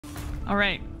All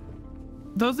right.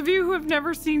 Those of you who have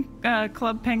never seen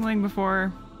Club Penguin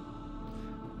before,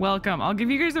 welcome. I'll give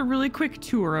you guys a really quick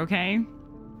tour, okay?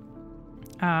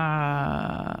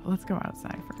 Let's go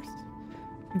outside first.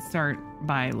 Let's start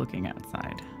by looking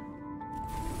outside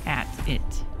at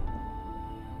it.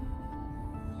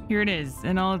 Here it is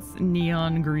in all its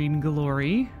neon green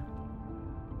glory.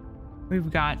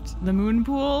 We've got the moon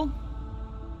pool,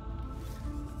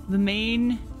 the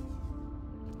main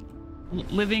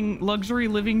luxury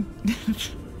living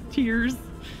tiers.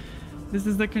 This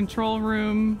is the control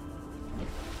room.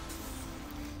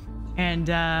 And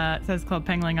it says Club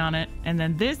Penguin on it. And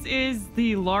then this is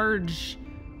the large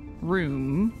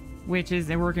room, which is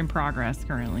a work in progress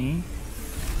currently.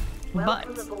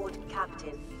 Welcome aboard,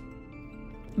 Captain.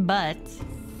 But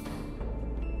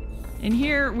in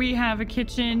here we have a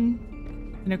kitchen,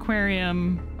 an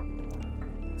aquarium,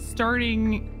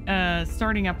 starting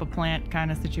up a plant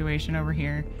kind of situation over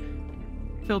here.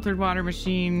 Filtered water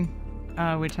machine,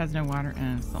 which has no water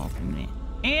and salt in it.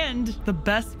 And the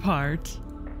best part,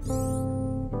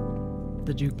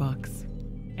 the jukebox.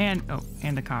 And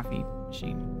a coffee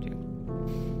machine too.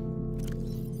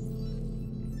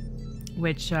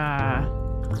 Which I'll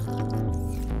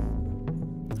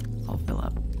fill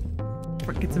up.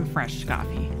 Get some fresh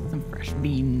coffee, some fresh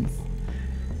beans.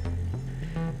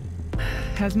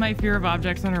 Has my fear of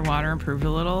objects underwater improved a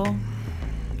little?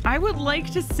 I would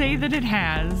like to say that it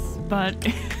has, but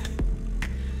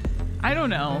I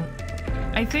don't know.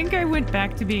 I think I went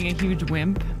back to being a huge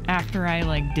wimp after I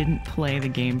didn't play the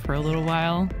game for a little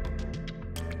while.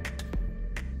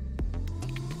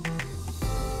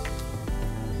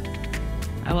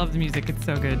 I love the music. It's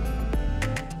so good.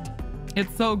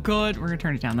 It's so good. We're gonna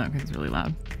turn it down though because it's really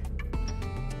loud.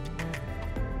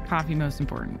 Coffee most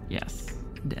important. Yes,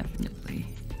 definitely.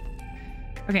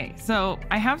 Okay, so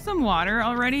I have some water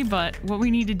already, but what we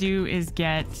need to do is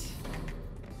get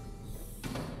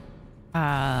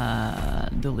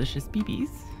delicious peepees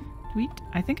to eat.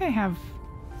 I think I have,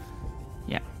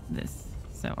 yeah, this.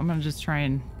 So I'm gonna just try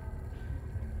and,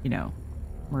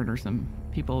 murder some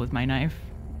people with my knife.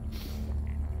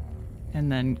 And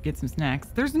then get some snacks.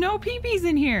 There's no peepees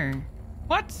in here.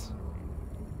 What?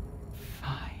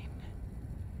 Fine.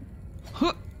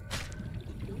 Huh.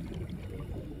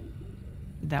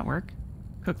 Did that work?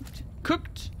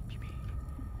 Cooked.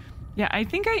 Yeah, I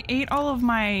think I ate all of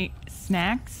my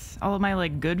snacks, all of my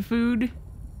good food,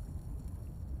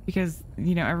 because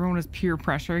everyone was peer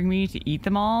pressuring me to eat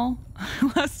them all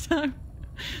last time.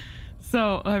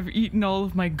 So I've eaten all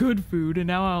of my good food, and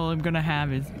now all I'm gonna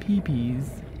have is peepees.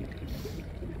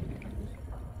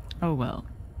 Oh well.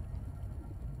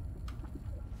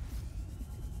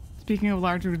 Speaking of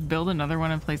large, we would build another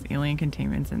one and place alien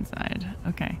containments inside.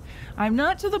 Okay. I'm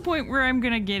not to the point where I'm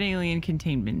gonna get alien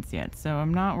containments yet, so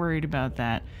I'm not worried about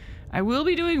that. I will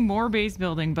be doing more base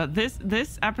building, but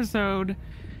this episode,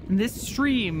 this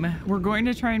stream, we're going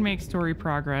to try and make story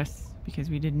progress because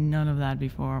we did none of that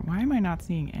before. Why am I not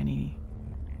seeing any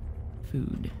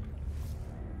food?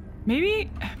 Maybe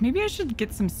I should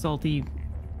get some salty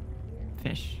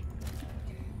fish.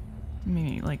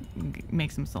 Maybe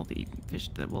make some salty fish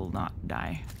that will not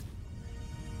die.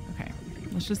 Okay,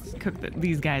 let's just cook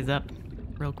these guys up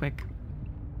real quick.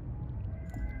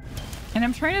 And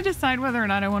I'm trying to decide whether or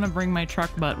not I want to bring my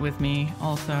truck butt with me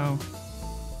also.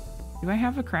 Do I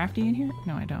have a crafty in here?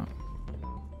 No, I don't.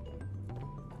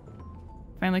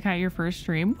 Finally caught your first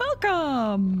stream.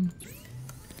 Welcome!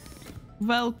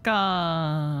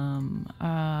 Welcome!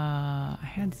 I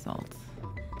had salt.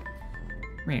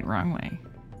 Right, wrong way.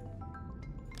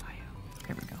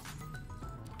 There we go.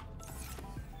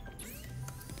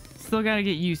 Still gotta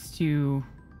get used to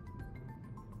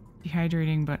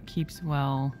dehydrating, but keeps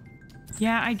well.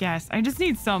 Yeah, I guess. I just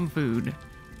need some food.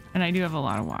 And I do have a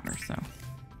lot of water, so.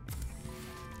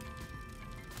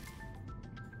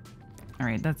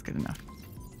 Alright, that's good enough.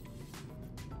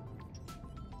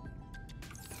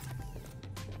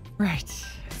 Right.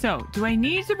 So, do I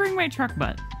need to bring my truck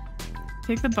butt?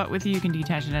 Take the butt with you can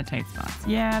detach it at tight spots.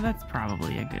 Yeah, that's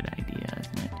probably a good idea,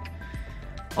 isn't it?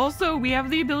 Also, we have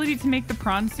the ability to make the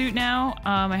prawn suit now.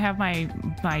 I have my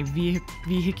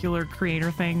vehicular creator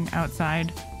thing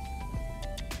outside.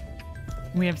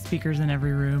 We have speakers in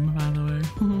every room, by the way.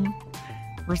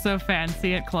 We're so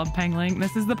fancy at Club Penguin.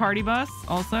 This is the party bus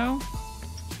also,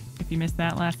 if you missed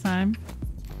that last time.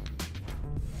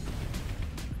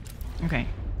 Okay.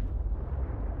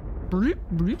 Bloop,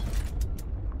 bloop.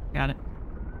 Got it.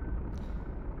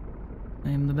 I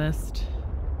am the best.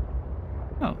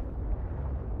 Oh.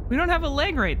 We don't have a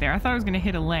leg right there. I thought I was going to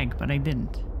hit a leg, but I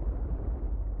didn't.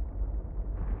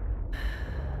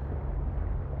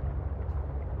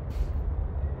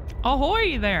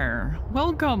 Ahoy there!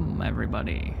 Welcome,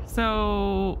 everybody.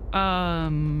 So,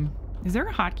 is there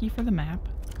a hotkey for the map?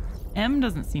 M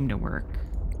doesn't seem to work.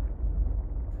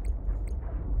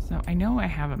 So I know I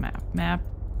have a map.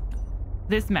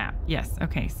 This map, yes.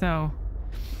 Okay, so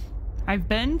I've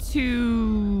been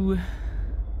to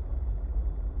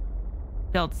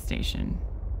Delta Station.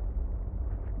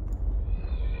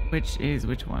 Which is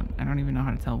which one? I don't even know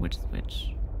how to tell which is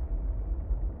which.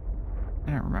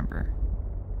 I don't remember.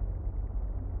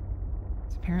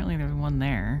 So apparently there's one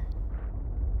there.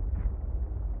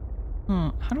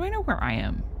 How do I know where I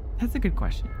am? That's a good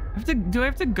question. Do I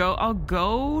have to go? I'll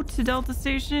go to Delta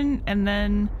Station and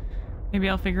then maybe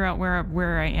I'll figure out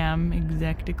where I am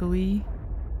exactly.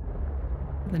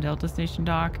 The Delta Station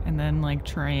dock, and then like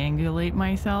triangulate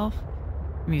myself.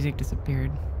 Music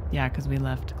disappeared. Yeah, because we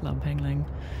left Club Penguin.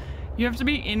 You have to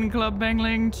be in Club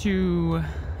Penguin to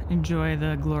enjoy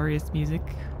the glorious music.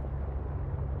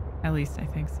 At least I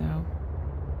think so.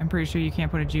 I'm pretty sure you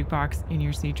can't put a jukebox in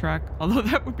your sea truck, although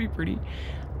that would be pretty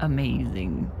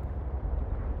amazing.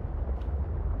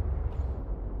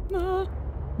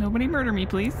 Nobody murder me,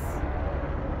 please.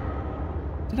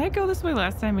 Did I go this way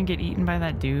last time and get eaten by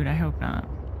that dude? I hope not.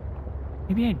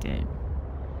 Maybe I did.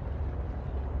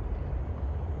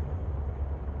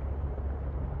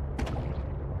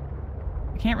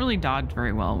 I can't really dodge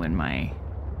very well when my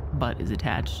butt is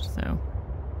attached, so.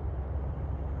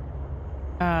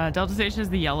 Delta Station is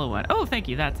the yellow one. Oh, thank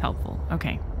you. That's helpful.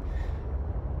 Okay.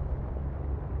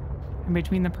 In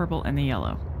between the purple and the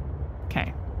yellow.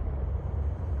 Okay.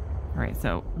 All right,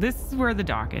 so this is where the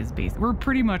dock is based. We're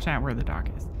pretty much at where the dock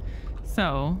is.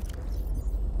 So,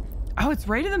 oh, it's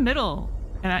right in the middle.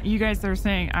 And you guys are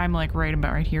saying I'm like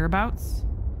right hereabouts.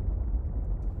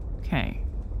 Okay.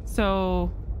 So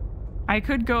I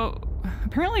could go,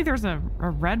 apparently there's a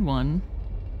red one.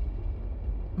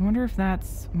 I wonder if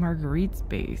that's Marguerite's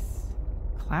base.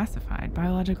 Classified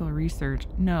biological research.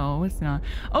 No, it's not.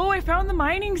 Oh, I found the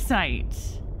mining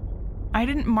site. I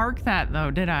didn't mark that though,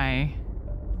 did I?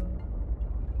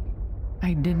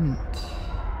 I didn't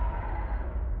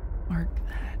mark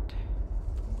that.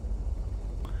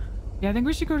 Yeah, I think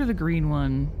we should go to the green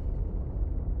one.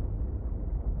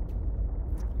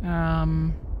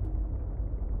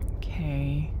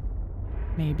 Okay.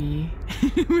 Maybe.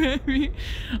 Maybe.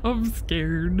 I'm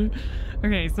scared.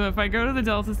 Okay, so if I go to the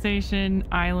Delta Station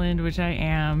Island, which I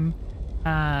am,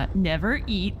 never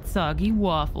eat soggy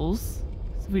waffles.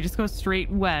 So if we just go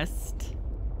straight west,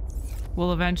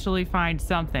 we'll eventually find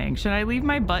something. Should I leave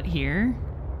my butt here?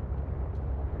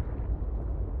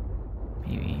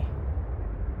 Maybe.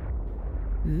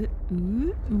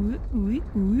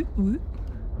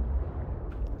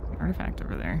 Artifact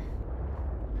over there.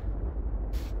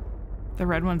 The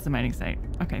red one's the mining site.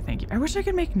 Okay, thank you. I wish I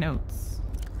could make notes.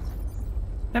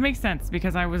 That makes sense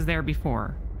because I was there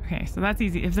before. Okay, so that's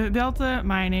easy. If the Delta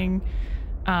mining,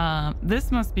 this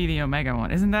must be the Omega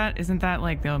one. Isn't that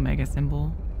like the Omega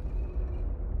symbol?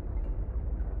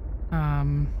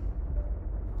 5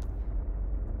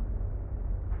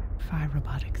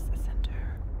 robotics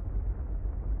center.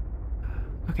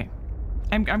 Okay,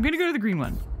 I'm gonna go to the green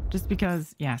one just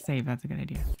because. Yeah, save. That's a good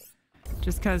idea.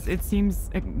 Just because it seems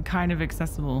kind of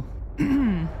accessible.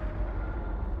 Can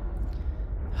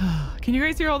you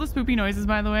guys hear all the spoopy noises,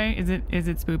 by the way? Is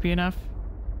it spoopy enough?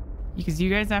 Because you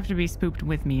guys have to be spooked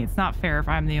with me. It's not fair if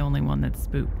I'm the only one that's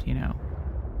spooked, you know.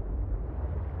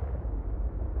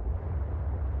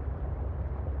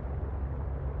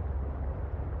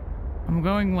 I'm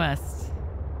going west.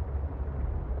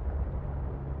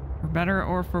 For better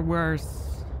or for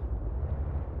worse.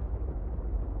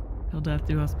 Till death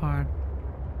do us part.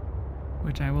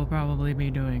 Which I will probably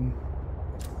be doing.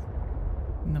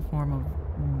 In the form of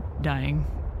dying.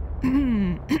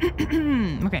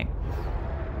 Okay.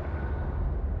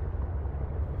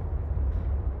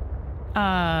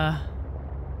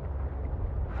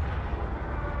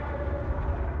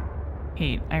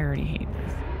 Hate. I already hate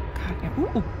this. God, yeah.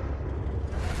 Ooh.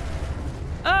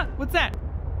 Ah! What's that?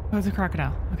 Oh, it's a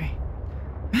crocodile. Okay.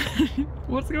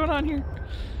 What's going on here?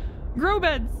 Grow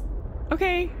beds!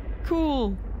 Okay,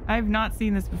 cool. I've not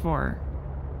seen this before.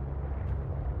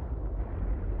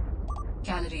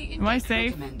 Calorie Am I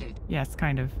safe? recommended. Yes,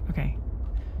 kind of. Okay.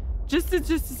 Just a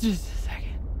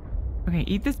second. Okay,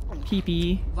 eat this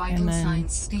pee-pee. Vital and then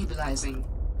signs stabilizing.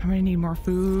 I'm gonna need more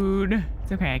food.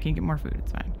 It's okay, I can get more food.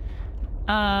 It's fine.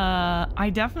 I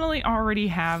definitely already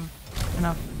have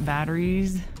enough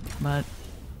batteries, but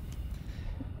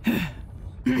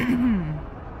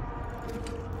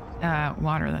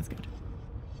water, that's good.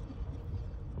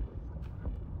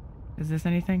 Is this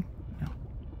anything? No.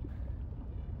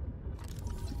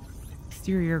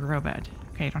 exterior grow bed.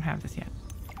 Okay, I don't have this yet.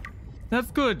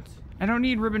 That's good. I don't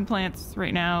need ribbon plants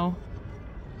right now.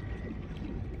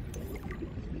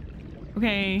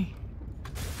 Okay.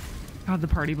 God, the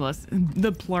party bus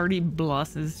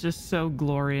is just so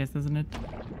glorious, isn't it?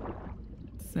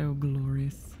 So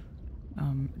glorious.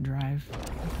 Drive.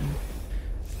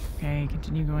 Okay,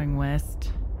 continue going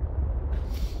west.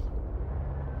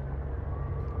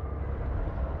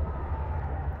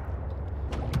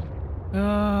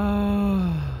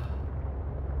 Oh,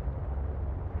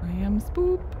 I am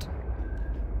spooked.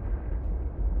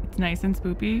 It's nice and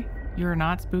spoopy. You're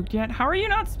not spooked yet? How are you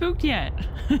not spooked yet?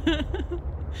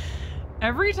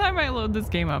 Every time I load this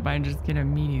game up, I just get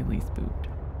immediately spooked.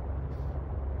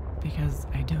 Because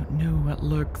I don't know what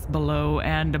lurks below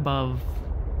and above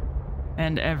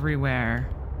and everywhere.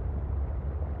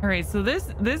 All right, so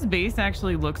this base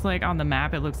actually looks like on the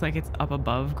map, it looks like it's up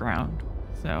above ground.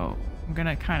 So I'm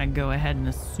gonna kind of go ahead and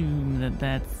assume that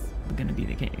that's gonna be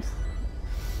the case.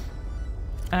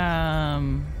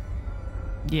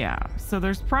 Yeah, so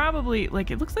there's probably,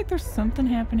 like, it looks like there's something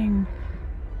happening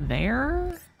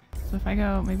there. So if I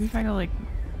go, maybe if I go like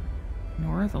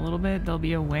north a little bit, there'll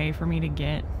be a way for me to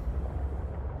get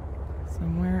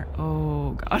somewhere.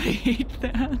 Oh God, I hate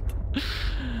that.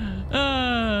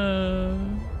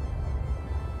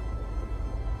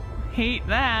 Hate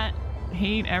that.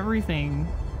 Hate everything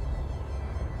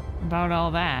about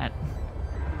all that.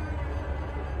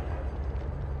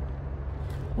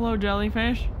 Hello,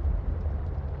 jellyfish.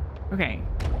 Okay.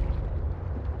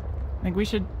 I think we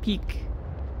should peek.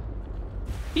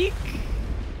 Peek.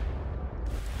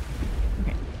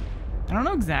 Okay. I don't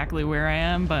know exactly where I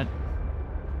am, but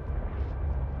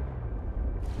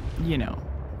you know.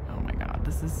 Oh my God,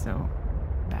 this is so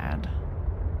bad.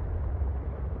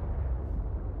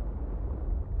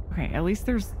 Okay, at least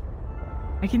there's,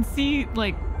 I can see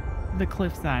like the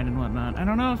cliffside and whatnot. I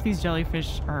don't know if these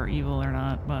jellyfish are evil or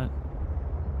not, but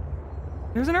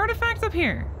there's an artifact up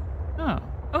here. Oh.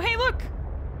 Oh, hey, look.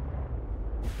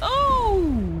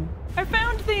 Oh, I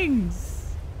found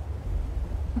things.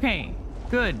 Okay,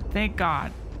 good. Thank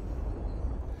God.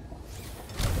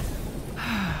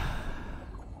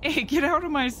 Hey, get out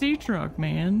of my sea truck,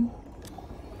 man.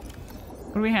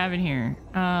 What do we have in here?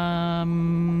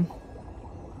 I'll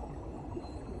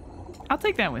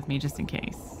take that with me just in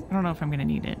case. I don't know if I'm gonna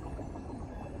need it.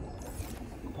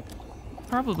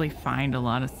 Probably find a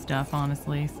lot of stuff,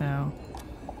 honestly, so.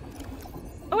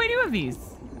 Oh, I do have these.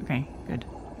 Okay, good.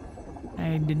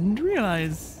 I didn't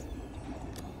realize.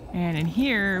 And in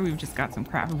here, we've just got some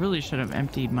crap. I really should have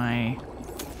emptied my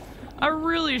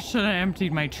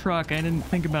truck. I didn't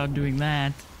think about doing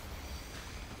that.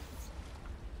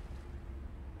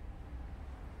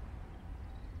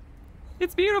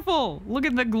 It's beautiful. Look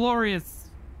at the glorious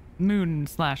moon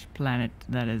slash planet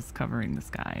that is covering the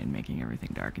sky and making everything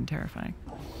dark and terrifying.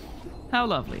 How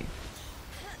lovely.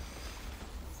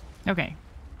 Okay,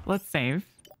 let's save.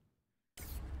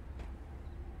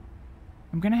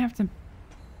 I'm gonna have to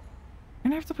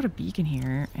put a beacon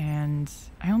here, and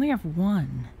I only have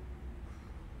one.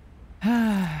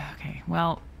 Okay,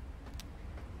 well,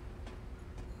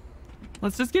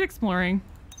 let's just get exploring.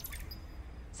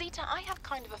 Zeta, I have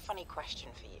kind of a funny question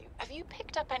for you. Have you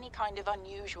picked up any kind of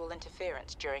unusual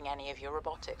interference during any of your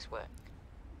robotics work?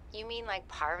 You mean like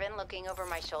Parvin looking over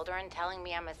my shoulder and telling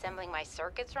me I'm assembling my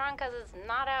circuits wrong because it's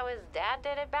not how his dad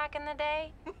did it back in the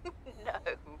day? No,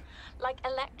 like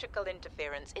electrical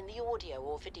interference in the audio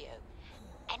or video.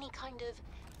 Any kind of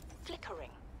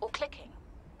flickering or clicking.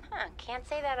 Huh, can't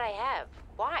say that I have.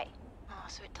 Why? Oh,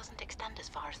 so it doesn't extend as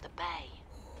far as the bay.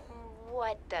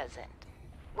 What doesn't?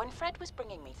 When Fred was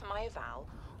bringing me to my eval,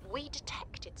 we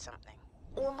detected something,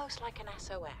 almost like an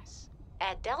SOS.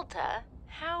 At Delta?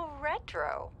 How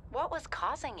retro. What was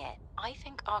causing it? I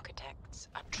think architects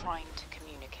are trying to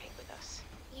communicate with us.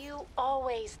 You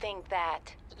always think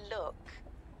that. Look,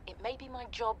 it may be my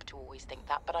job to always think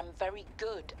that, but I'm very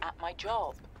good at my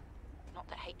job. Not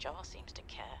that HR seems to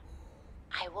care.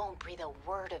 I won't breathe a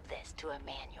word of this to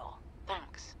Emmanuel.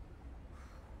 Thanks.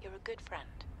 You're a good friend.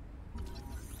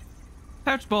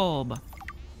 Pouch bulb.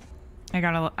 I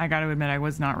gotta admit, I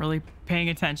was not really paying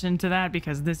attention to that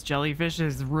because this jellyfish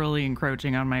is really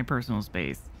encroaching on my personal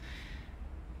space.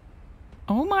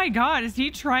 Oh my God, is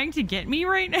he trying to get me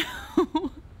right now?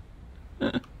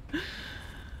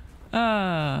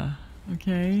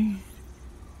 Okay.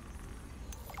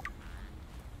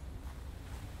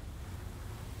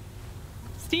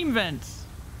 Steam vent.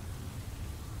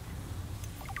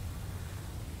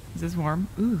 Is this warm?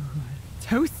 Ooh,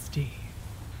 toasty.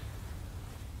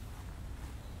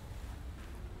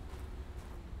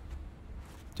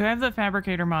 Do I have the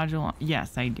fabricator module on?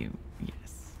 Yes, I do.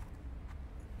 Yes.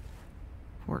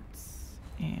 Quartz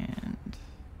and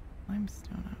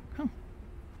limestone. Oh,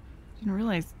 didn't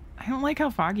realize. I don't like how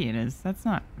foggy it is. That's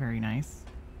not very nice.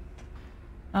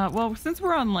 Well, since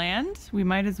we're on land, we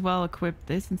might as well equip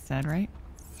this instead, right?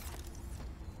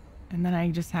 And then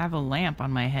I just have a lamp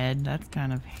on my head. That's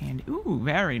kind of handy. Ooh,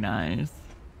 very nice.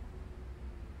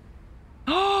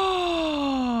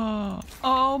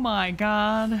 Oh my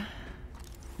god.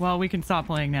 Well, we can stop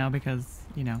playing now because,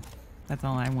 you know, that's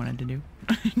all I wanted to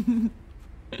do.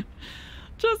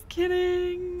 Just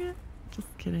kidding.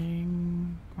 Just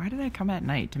kidding. Why did I come at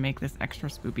night to make this extra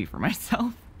spoopy for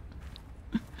myself?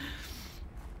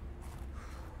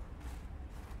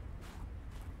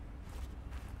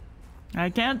 I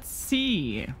can't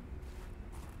see.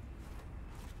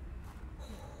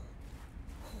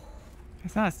 I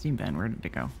saw a steam vent. Where did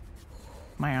it go?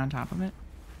 Am I on top of it?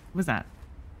 What was that?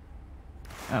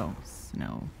 Oh,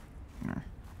 snow.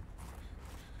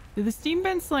 Did the steam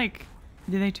vents, like,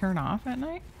 did they turn off at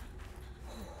night?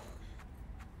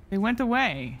 They went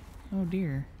away. Oh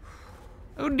dear.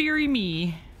 Oh dearie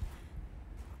me.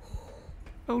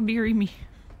 Oh dearie me.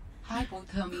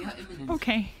 Hypothermia imminent.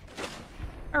 Okay.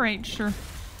 Alright, sure.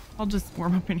 I'll just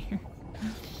warm up in here.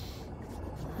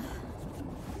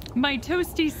 My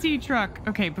toasty sea truck.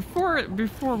 Okay, before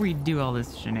we do all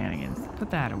this shenanigans, put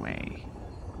that away.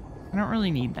 I don't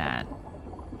really need that.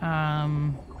 Well,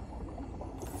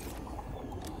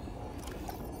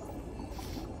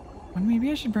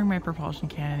 maybe I should bring my propulsion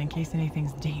cannon in case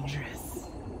anything's dangerous.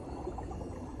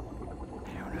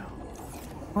 I don't know.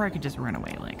 Or I could just run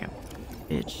away like a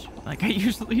bitch, like I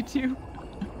usually do.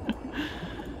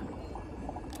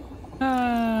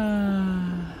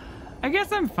 I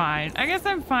guess I'm fine. I'm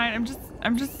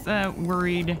just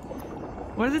worried.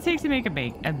 What does it take to make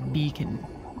a beacon?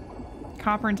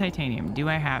 Copper and titanium. Do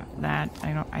I have that?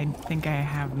 I think I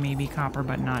have maybe copper,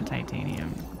 but not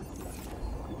titanium.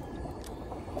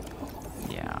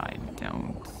 Yeah, I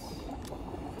don't.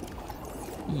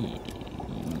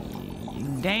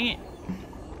 Dang it.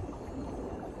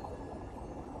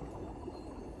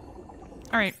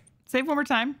 All right, save one more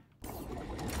time.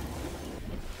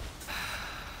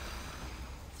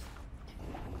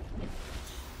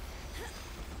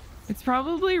 It's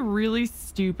probably really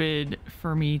stupid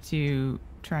for me to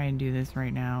try and do this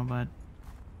right now, but...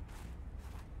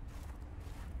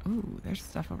 Ooh, there's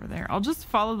stuff over there. I'll just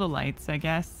follow the lights, I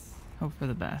guess. Hope for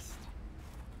the best.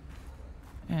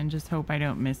 And just hope I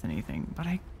don't miss anything. But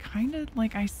I kind of,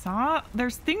 like, I saw...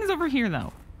 There's things over here,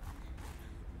 though.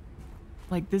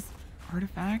 Like this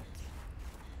artifact.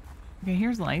 Okay,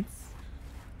 here's lights.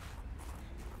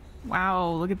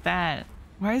 Wow, look at that.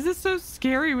 Why is this so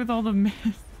scary with all the mist?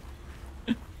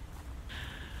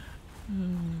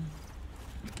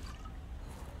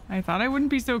 I thought I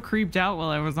wouldn't be so creeped out while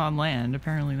I was on land.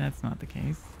 Apparently that's not the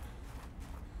case.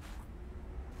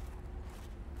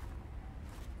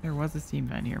 There was a steam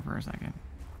vent here for a second.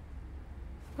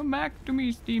 Come back to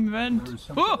me, steam vent. There is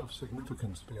something of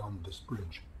significance beyond this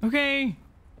bridge. Okay.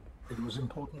 It was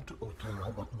important to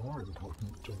Ultera, but more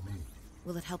important to me.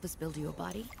 Will it help us build you a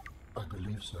body? I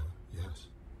believe so, yes.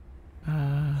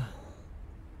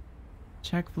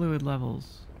 Check fluid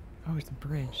levels. Oh, it's a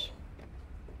bridge.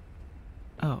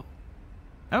 Oh.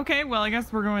 Okay, well, I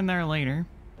guess we're going there later.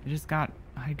 I just got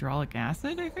hydraulic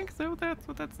acid, I think so. That's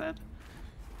what that said.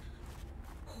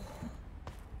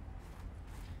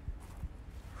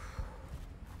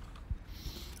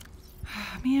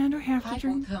 Man, do I have to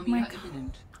drink my...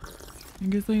 I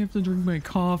guess I have to drink my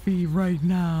coffee right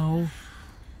now.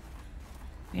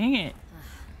 Dang it.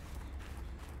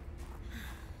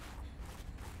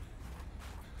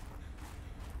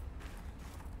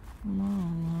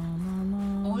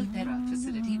 Ultera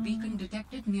facility beacon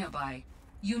detected nearby.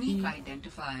 Unique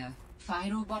identifier. Phi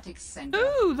Robotics Center.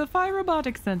 Ooh, the Phi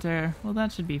Robotics Center. Well,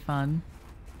 that should be fun.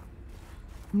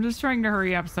 I'm just trying to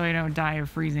hurry up so I don't die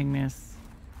of freezingness.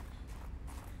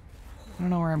 I don't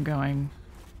know where I'm going.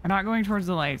 I'm not going towards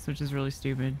the lights, which is really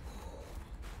stupid.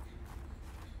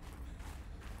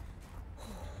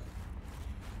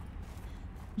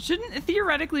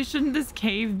 Theoretically, shouldn't this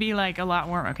cave be like a lot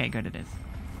warm? Okay, good, it is.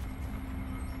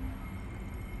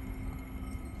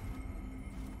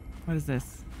 What is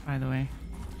this, by the way?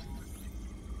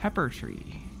 Pepper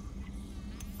tree.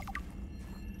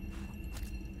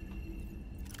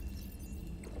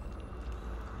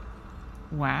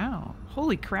 Wow.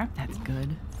 Holy crap, that's good.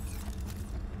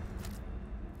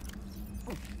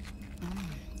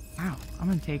 Wow, I'm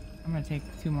gonna take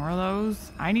 2 more of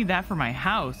those. I need that for my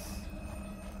house.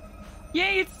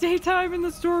 Yay, it's daytime and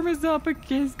the storm is up.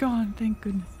 It is gone, thank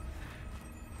goodness.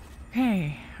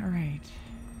 Okay, all right.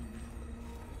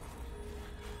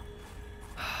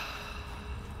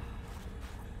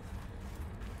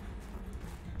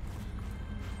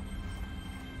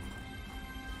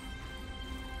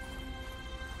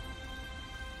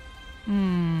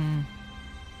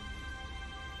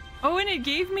 Oh, and it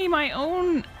gave me my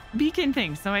own beacon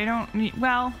thing, so I don't need...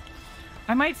 Well,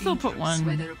 I might still put one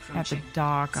at the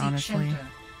dock, honestly.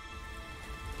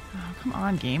 Oh, come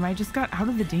on, game. I just got out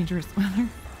of the dangerous weather.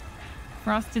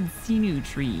 Frosted sinew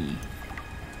tree.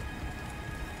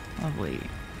 Lovely.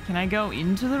 Can I go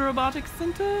into the robotics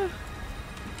center?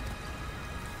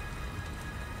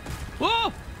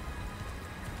 Whoa!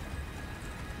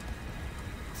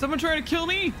 Someone trying to kill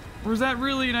me? Or is that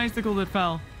really an icicle that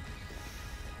fell?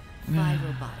 Fly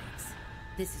robotics.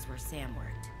 This is where Sam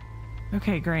worked.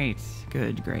 Okay, great.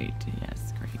 Good, great.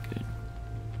 Yes, great, good.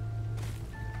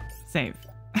 Save.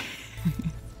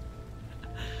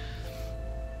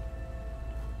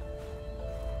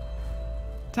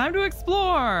 Time to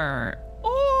explore.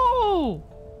 Oh!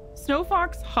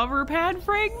 Snowfox hover pad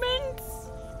fragments?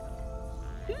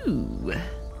 Ooh.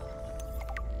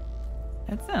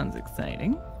 That sounds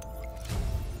exciting.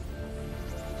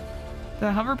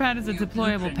 The hover pad is a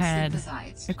deployable pad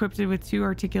equipped with 2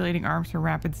 articulating arms for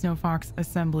rapid Snowfox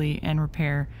assembly and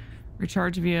repair.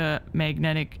 Recharge via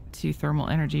magnetic to thermal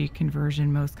energy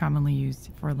conversion, most commonly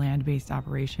used for land-based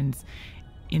operations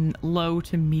in low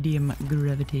to medium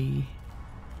gravity.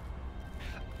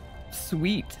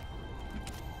 Sweet.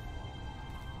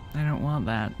 I don't want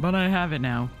that, but I have it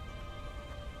now.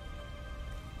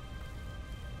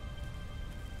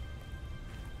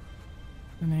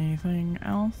 Anything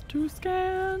else to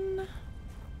scan?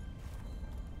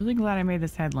 Really glad I made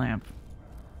this headlamp.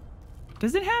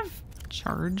 Does it have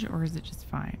charge or is it just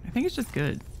fine? I think it's just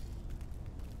good.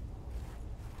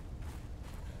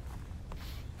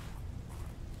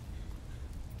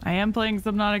 I am playing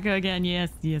Subnautica again.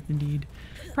 Yes, yes, indeed.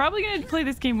 Probably gonna play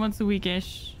this game once a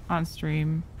week-ish on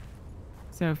stream.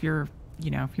 So if you're,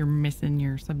 you know, if you're missing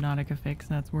your Subnautica fix,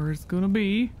 that's where it's gonna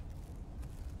be.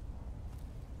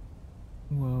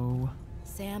 Whoa.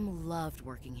 Sam loved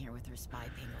working here with her spy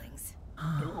pinglings.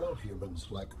 Do all humans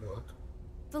like work?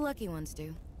 The lucky ones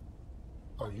do.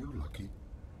 Are you lucky?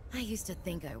 I used to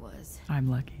think I was. I'm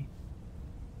lucky.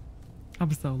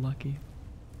 I'm so lucky.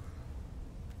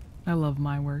 I love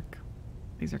my work.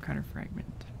 These are kind of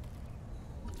fragment.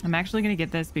 I'm actually going to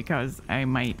get this because I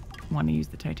might want to use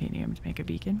the titanium to make a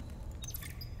beacon.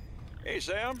 Hey,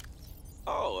 Sam.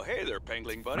 Oh, hey there,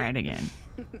 Pengling buddy. Right again.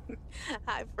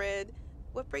 Hi, Fred.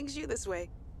 What brings you this way?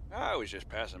 I was just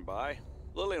passing by.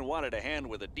 Lilian wanted a hand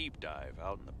with a deep dive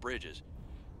out in the bridges.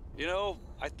 You know,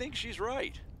 I think she's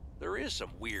right. There is some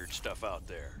weird stuff out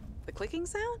there. The clicking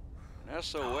sound? An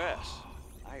SOS.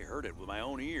 I heard it with my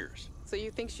own ears. So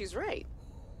you think she's right?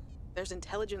 There's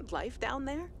intelligent life down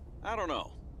there? I don't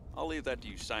know. I'll leave that to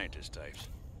you scientist types.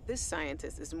 This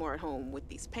scientist is more at home with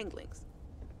these penglings.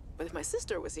 But if my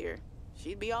sister was here,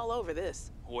 she'd be all over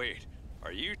this. Wait,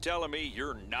 are you telling me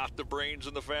you're not the brains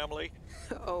in the family?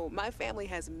 Oh, my family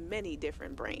has many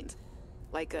different brains.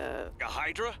 Like A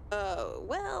Hydra?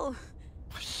 Well...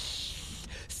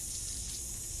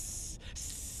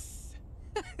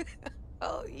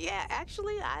 Oh, yeah,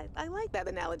 actually, I like that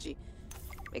analogy.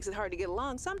 Makes it hard to get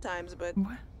along sometimes, but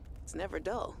What? it's never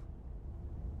dull.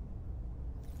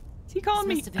 Is he calling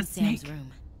me Must have been a snake? Sam's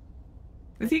room.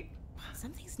 Is he?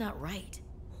 Something's not right.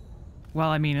 Well,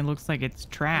 I mean, it looks like it's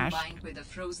trash. Combined with a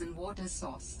frozen water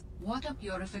source, water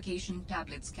purification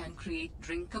tablets can create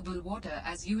drinkable water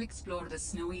as you explore the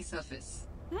snowy surface.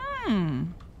 Hmm.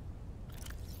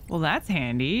 Well, that's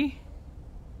handy.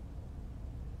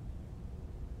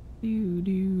 Do,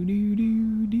 do, do,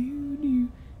 do, do, do.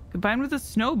 Combined with a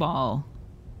snowball.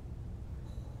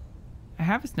 I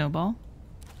have a snowball.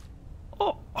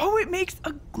 Oh, it makes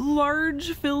a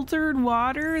large filtered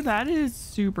water. That is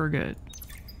super good.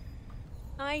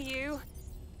 Hi, you.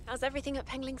 How's everything at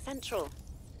Pengling Central?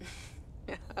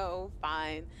 Oh,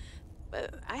 fine.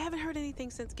 But I haven't heard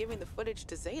anything since giving the footage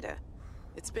to Zeta.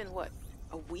 It's been, what,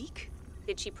 a week?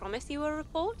 Did she promise you a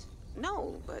report?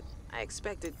 No, but I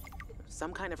expected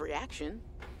some kind of reaction.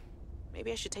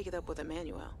 Maybe I should take it up with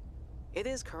Emmanuel. It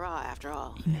is Kara, after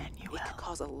all. Emmanuel. It could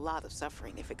cause a lot of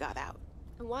suffering if it got out.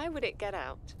 Why would it get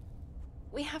out?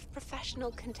 We have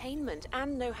professional containment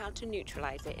and know how to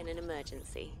neutralize it in an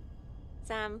emergency.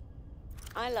 Sam,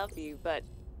 I love you, but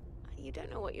you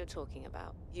don't know what you're talking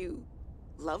about. You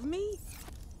love me?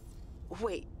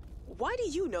 Wait, why do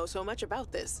you know so much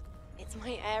about this? It's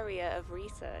my area of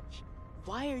research.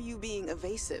 Why are you being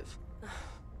evasive?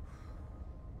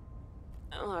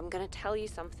 Oh, I'm gonna tell you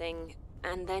something,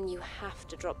 and then you have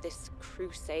to drop this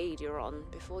crusade you're on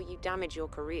before you damage your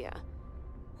career.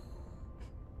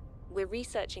 We're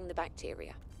researching the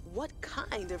bacteria. What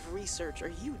kind of research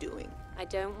are you doing? I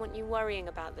don't want you worrying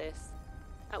about this.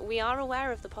 We are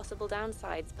aware of the possible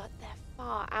downsides, but they're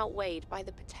far outweighed by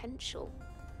the potential.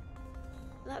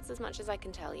 That's as much as I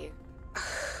can tell you.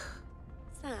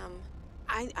 Sam.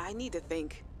 I need to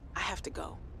think. I have to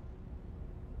go.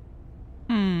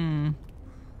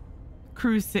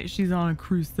 Crusade. She's on a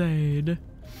crusade.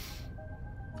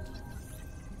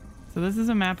 So this is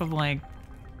a map of like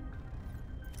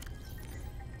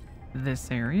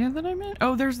this area that I'm in.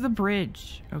 Oh, there's the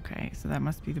bridge. Okay, so that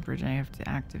must be the bridge I have to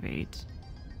activate.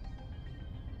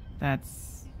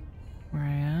 That's where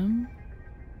I am.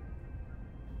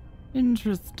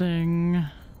 Interesting.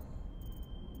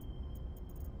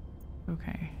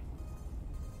 Okay.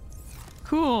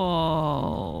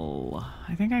 Cool.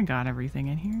 I think I got everything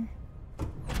in here.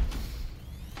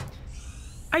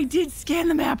 I did scan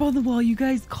the map on the wall. You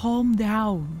guys calm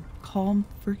down. Calm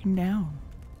freaking down.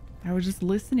 I was just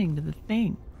listening to the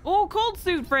thing. Oh, cold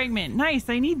suit fragment. Nice.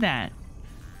 I need that.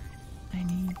 I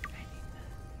need that.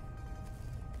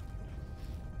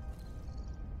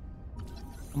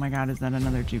 Oh my god, is that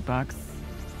another jukebox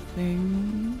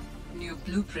thing? New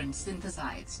blueprint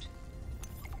synthesized.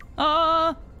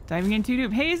 Diving into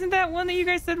tube. Hey, isn't that one that you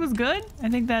guys said was good? I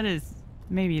think that is.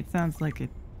 Maybe it sounds like it.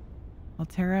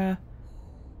 Altera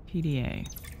PDA.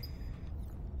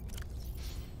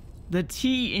 The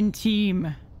T in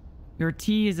team. Your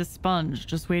tea is a sponge,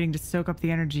 just waiting to soak up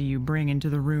the energy you bring into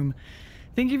the room.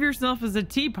 Think of yourself as a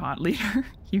teapot leader.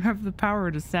 You have the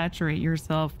power to saturate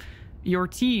your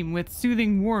team with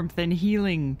soothing warmth and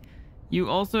healing. You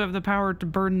also have the power to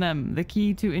burn them. The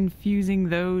key to infusing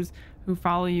those who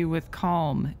follow you with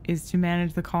calm is to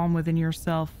manage the calm within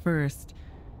yourself first.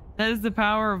 That is the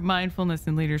power of mindfulness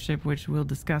and leadership, which we'll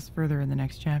discuss further in the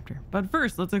next chapter. But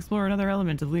first, let's explore another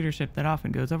element of leadership that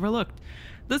often goes overlooked.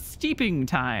 The steeping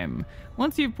time.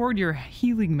 Once you've poured your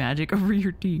healing magic over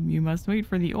your team, you must wait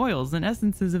for the oils and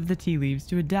essences of the tea leaves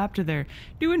to adapt to their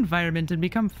new environment and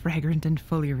become fragrant and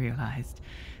fully realized.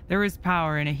 There is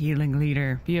power in a healing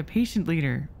leader. Be a patient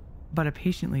leader, but a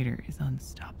patient leader is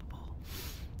unstoppable.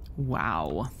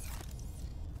 Wow.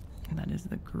 That is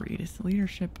the greatest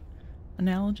leadership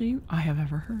analogy I have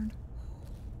ever heard.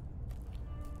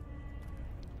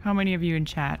 How many of you in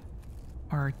chat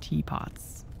are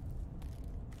teapots?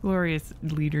 Glorious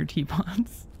leader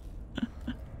teapots.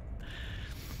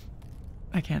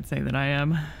 I can't say that I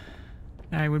am.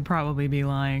 I would probably be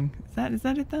lying. Is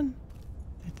that it then?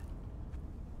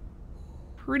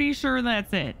 Pretty sure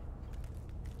that's it.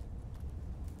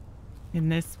 In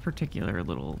this particular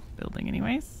little building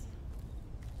anyways.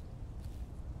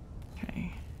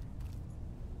 Okay.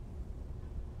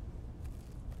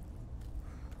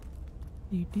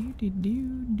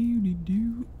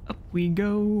 Up we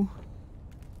go.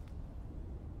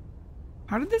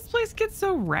 How did this place get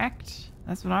so wrecked?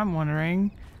 That's what I'm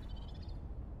wondering.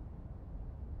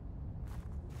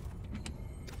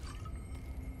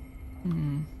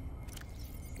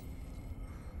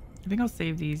 I think I'll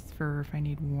save these for if I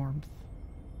need warmth.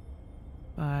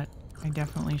 But I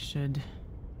definitely should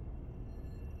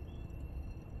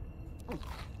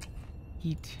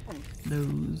eat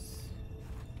those.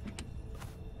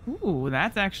 Ooh,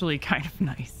 that's actually kind of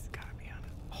nice. Gotta be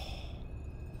honest. Oh.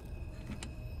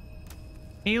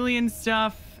 Alien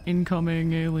stuff.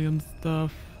 Incoming alien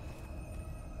stuff.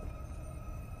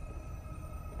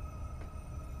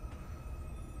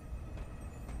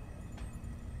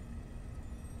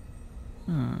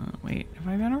 Wait, have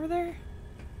I been over there?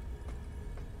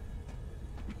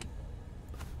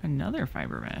 Another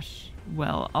fiber mesh.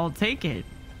 Well, I'll take it.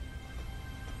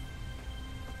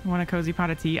 Want a cozy pot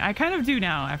of tea? I kind of do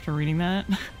now after reading that.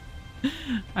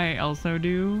 I also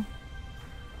do.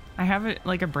 I have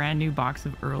like a brand new box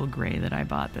of Earl Grey that I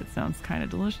bought that sounds kind of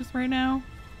delicious right now.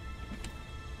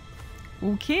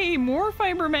 Okay, more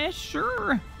fiber mesh,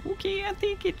 sure. Okay, I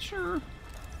think it, sure.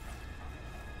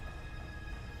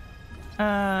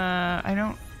 I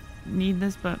don't need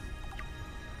this, but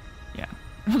yeah.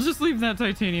 I'll just leave that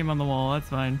titanium on the wall, that's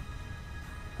fine.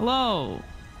 Hello.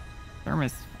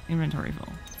 Thermos inventory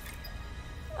full.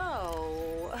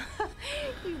 Oh,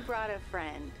 you brought a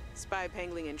friend. Spy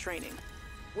pangling and training.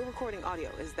 We're recording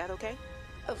audio, is that okay?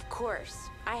 Of course.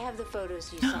 I have the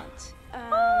photos you sent.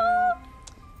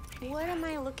 What am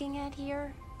I looking at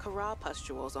here? Corral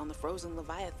pustules on the frozen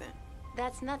Leviathan.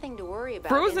 That's nothing to worry about.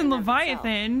 Frozen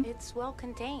Leviathan? It's well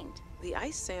contained. The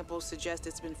ice samples suggest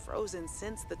it's been frozen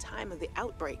since the time of the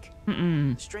outbreak.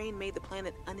 The strain made the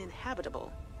planet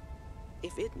uninhabitable.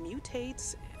 If it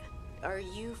mutates... Are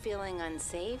you feeling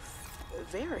unsafe?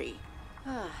 Very.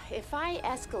 If I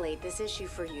escalate this issue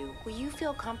for you, will you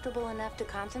feel comfortable enough to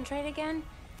concentrate again?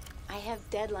 I have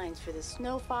deadlines for the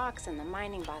snow fox and the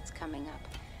mining bots coming up.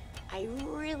 I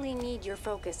really need your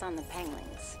focus on the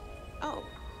penguins. Oh,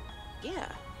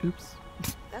 yeah. Oops.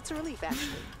 That's a relief,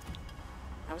 actually.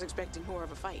 I was expecting more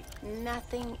of a fight.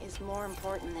 Nothing is more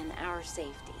important than our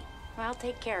safety. I'll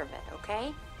take care of it,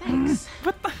 okay? Thanks.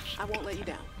 What the? I won't let you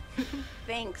down.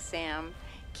 Thanks, Sam.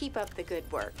 Keep up the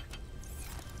good work.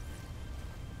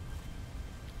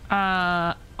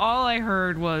 All I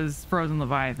heard was Frozen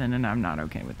Leviathan, and I'm not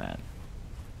okay with that.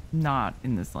 Not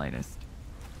in the slightest.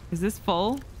 Is this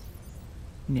full?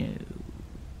 No.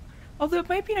 Although it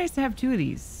might be nice to have 2 of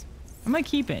these. I might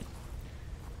keep it.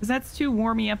 Because that's 2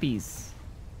 warmy uppies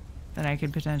that I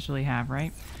could potentially have,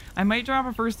 right? I might drop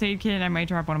a first aid kit, and I might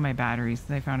drop one of my batteries,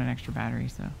 because I found an extra battery,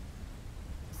 so...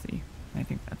 Let's see. I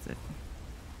think that's it.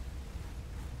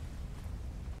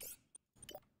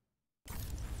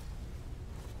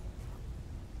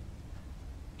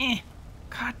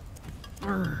 God.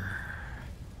 Urgh.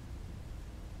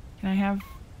 Can I have...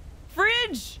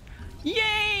 Fridge!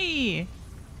 Yay!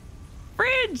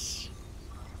 Fridge!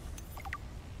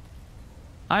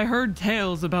 I heard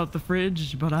tales about the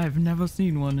fridge, but I've never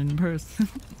seen one in person.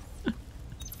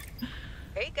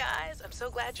 Hey guys, I'm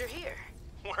so glad you're here.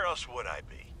 Where else would I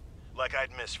be? Like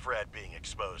I'd miss Fred being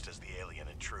exposed as the alien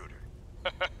intruder.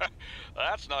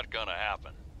 That's not gonna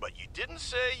happen. But you didn't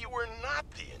say you were not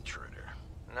the intruder.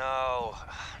 No,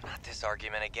 not this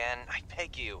argument again. I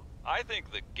beg you. I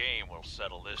think the game will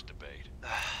settle this debate.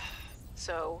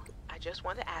 So, I just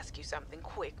want to ask you something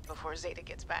quick before Zeta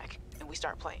gets back and we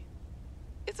start playing.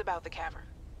 It's about the cavern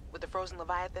with the frozen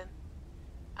Leviathan.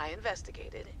 I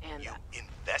investigated and... You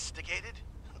investigated?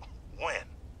 When?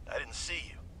 I didn't see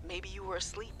you. Maybe you were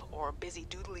asleep or busy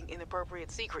doodling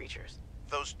inappropriate sea creatures.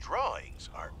 Those drawings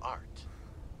are art.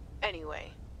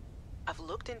 Anyway, I've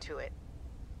looked into it,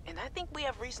 and I think we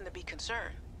have reason to be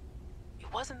concerned.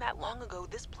 It wasn't that long ago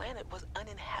this planet was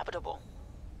uninhabitable.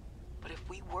 But if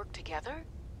we work together,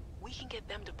 we can get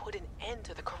them to put an end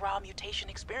to the Corral mutation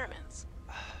experiments.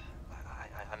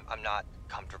 I'm not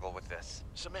comfortable with this.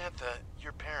 Samantha,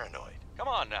 you're paranoid. Come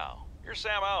on now. You're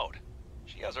Sam out.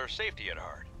 She has our safety at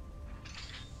heart.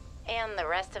 And the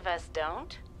rest of us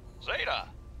don't? Zeta!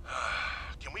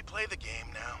 Can we play the game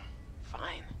now?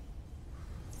 Fine.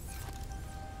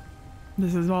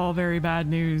 This is all very bad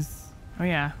news. Oh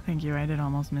yeah, thank you. I did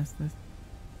almost miss this.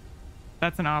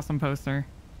 That's an awesome poster.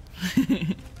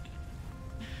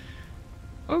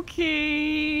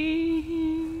 Okay.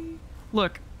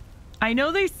 Look, I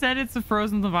know they said it's a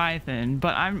frozen Leviathan,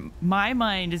 but my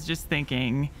mind is just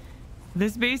thinking,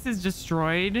 this base is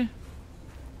destroyed.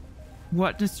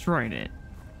 What destroyed it?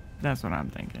 That's what I'm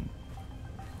thinking.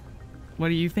 What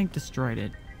do you think destroyed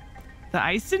it? The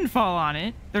ice didn't fall on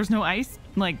it. There's no ice,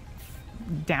 like,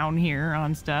 down here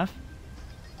on stuff.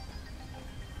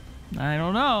 I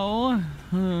don't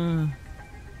know.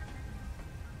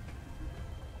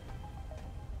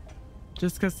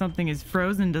 Just because something is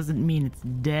frozen doesn't mean it's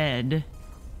dead.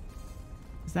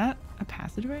 Is that a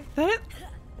passageway? Is that it?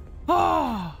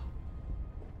 Oh!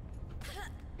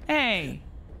 Hey!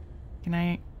 Can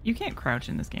I... You can't crouch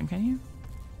in this game, can you?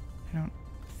 I don't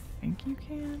think you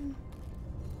can.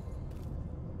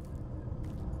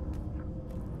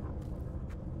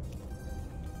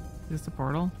 Is this a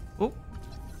portal? Oh!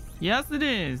 Yes, it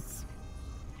is!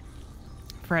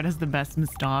 Fred has the best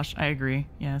moustache. I agree.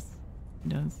 Yes, he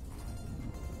does.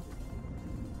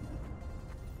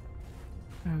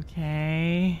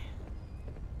 Okay.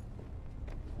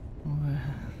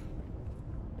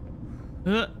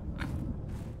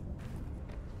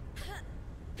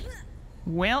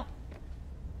 Well,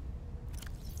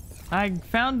 I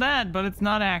found that, but it's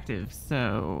not active,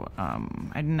 so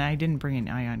I didn't bring an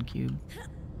ion cube.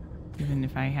 Even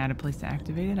if I had a place to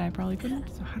activate it, I probably couldn't.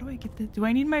 So how do I get this? Do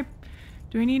I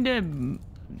need to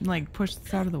like push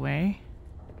this out of the way?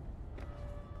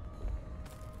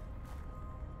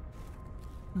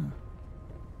 Huh.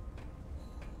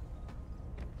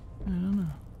 I don't know.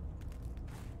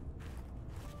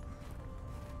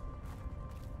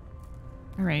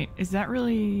 All right, is that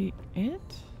really it?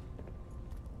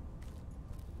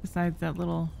 Besides that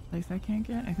little place I can't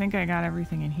get? I think I got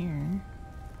everything in here.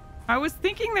 I was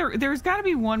thinking there's got to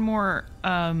be one more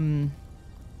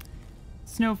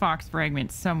snow fox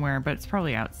fragment somewhere, but it's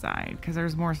probably outside because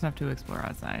there's more stuff to explore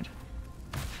outside.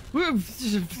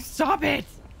 Stop it!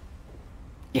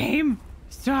 Game,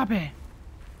 stop it.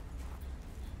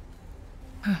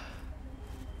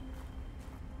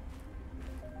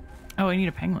 Oh, I need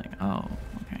a penguin. Oh,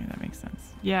 okay, that makes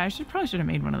sense. Yeah, I probably should have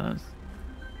made one of those.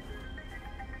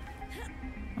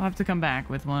 I'll have to come back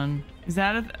with one. Is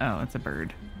that a... Oh, it's a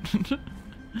bird.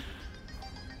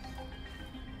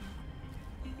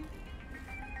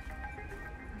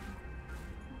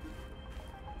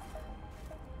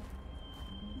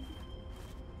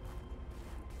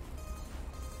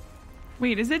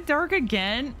 Wait, is it dark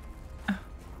again?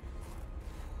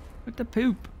 What the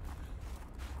poop?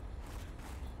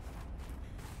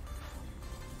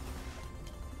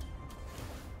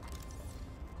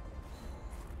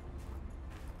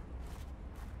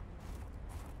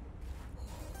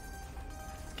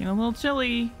 It's getting a little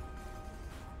chilly.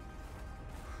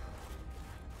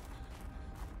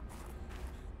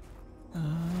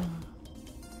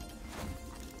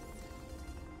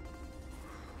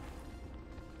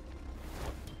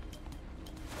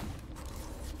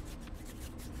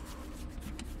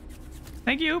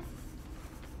 Thank you.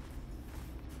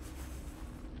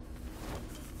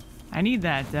 I need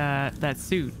that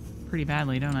suit pretty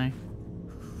badly, don't I?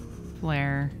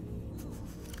 Flare.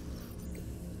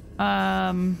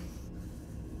 I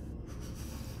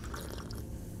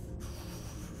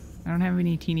don't have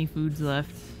any teeny foods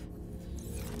left.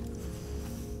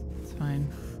 It's fine.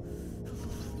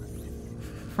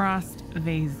 Frost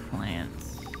vase plant.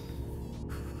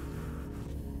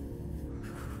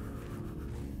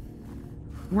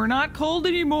 We're not cold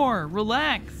anymore.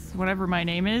 Relax. Whatever my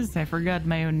name is. I forgot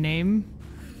my own name.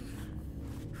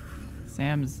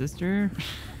 Sam's sister.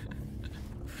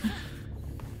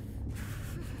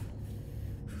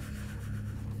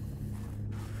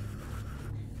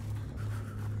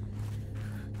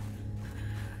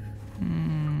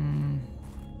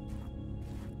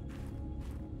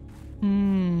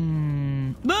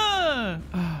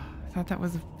 I thought that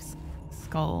was a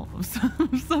skull of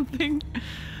something.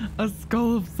 A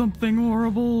skull of something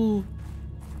horrible.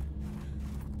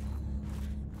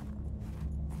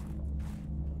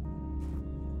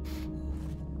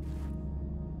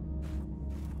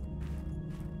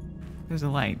 There's a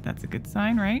light. That's a good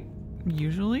sign, right?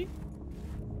 Usually.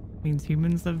 Means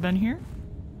humans have been here.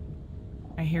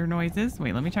 I hear noises.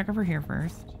 Wait, let me check over here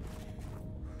first.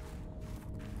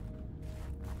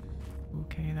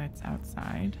 Okay, that's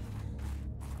outside.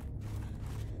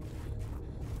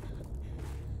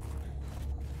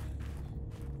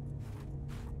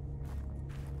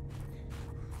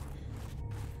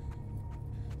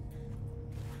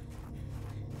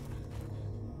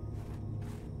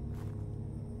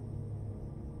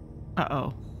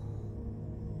 Uh-oh.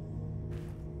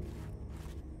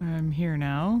 I'm here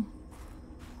now.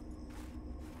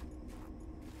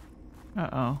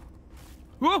 Uh-oh.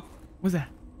 Whoa! What's that?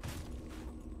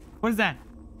 What is that?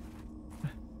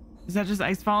 Is that just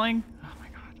ice falling? Oh my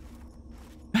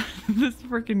god. This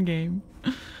freaking game.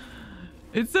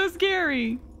 It's so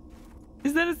scary.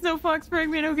 Is that a snow fox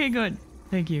fragment? Okay, good.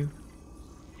 Thank you.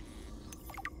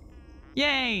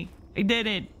 Yay! I did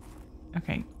it.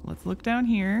 Okay, let's look down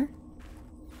here.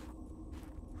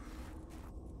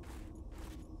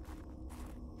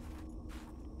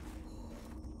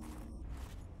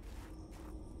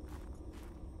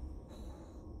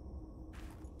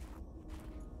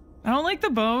 I don't like the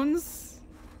bones.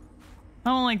 I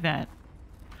don't like that.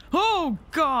 Oh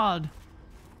god.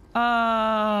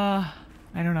 I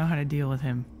don't know how to deal with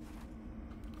him.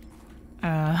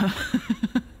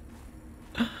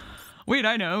 Wait,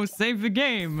 I know. Save the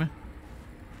game.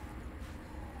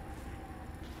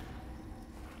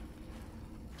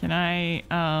 Can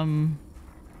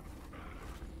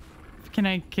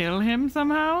I kill him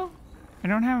somehow? I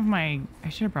don't have my... I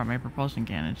should have brought my propulsion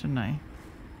cannon, shouldn't I?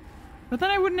 But then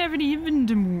I wouldn't have any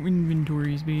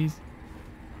inventory space.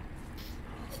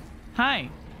 Hi.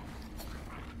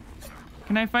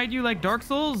 Can I fight you like Dark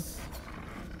Souls?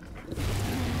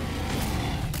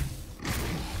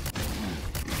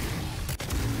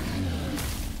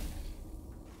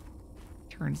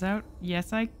 Turns out,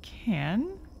 yes, I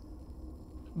can.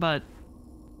 But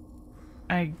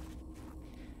I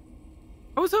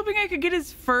was hoping I could get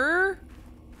his fur.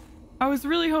 I was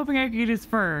really hoping I could get his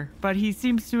fur, but he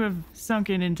seems to have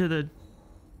sunken into the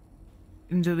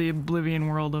oblivion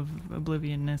world of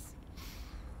oblivionness.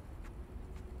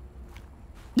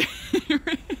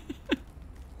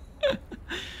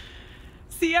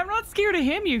 See, I'm not scared of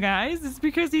him, you guys. It's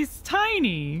because he's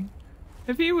tiny.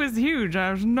 If he was huge,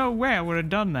 there's no way I would have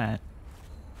done that.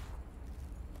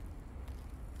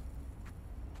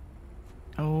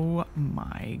 Oh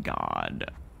my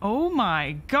god. Oh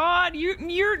my god,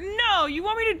 you're no, you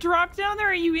want me to drop down there?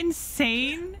 Are you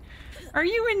insane? Are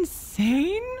you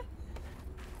insane?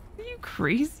 Are you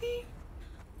crazy?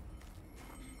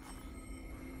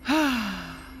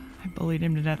 I bullied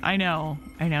him to death. I know,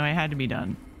 it had to be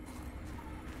done.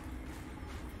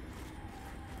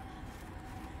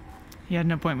 He had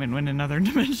an appointment in another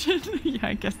dimension. Yeah,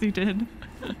 I guess he did.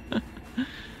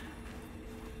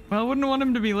 Well, I wouldn't want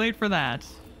him to be late for that.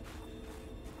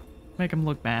 Make him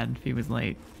look bad if he was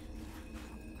late.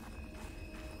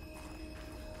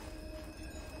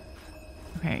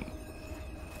 Okay.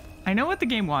 I know what the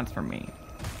game wants from me.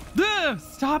 Ugh,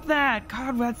 stop that!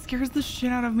 God, that scares the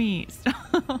shit out of me.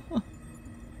 Stop.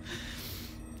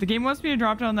 The game wants me to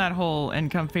drop down that hole and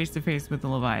come face to face with the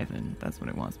Leviathan. That's what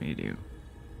it wants me to do.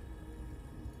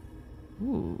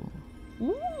 Ooh.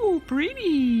 Ooh,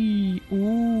 pretty.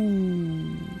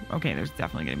 Ooh. Okay, there's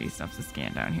definitely going to be stuff to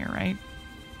scan down here, right?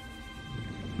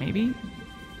 Maybe?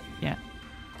 Yeah.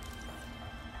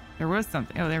 There was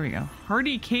something. Oh, there we go.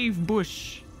 Hardy Cave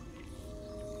Bush.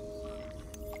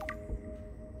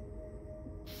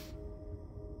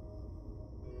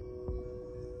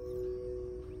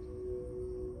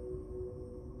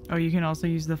 Oh, you can also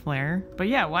use the flare? But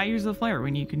yeah, why use the flare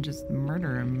when you can just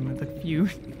murder him with a few...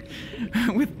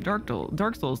 with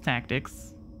Dark Souls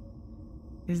tactics?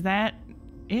 Is that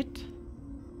it?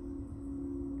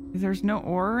 There's no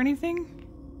ore or anything?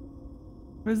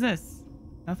 What is this?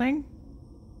 Nothing?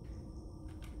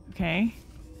 Okay.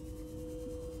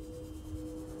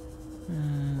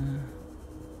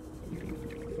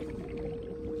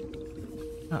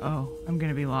 Uh-oh. I'm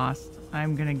gonna be lost.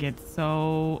 I'm gonna get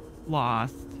so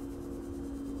lost.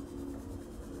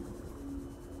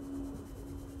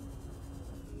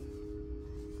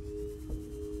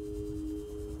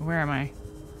 Where am I?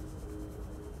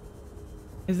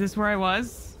 Is this where I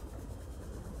was?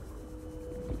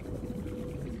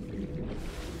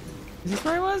 Is this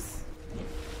where I was?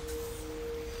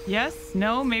 Yes?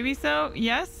 No? Maybe so?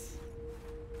 Yes?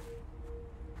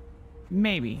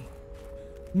 Maybe.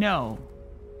 No.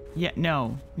 Yeah,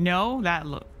 no. No? That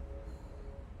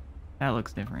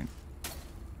looks different.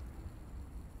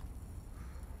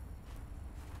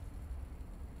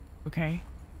 Okay.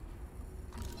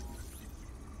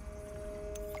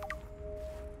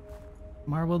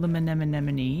 Marbled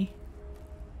anemone.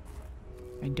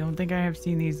 I don't think I have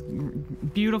seen these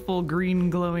beautiful green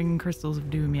glowing crystals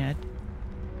of doom yet.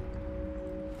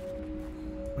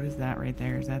 What is that right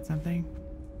there? Is that something?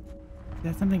 Is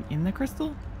that something in the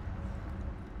crystal?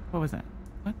 What was that?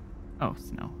 What? Oh,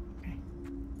 snow. Okay.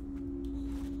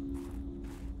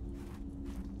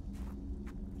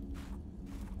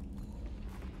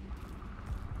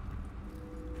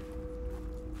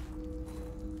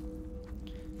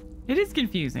 It is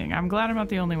confusing. I'm glad I'm not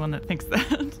the only one that thinks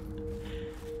that.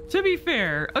 To be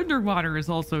fair, underwater is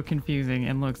also confusing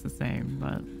and looks the same,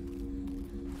 but...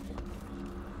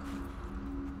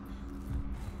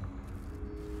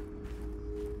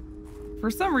 For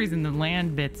some reason, the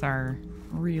land bits are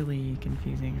really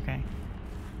confusing. Okay.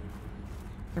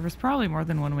 There was probably more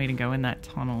than one way to go in that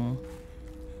tunnel.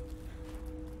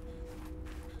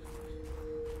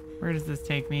 Where does this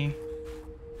take me?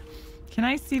 Can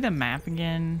I see the map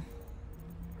again?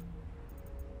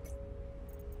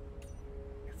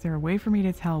 Is there a way for me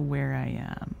to tell where I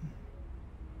am?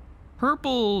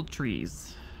 Purple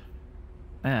trees.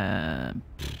 I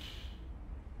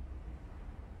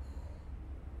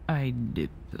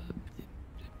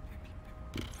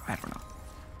don't know.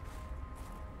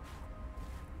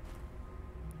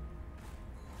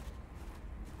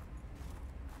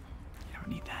 You don't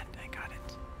need that. I got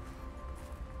it.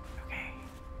 Okay.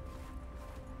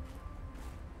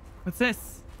 What's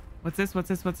this? What's this? What's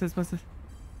this? What's this? What's this?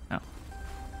 Oh.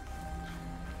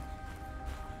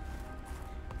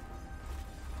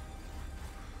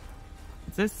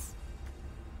 What's this?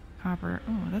 Copper.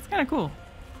 Oh, that's kind of cool.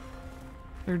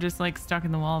 They're just like stuck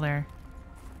in the wall there.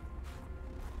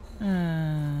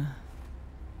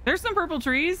 There's some purple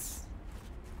trees.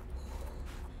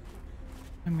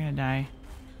 I'm gonna die.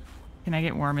 Can I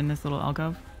get warm in this little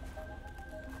alcove?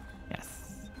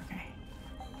 Yes. Okay.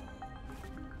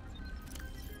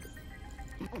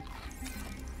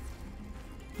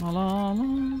 La la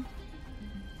la.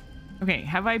 Okay,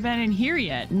 have I been in here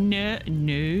yet? No.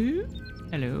 No.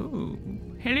 Hello.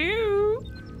 Hello.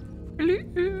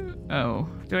 Hello. Oh,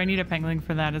 do I need a pangling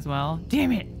for that as well?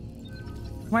 Damn it.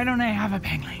 Why don't I have a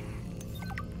pangling?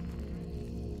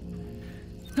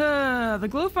 The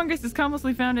glow fungus is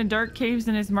commonly found in dark caves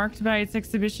and is marked by its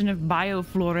exhibition of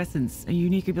biofluorescence, a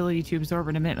unique ability to absorb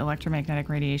and emit electromagnetic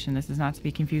radiation. This is not to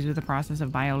be confused with the process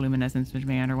of bioluminescence, which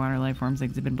may underwater life forms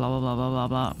exhibit blah, blah, blah, blah, blah,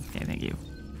 blah. Okay, thank you.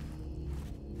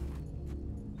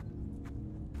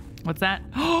 What's that?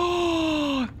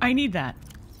 Oh, I need that.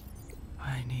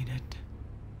 I need it.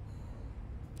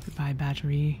 Goodbye,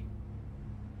 battery.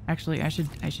 Actually, I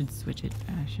should switch it.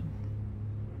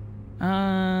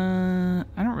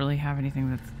 I don't really have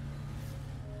anything that's...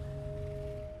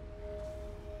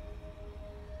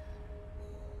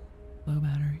 Low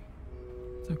battery.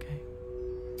 It's okay.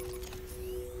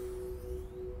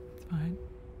 It's fine.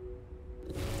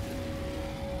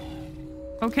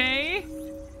 Okay.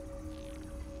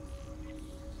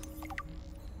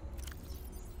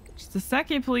 Just a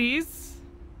second, please.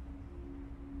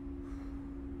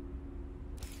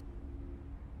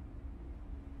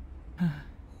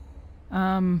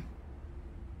 I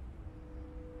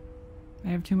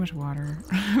have too much water.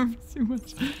 Too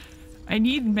much. I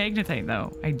need magnetite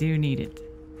though. I do need it.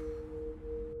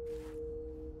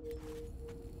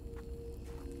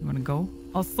 You wanna go?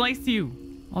 I'll slice you.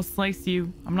 I'll slice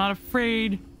you. I'm not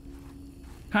afraid.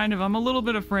 Kind of. I'm a little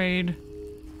bit afraid.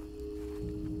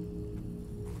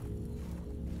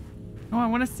 Oh, I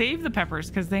want to save the peppers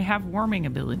because they have warming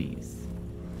abilities.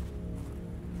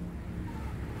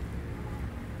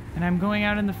 And I'm going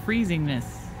out in the freezingness.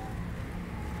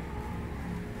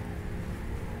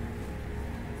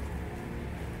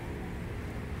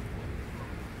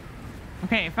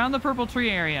 Okay, I found the purple tree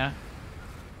area.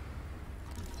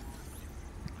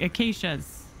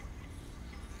 Acacias.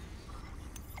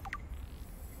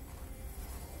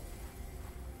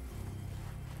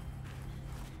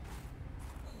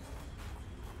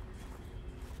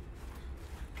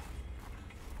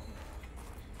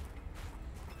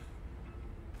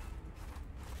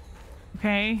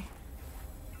 Okay.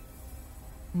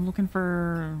 I'm looking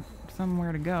for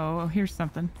somewhere to go. Oh, here's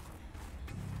something.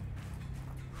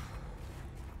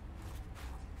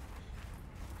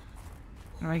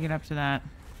 How do I get up to that?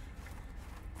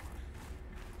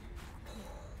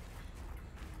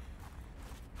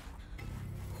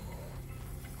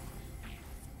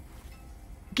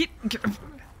 Get up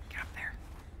there.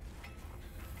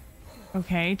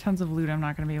 Okay, tons of loot I'm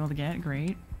not going to be able to get.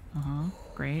 Great.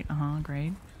 Great.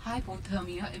 Great.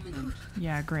 Hypothermia imminent.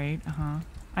 Yeah, great.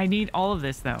 I need all of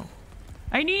this, though.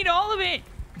 I need all of it!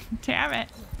 Damn it.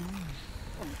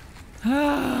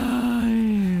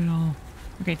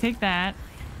 Okay, take that.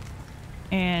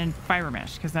 And fiber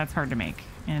mesh, because that's hard to make.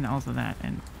 And also that.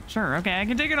 And sure, okay, I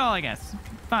can take it all, I guess.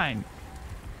 Fine.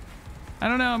 I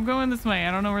don't know, I'm going this way.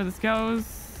 I don't know where this goes.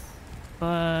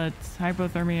 But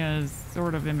hypothermia is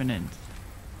sort of imminent.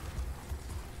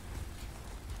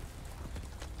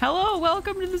 Hello,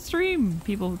 welcome to the stream.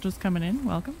 People just coming in,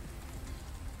 welcome.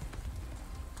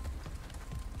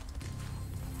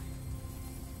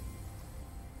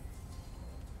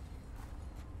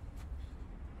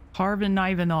 Parvin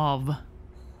Ivanov.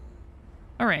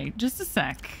 All right, just a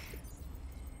sec.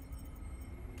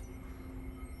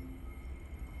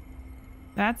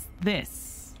 That's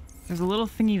this. There's a little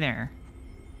thingy there.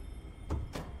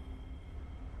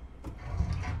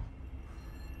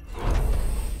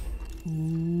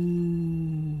 Ooh.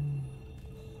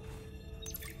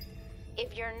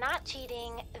 If you're not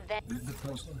cheating, then The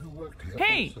person who worked here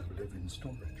Hey! also lived in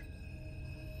storage.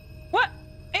 What?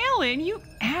 Alan, you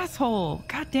asshole.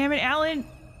 God damn it, Alan.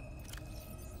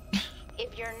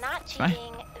 if you're not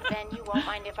cheating, then you won't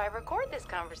mind if I record this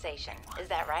conversation. Is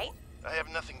that right? I have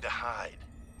nothing to hide.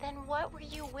 Then what were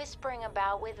you whispering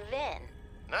about with Vin?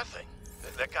 Nothing.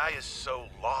 That guy is so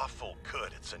lawful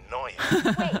good, it's annoying.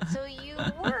 Wait, so you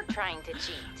were trying to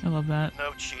cheat? I love that.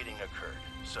 No cheating occurred.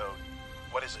 So,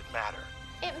 what does it matter?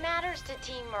 It matters to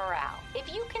team morale.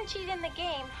 If you can cheat in the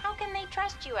game, how can they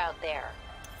trust you out there?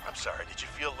 I'm sorry, did you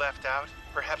feel left out?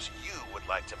 Perhaps you would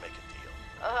like to make a deal.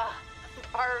 Ugh,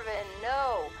 Parvin,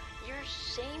 no. You're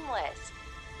shameless.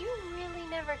 You really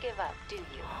never give up, do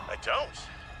you? I don't.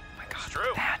 Oh my God, it's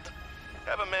true. that.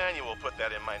 Have a manual put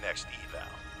that in my next eval.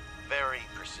 Very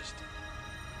persistent.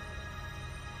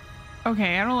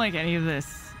 Okay, I don't like any of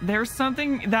this. There's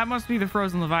something that must be the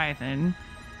frozen Leviathan.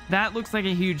 That looks like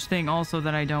a huge thing also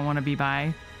that I don't want to be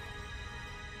by.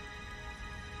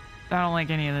 I don't like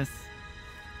any of this.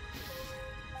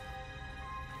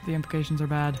 The implications are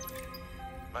bad.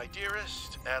 My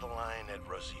dearest Adeline and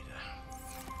Rosita.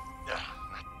 Not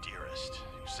dearest.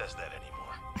 Who says that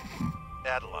anymore?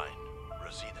 Adeline,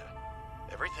 Rosita.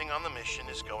 Everything on the mission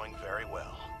is going very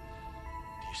well.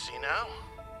 Do you see now?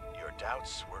 Your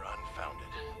doubts were unfounded.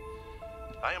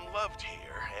 I am loved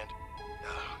here, and...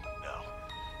 no.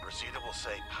 Rosita will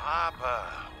say, Papa,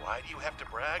 why do you have to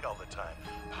brag all the time?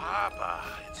 Papa,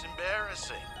 it's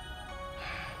embarrassing.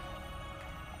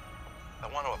 I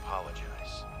want to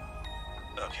apologize.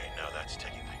 Okay, no, that's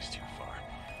taking things too far.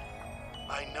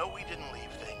 I know we didn't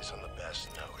leave things on the best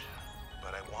note,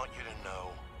 but I want you to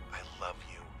know I love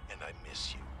you and I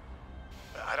miss you.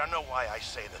 I don't know why I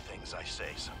say the things I say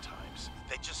sometimes.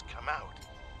 They just come out.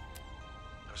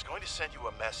 I was going to send you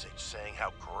a message saying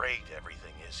how great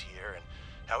everything is here and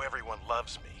how everyone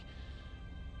loves me.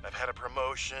 I've had a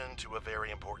promotion to a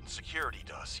very important security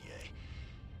dossier.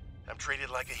 I'm treated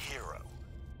like a hero.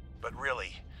 But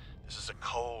really, this is a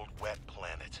cold, wet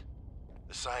planet.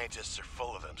 The scientists are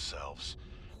full of themselves.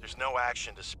 There's no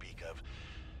action to speak of.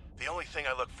 The only thing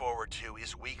I look forward to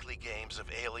is weekly games of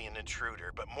Alien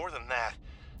Intruder, but more than that,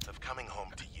 of coming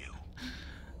home to you.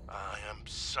 I am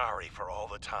sorry for all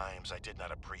the times I did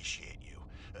not appreciate you,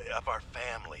 of our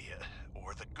family,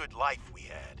 or the good life we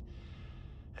had.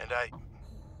 And who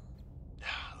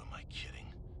am I kidding?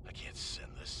 I can't send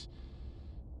this.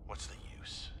 What's the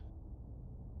use?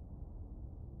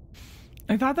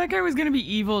 I thought that guy was going to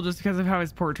be evil just because of how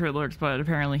his portrait looks, but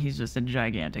apparently he's just a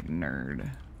gigantic nerd.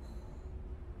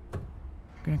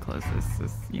 I'm gonna close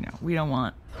this. You know, we don't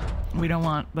want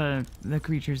the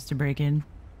creatures to break in.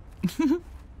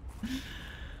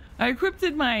 I equipped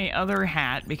my other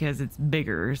hat because it's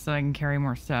bigger, so I can carry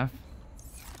more stuff.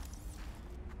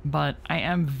 But I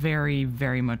am very,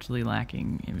 very muchly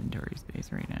lacking inventory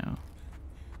space right now.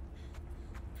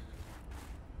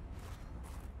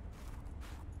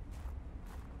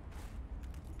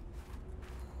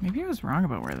 Maybe I was wrong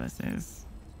about where this is.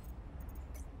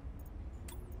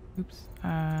 Oops.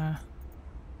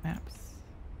 Maps.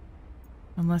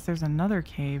 Unless there's another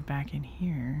cave back in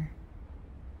here.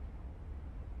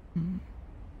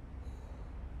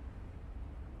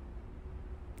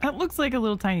 That looks like a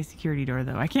little tiny security door,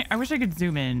 though. I wish I could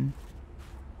zoom in.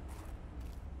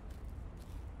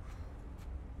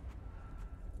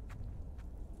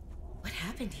 What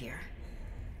happened here?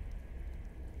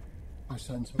 I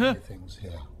sense many things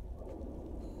here.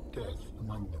 Death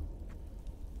among them.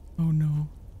 Oh no.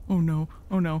 Oh no.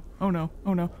 Oh no. Oh no.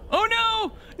 Oh no. Oh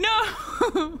no! No!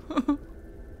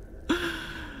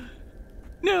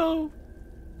 No!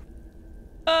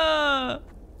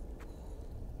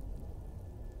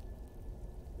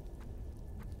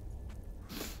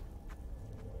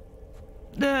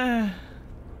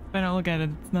 If I don't look at it,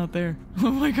 it's not there.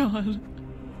 Oh my god.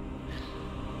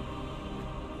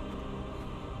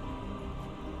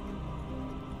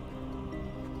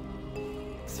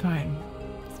 It's fine.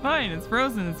 It's fine. It's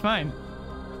frozen. It's fine.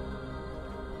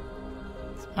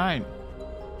 It's fine.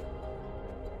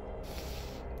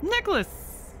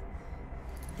 Necklace!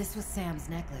 This was Sam's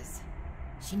necklace.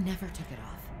 She never took it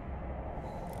off.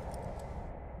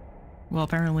 Well,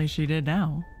 apparently she did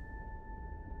now.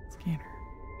 Scanner.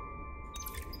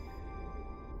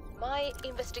 My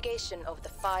investigation of the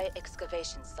fire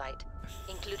excavation site,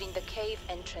 including the cave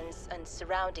entrance and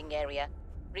surrounding area,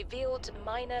 revealed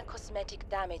minor cosmetic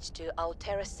damage to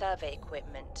Altera survey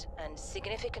equipment and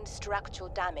significant structural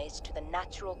damage to the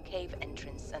natural cave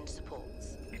entrance and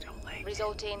supports.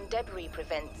 Resulting debris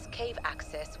prevents cave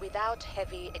access without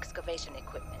heavy excavation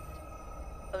equipment.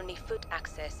 Only foot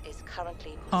access is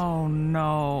currently possible. Oh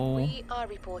no. We are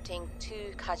reporting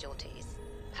 2 casualties,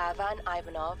 Pavan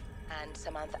Ivanov and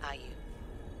Samantha Ayu.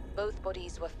 Both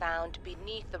bodies were found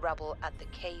beneath the rubble at the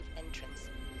cave entrance.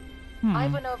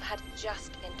 Ivanov had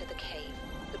just entered the cave.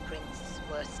 The prints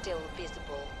were still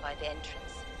visible by the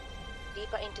entrance.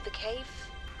 Deeper into the cave,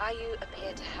 Ayu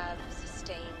appeared to have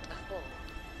sustained a fall.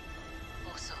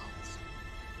 More souls.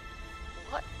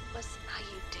 What was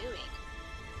Ayu doing?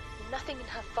 Nothing in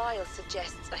her file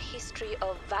suggests a history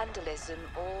of vandalism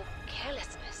or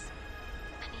carelessness.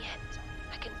 And yet,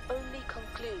 I can only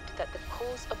conclude that the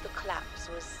cause of the collapse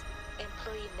was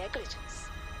employee negligence.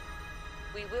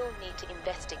 We will need to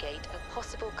investigate a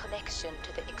possible connection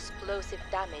to the explosive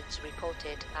damage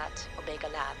reported at Omega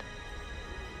Lab.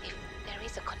 If there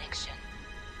is a connection,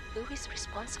 who is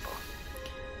responsible?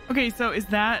 Okay, so is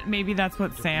that, maybe that's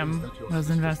what Sam was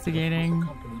investigating?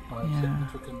 Yeah.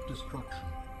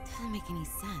 Doesn't make any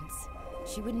sense.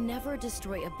 She would never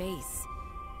destroy a base.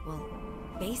 Well,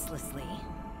 baselessly.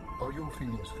 Are your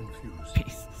feelings confused?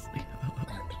 Baselessly.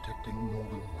 I am detecting more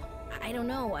than one. I don't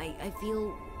know. I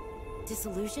feel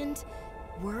disillusioned,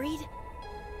 worried.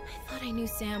 I thought I knew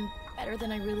Sam better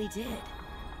than I really did.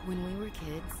 When we were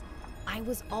kids, I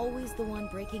was always the one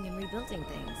breaking and rebuilding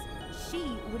things.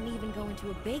 She wouldn't even go into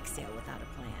a bake sale without a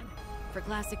plan. For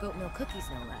classic oatmeal cookies,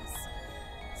 no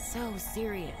less. So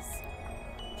serious.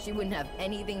 She wouldn't have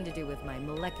anything to do with my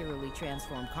molecularly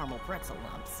transformed caramel pretzel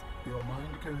lumps. Your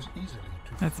mind goes easily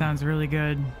to... That sounds really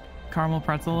good. Caramel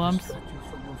pretzel lumps.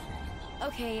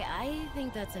 Okay, I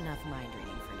think that's enough mind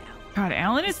reading for now. God,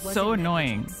 Alan is so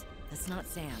annoying. That's not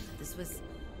Sam. This was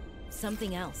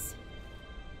something else.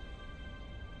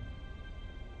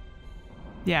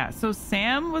 Yeah, so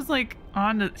Sam was like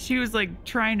she was like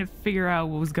trying to figure out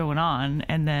what was going on,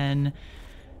 and then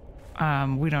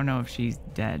we don't know if she's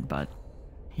dead, but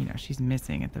you know, she's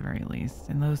missing at the very least.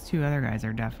 And those 2 other guys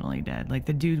are definitely dead. Like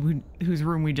the dude whose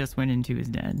room we just went into is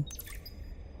dead.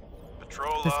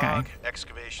 Patrol this guy. log,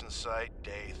 excavation site,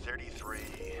 day 33,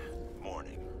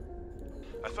 morning.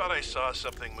 I thought I saw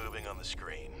something moving on the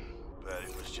screen, but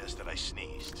it was just that I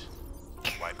sneezed.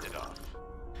 Wiped it off.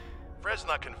 Fred's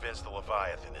not convinced the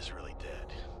Leviathan is really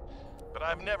dead, but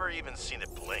I've never even seen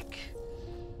it blink.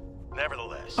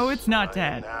 Nevertheless, Oh, it's not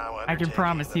dead. I can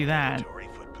promise you that.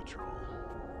 Foot patrol.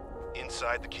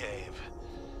 Inside the cave,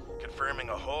 confirming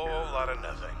a whole lot of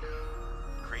nothing.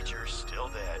 Creature still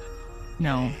dead.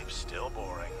 No. Cave still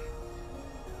boring.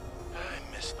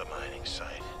 I miss the mining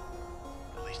site.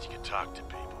 At least you could talk to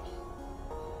people.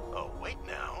 Oh, wait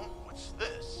now. What's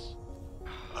this?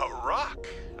 A rock.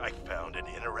 I found an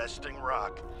interesting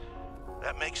rock.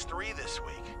 That makes 3 this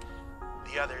week.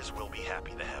 The others will be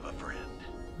happy to have a friend.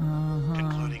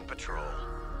 Concluding patrol.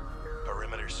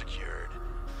 Perimeter secured.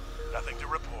 Nothing to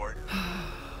report.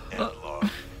 End log.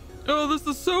 Oh, this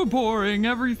is so boring.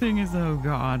 Everything is, oh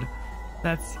god.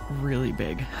 That's really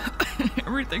big.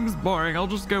 Everything's boring. I'll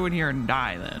just go in here and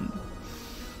die then.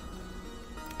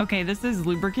 Okay, this is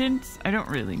lubricant. I don't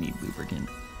really need lubricant.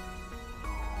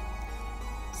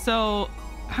 So,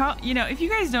 how, you know, if you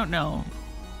guys don't know,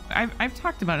 I've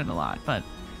talked about it a lot, but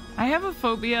I have a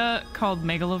phobia called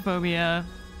megalophobia,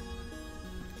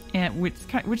 and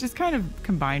which is kind of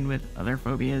combined with other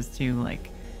phobias too,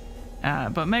 like,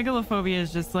 but megalophobia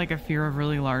is just like a fear of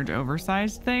really large,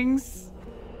 oversized things,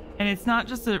 and it's not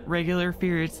just a regular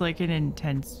fear; it's like an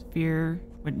intense fear.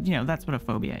 But you know, that's what a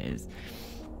phobia is.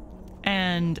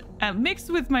 And mixed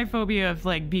with my phobia of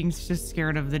like being just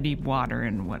scared of the deep water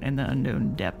and the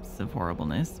unknown depths of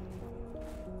horribleness.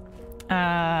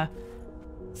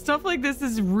 Stuff like this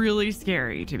is really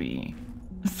scary to me.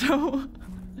 So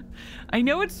I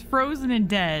know it's frozen and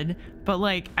dead, but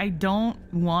like I don't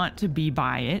want to be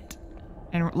by it.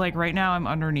 And like right now I'm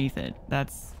underneath it.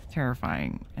 That's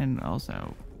terrifying. And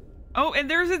also, oh, and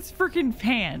there's its freaking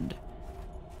hand.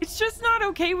 It's just not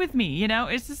okay with me, you know?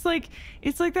 It's just like,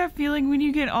 it's like that feeling when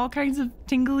you get all kinds of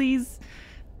tinglies,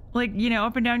 like, you know,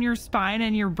 up and down your spine,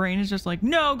 and your brain is just like,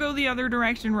 no, go the other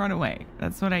direction, run away.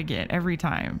 That's what I get every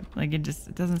time. Like, it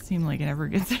doesn't seem like it ever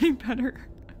gets any better.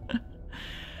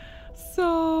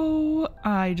 So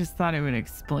I just thought I would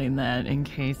explain that in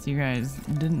case you guys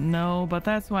didn't know, but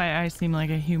that's why I seem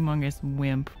like a humongous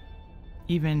wimp,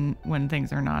 even when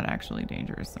things are not actually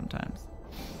dangerous sometimes.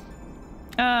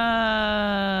 Wish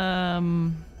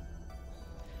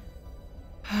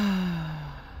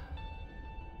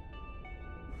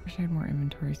I had more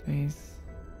inventory space.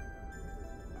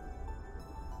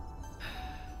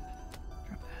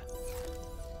 Drop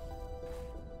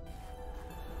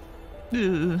that.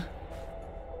 Ugh.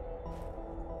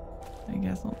 I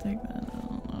guess I'll take that.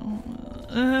 I don't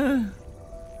know.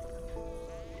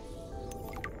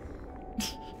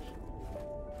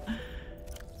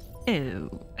 Ew,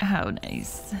 how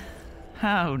nice.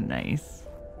 How nice.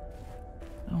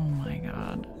 Oh my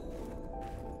god.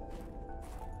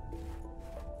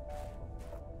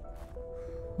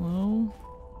 Hello?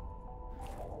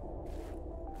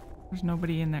 There's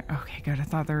nobody in there. Okay, good. I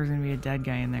thought there was gonna be a dead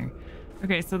guy in there.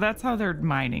 Okay, so that's how they're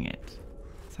mining it.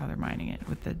 That's how they're mining it,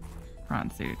 with the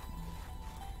prawn suit.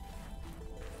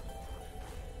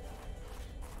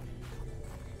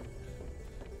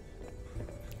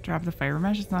 Drop the fiber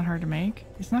mesh. It's not hard to make.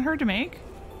 It's not hard to make?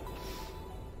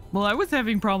 Well, I was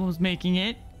having problems making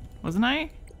it, wasn't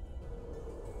I?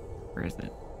 Where is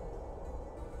it?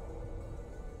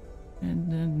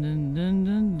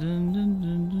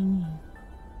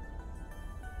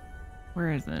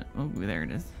 Where is it? Oh, there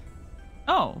it is.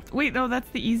 Oh, wait, no, that's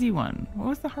the easy one. What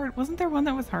was the hard? Wasn't there one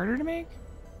that was harder to make?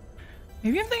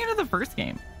 Maybe I'm thinking of the first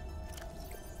game.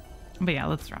 But yeah,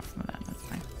 let's drop some of that. That's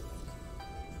fine.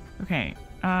 Okay.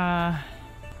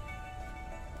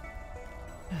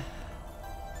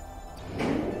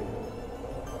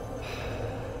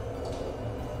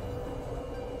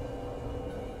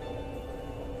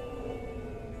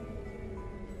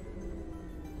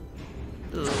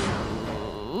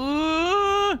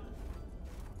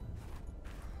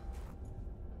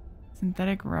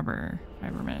 Synthetic rubber,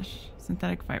 fiber mesh,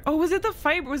 synthetic fiber. Oh, was it the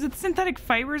fiber? Was it synthetic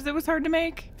fibers that was hard to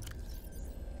make?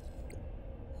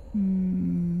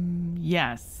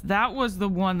 Yes, that was the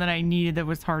one that I needed that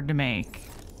was hard to make.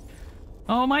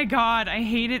 Oh my god, I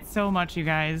hate it so much, you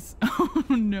guys. Oh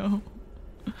no.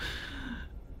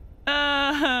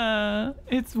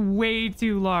 It's way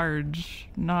too large.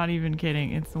 Not even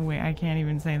kidding. It's way, I can't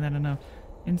even say that enough.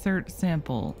 Insert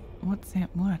sample. What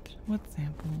sample? What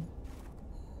sample?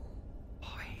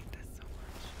 Oh, I hate this so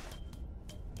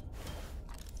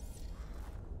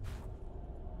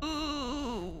much.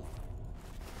 Ooh.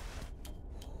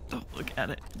 Don't look at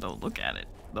it. Don't look at it.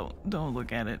 Don't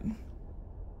look at it.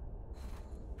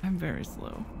 I'm very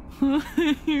slow.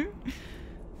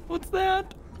 What's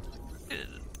that?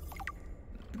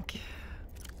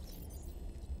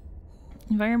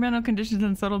 Environmental conditions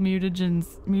and subtle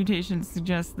mutations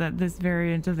suggest that this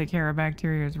variant of the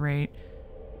Carabacteria's rate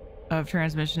of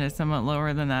transmission is somewhat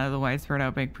lower than that of the widespread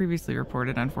outbreak previously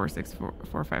reported on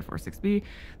 4546b. The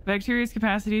bacteria's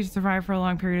capacity to survive for a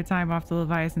long period of time off the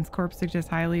Leviathan's corpse suggests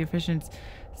highly efficient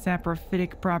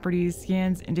saprophytic properties.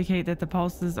 Scans indicate that the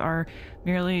pulses are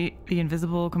merely the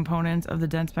invisible components of the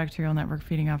dense bacterial network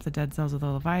feeding off the dead cells of the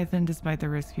Leviathan, despite the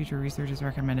risk future research is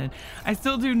recommended. I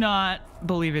still do not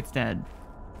believe it's dead.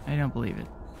 I don't believe it.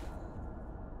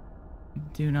 I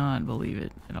do not believe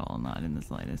it at all, not in the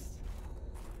slightest.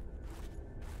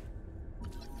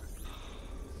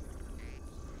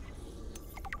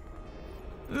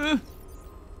 Ugh.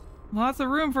 Lots of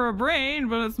room for a brain,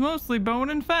 but it's mostly bone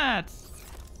and fat.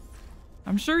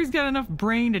 I'm sure he's got enough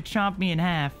brain to chomp me in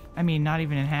half. I mean, not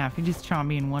even in half. He'd just chomp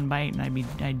me in one bite and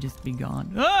I'd just be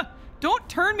gone. Ah! Don't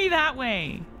turn me that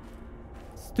way!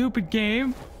 Stupid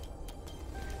game.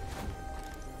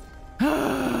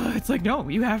 It's like, no,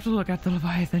 you have to look at the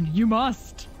Leviathan. You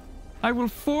must. I will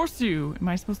force you. Am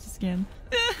I supposed to scan?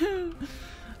 Oh,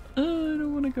 I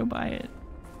don't want to go by it.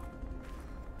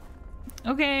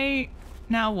 Okay,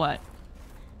 now what?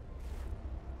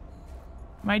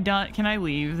 Am I done? Can I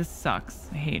leave? This sucks.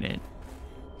 I hate it.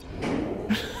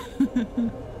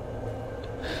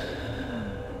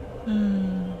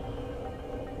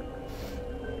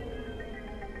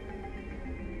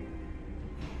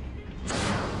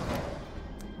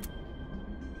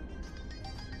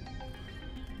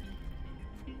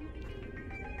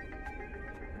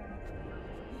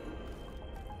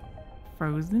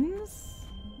 Frozens?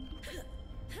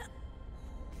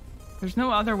 There's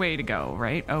no other way to go,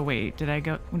 right? Oh wait, did I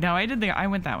go? No, I did I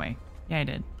went that way. Yeah, I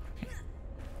did.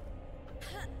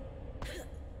 Okay.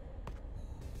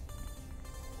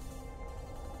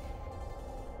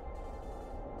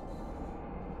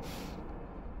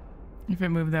 If it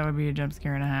moved, that would be a jump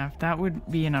scare and a half. That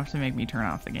would be enough to make me turn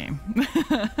off the game.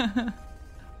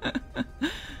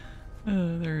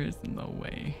 There is no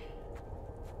way.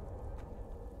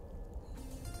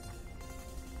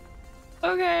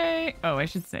 Okay. Oh, I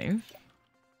should save.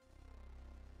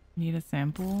 Need a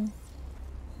sample.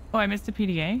 Oh, I missed a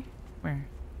PDA? Where?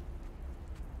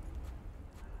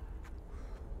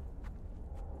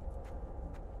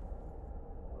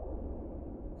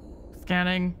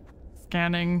 Scanning.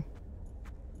 Scanning.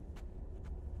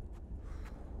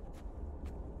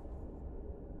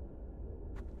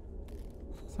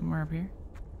 Somewhere up here.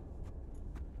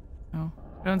 Oh,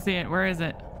 don't see it. Where is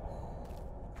it?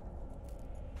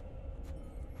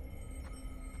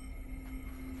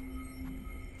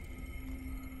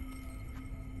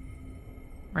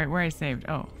 Right where I saved.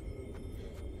 Oh.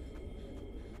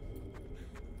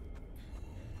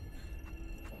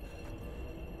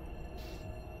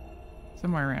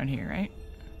 Somewhere around here, right?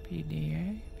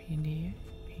 PDA, PDA,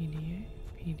 PDA,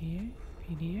 PDA,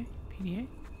 PDA, PDA.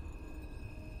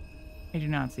 I do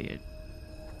not see it.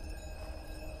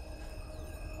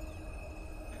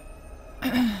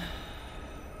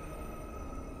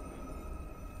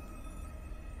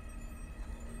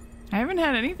 I haven't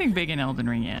had anything big in Elden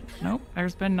Ring yet. Nope,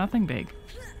 there's been nothing big.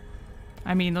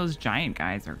 I mean, those giant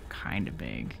guys are kind of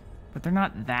big, but they're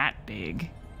not that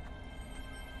big.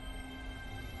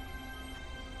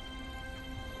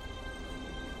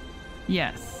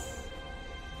 Yes.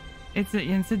 It's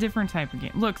a different type of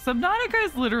game. Look, Subnautica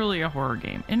is literally a horror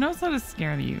game. It knows how to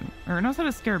scare you, or it knows how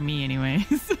to scare me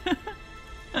anyways.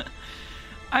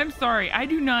 I'm sorry, I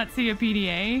do not see a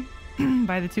PDA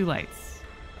by the two lights.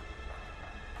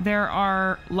 There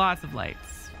are lots of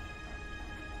lights.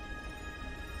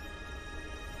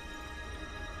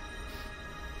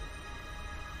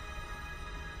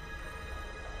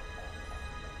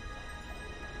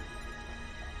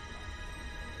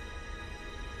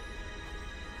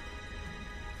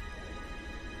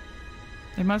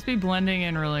 They must be blending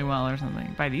in really well or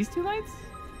something. By these two lights?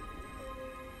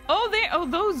 Oh,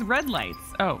 those red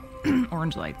lights. Oh,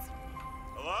 orange lights.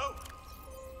 Hello?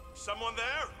 Someone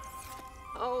there?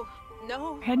 Oh,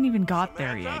 no. I hadn't even got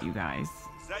there yet, you guys.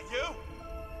 Is that you?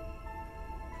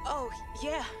 Oh,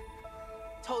 yeah.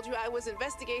 Told you I was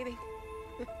investigating.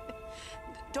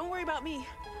 Don't worry about me.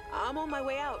 I'm on my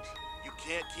way out. You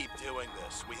can't keep doing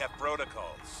this. We have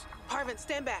protocols. Parvin,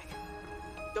 stand back.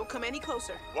 Don't come any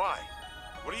closer. Why?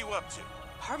 What are you up to?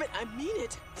 Parvin, I mean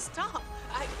it. Stop.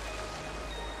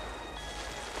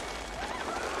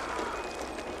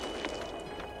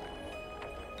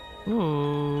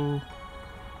 Ooh.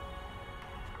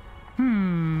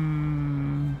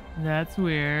 That's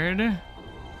weird.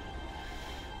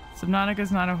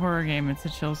 Subnautica's not a horror game. It's a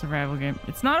chill survival game.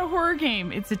 It's not a horror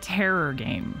game. It's a terror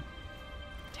game.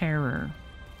 Terror.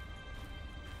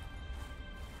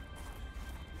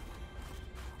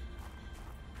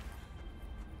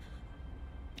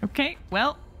 Okay,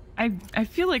 well, I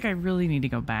feel like I really need to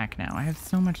go back now. I have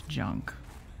so much junk.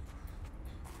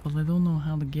 But I don't know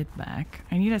how to get back.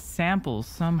 I need a sample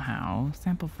somehow.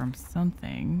 Sample from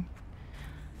something.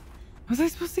 Was I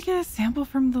supposed to get a sample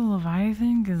from the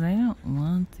Leviathan? Because I don't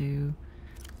want to.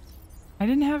 I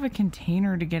didn't have a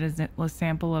container to get a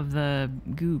sample of the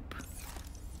goop.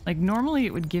 Like, normally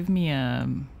it would give me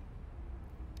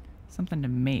something to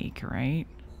make, right?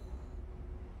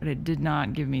 But it did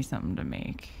not give me something to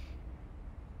make.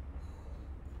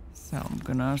 So I'm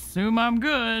gonna assume I'm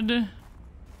good.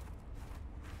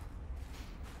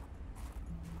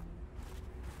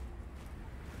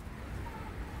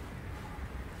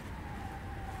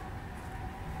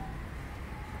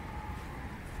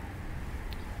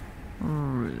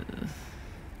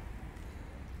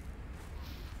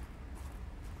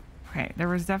 Okay, there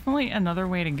was definitely another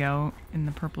way to go in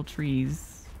the purple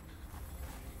trees.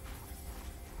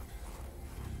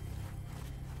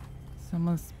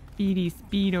 Some speedy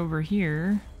speed over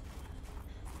here.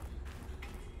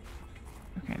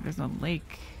 Okay, there's a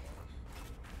lake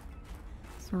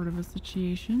sort of a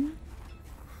situation.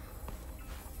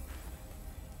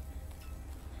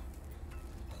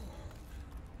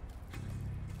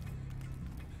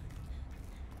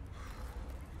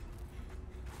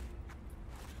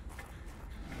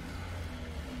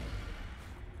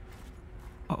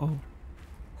 Uh-oh.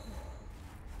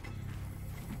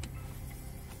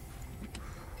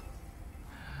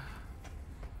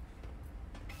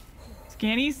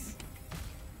 Scannies?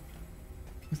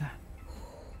 What's that?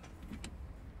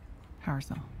 Power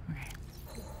cell. Okay.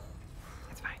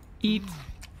 That's fine. Eat,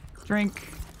 drink,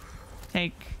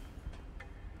 take,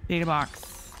 data box.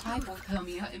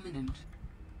 Hypothermia imminent.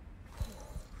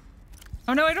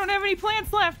 Oh no, I don't have any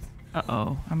plants left!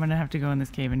 Uh-oh. I'm gonna have to go in this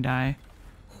cave and die.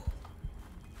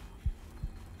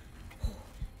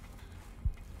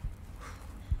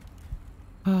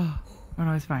 Oh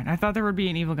no, it's fine. I thought there would be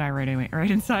an evil guy right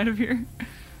inside of here.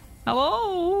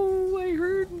 Hello, I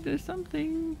heard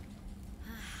something.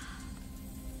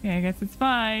 Okay, I guess it's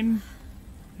fine.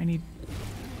 I need.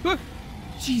 Oh,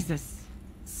 Jesus!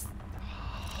 Stop.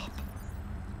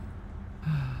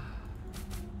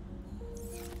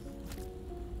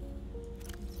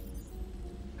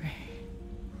 Okay.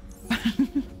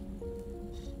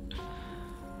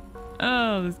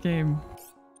 Oh, this game.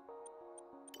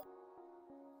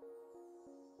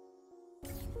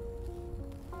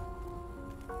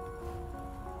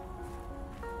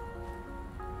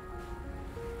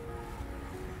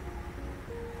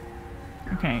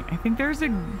 Okay, I think there's a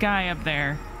guy up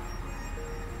there.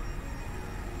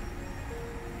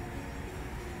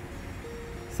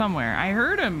 Somewhere. I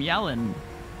heard him yelling.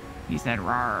 He said,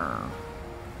 "Rawr."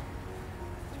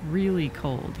 It's really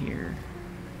cold here.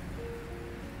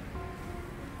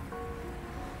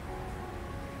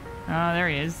 Oh, there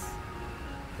he is.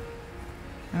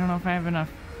 I don't know if I have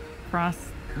enough frost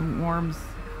worms.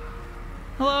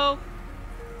 Hello?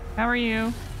 How are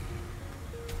you?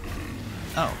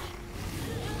 Oh.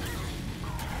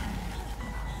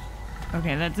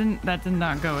 Okay, that did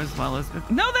not go as well as...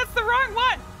 No, that's the wrong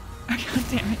one! God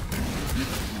damn it.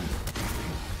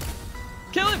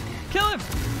 Kill him! Kill him!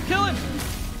 Kill him!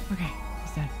 Okay,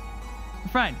 he's dead.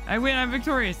 We're fine. I win. I'm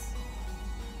victorious.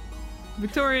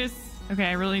 Victorious. Okay,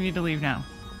 I really need to leave now.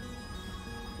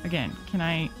 Again, can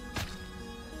I...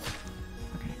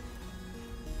 Okay.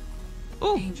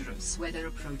 Ooh! Dangerous weather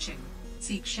approaching.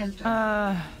 Seek shelter.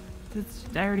 I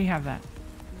already have that.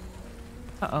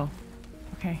 Uh-oh.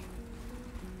 Okay.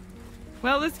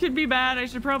 Well, this could be bad. I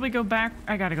should probably go back.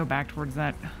 I gotta go back towards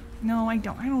that. No, I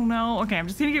don't know. Okay, I'm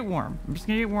just gonna get warm. I'm just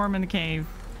gonna get warm in the cave.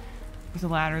 There's a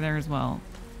ladder there as well.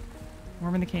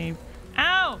 Warm in the cave.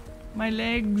 Ow! My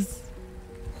legs.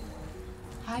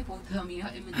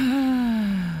 Hypothermia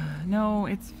imminent. No,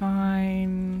 it's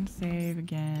fine. Save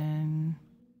again.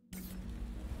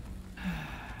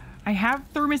 I have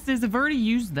thermoses. I've already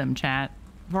used them, chat.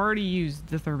 I've already used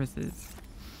the thermoses.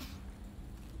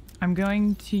 I'm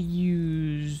going to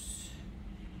use...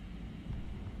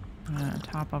 I'm gonna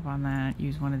top up on that.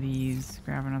 Use one of these.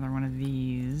 Grab another one of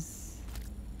these.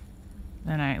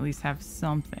 Then I at least have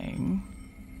something.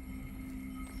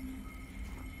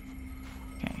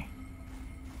 Okay.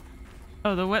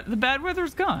 Oh, the bad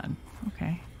weather's gone.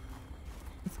 Okay.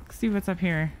 Let's see what's up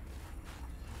here.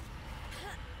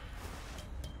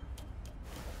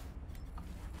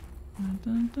 Dun,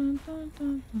 dun, dun, dun,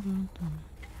 dun, dun, dun.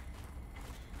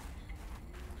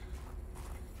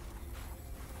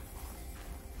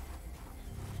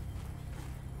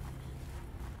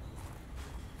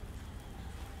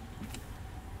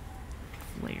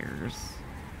 Flares.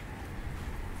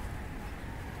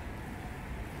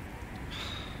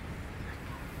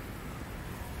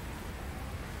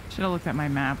 Should have looked at my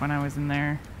map when I was in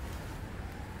there.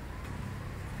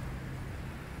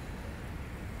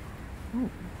 Ooh.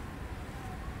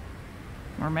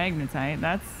 More magnetite.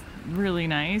 That's really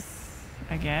nice,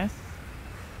 I guess.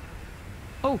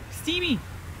 Oh, steamy!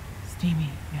 Steamy,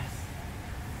 yes.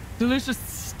 Delicious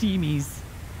steamies.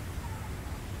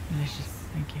 Delicious,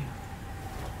 thank you.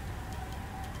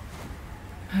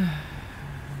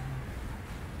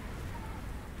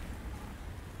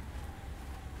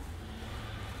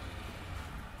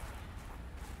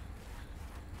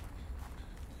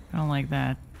 I don't like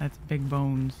that. That's big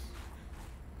bones.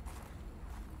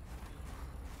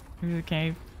 Here's the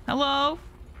cave. Hello?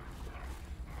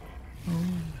 Oh,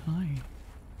 hi.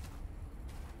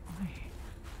 Hi.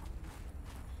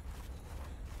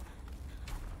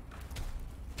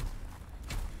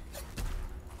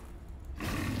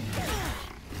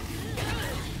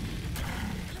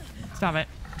 Stop it.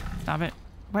 Stop it.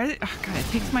 Why is it? Oh, God, it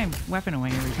takes my weapon away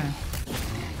every time.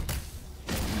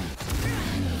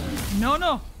 No,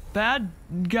 no. Bad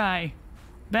guy.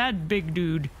 Bad big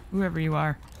dude. Whoever you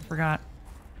are. I forgot.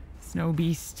 Snow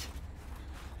beast.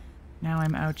 Now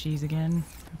I'm ouchies again.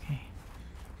 Okay.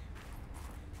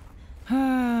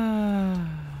 Oh.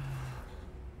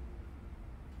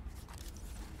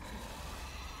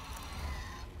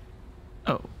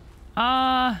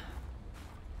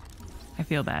 I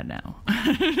feel bad now.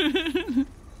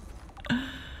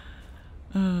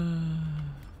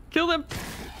 Kill them!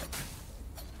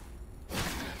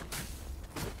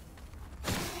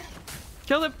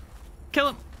 Kill him! Kill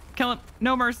him! Kill him!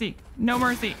 No mercy! No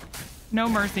mercy! No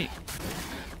mercy!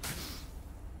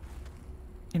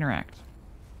 Interact.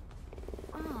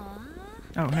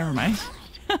 Oh, never mind.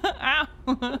 Ow!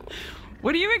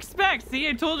 What do you expect? See,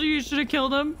 I told you should have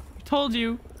killed him. I told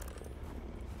you.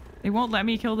 They won't let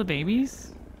me kill the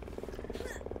babies?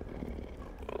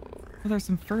 Oh, there's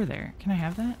some fur there. Can I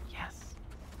have that? Yes.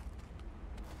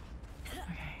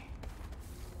 Okay.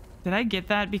 Did I get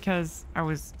that because I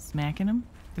was smacking him?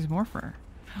 There's more fur.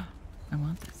 I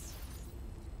want this.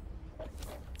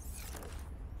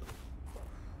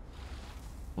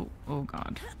 Oh, oh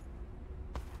God.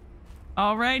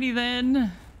 Alrighty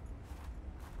then.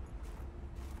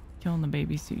 Killing the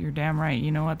baby suit. You're damn right.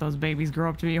 You know what? Those babies grow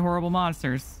up to be horrible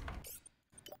monsters.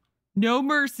 No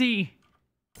mercy.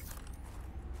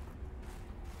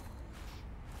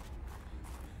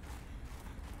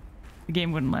 The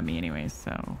game wouldn't let me anyways,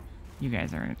 so you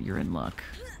guys you're in luck.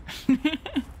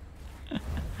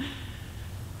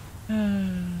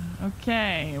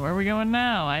 Okay, where are we going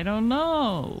now? I don't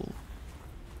know.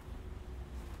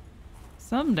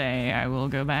 Someday I will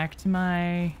go back to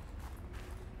my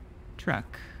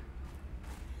truck.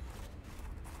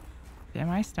 Am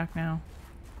I stuck now?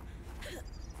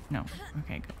 No.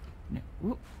 Okay,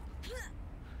 go.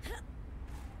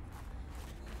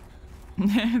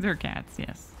 No. They're cats,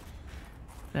 yes.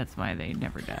 That's why they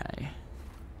never die.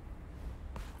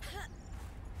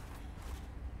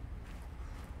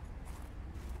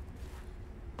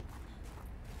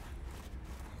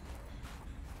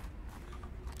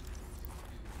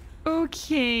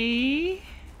 Okay.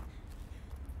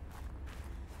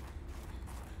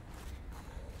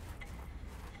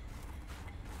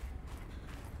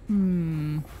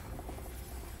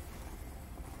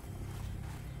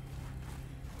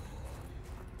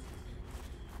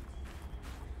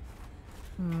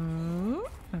 Oh,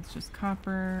 that's just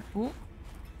copper. Oh.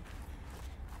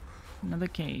 Another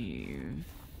cave.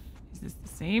 Is this the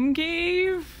same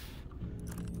cave?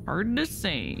 Hard to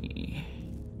say.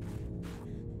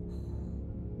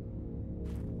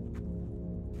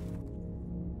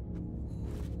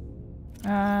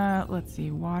 Let's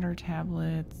see. Water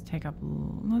tablets take up...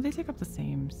 No, they take up the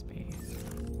same space.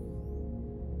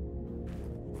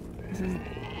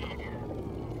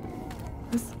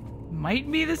 This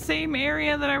might be the same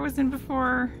area that I was in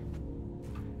before.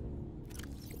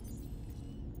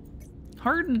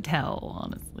 Hard to tell,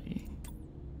 honestly.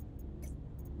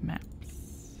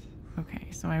 Maps. Okay,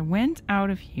 so I went out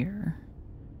of here.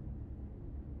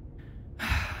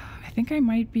 I think I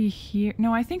might be here.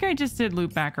 No, I think I just did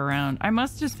loop back around. I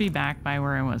must just be back by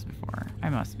where I was before. I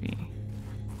must be.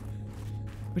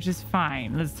 Which is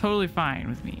fine. That's totally fine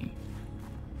with me.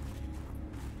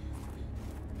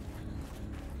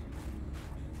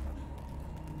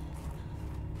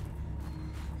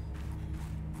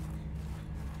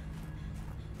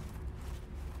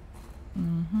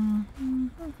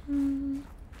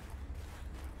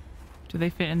 Do they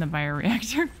fit in the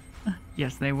bioreactor?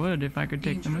 Yes, they would if I could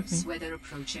take them with me. Weather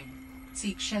approaching.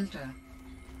 Seek shelter.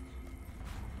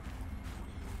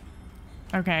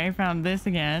 Okay, I found this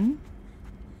again.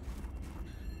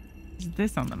 Is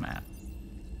this on the map?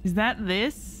 Is that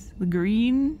this? The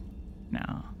green?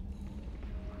 No.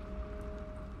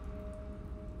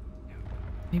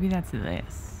 Maybe that's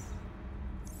this.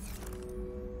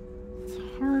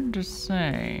 It's hard to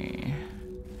say.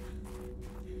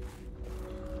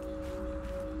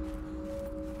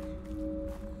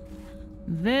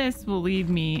 This will lead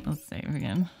me... Let's save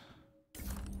again.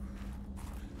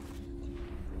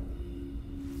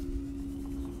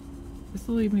 This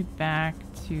will lead me back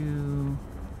to...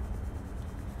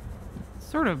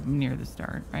 sort of near the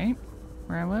start, right?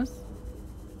 Where I was?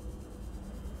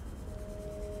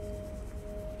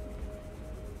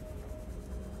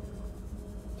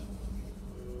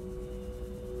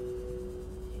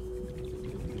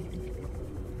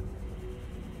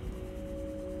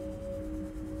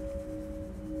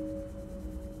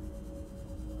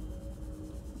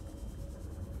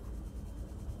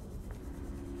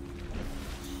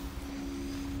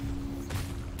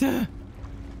 Duh.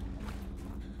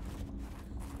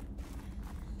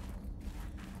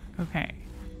 Okay.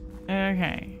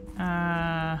 Okay.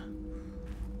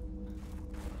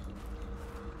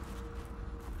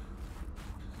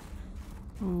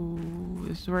 Ooh,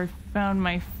 this is where I found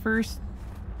my first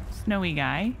snowy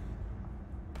guy.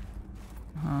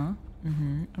 Huh?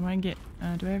 Mm-hmm. I want to get,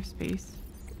 do I have space?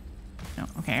 No.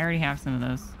 Okay, I already have some of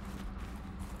those.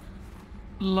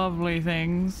 Lovely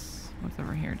things. What's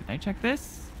over here? Did I check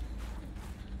this?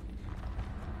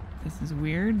 This is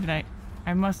weird.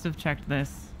 I must have checked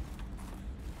this.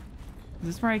 Is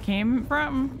this where I came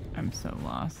from? I'm so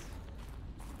lost.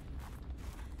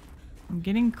 I'm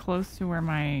getting close to where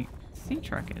my sea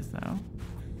truck is, though.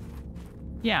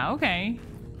 Yeah, okay.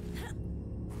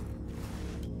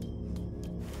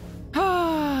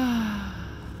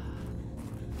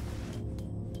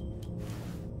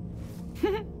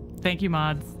 Thank you,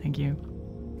 mods. Thank you.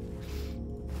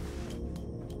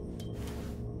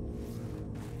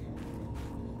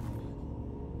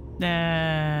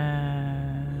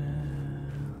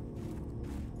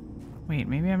 Wait,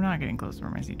 maybe I'm not getting close to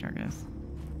where my sea truck is.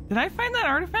 Did I find that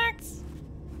artifact?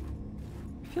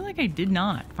 I feel like I did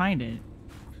not find it.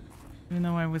 Even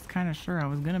though I was kind of sure I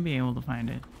was going to be able to find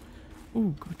it.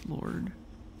 Oh, good lord.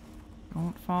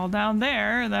 Don't fall down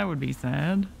there. That would be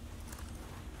sad.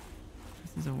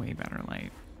 This is a way better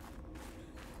light.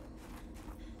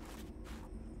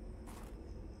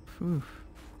 Oof.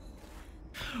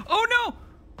 Oh no!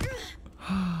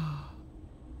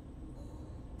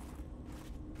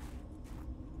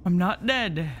 I'm not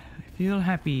dead. I feel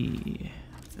happy.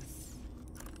 What's this?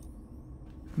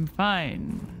 I'm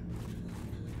fine.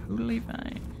 Totally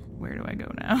fine. Where do I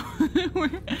go now?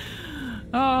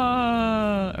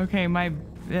 Oh, okay. My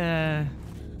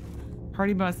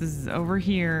party bus is over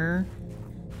here.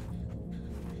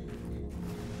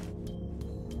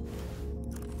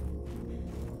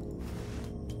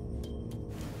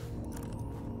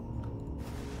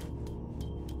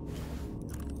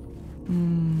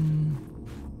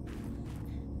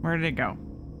 Where did it go?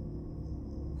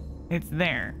 It's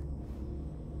there.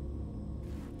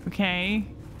 Okay.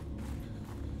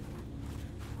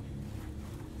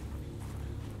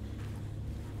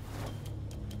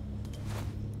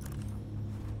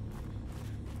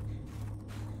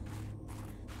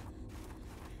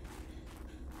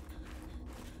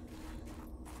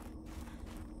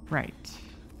 Right.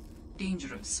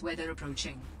 Dangerous weather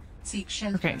approaching. Seek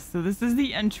shelter. Okay, so this is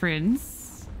the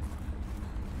entrance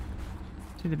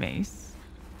to the base.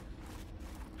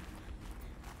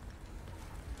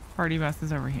 Party bus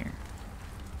is over here.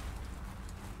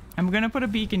 I'm gonna put a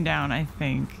beacon down, I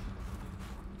think.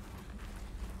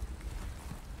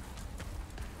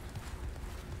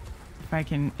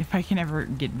 If I can ever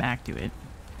get back to it.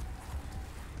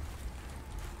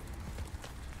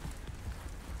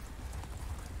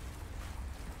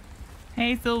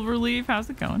 Hey Silverleaf, how's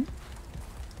it going?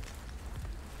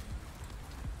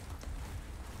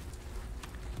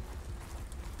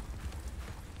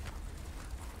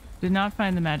 Did not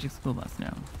find the magic school bus,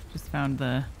 no. Just found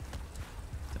the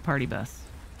party bus.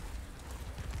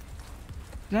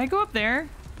 Did I go up there?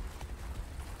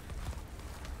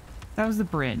 That was the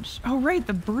bridge. Oh, right,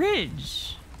 the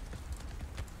bridge.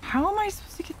 How am I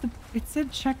supposed to get the... It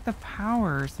said check the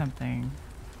power or something.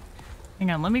 Hang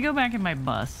on, let me go back in my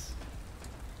bus.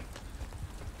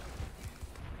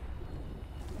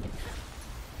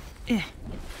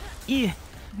 Yeah.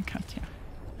 Gotcha.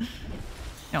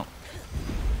 No.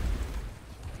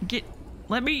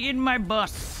 Let me in my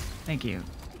bus. Thank you.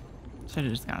 Should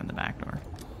have just gone in the back door.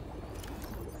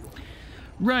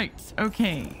 Right.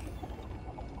 Okay.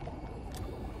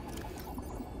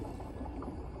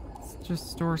 Let's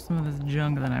just store some of this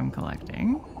junk that I'm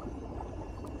collecting.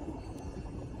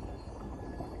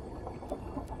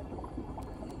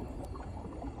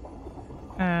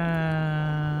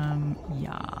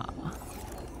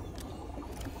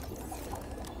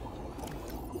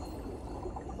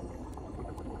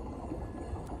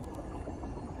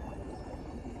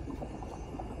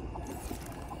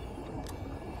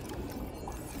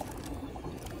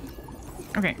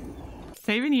 Okay.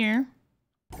 Saving here.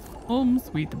 Home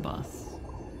sweet the bus.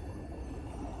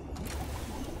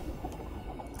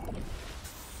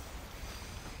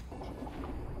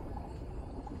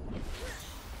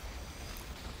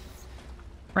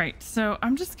 Right, so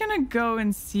I'm just gonna go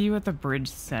and see what the bridge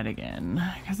said again.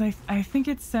 Because I think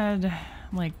it said,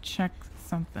 like, check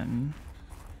something.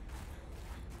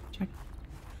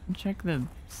 Check the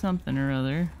something or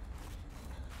other.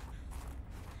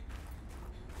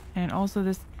 And also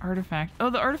this artifact. Oh,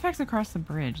 the artifact's across the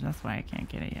bridge. That's why I can't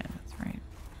get it yet. That's right.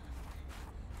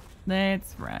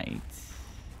 That's right.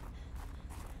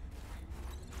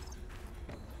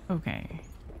 Okay.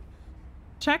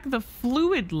 Check the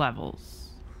fluid levels.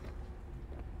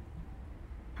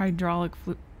 Hydraulic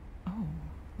fluid. Oh,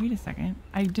 wait a second.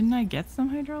 Didn't I get some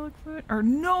hydraulic fluid? Or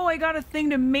no, I got a thing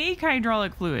to make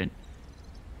hydraulic fluid.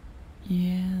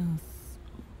 Yes.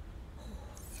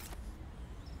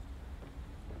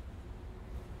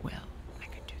 Well, I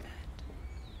could do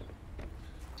that.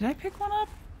 Did I pick one up?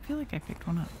 I feel like I picked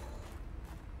one up.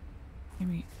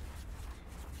 Maybe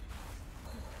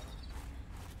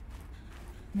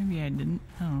I didn't.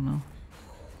 I don't know.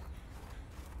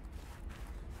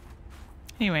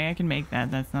 Anyway, I can make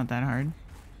that. That's not that hard.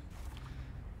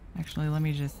 Actually, let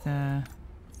me just tag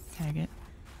it.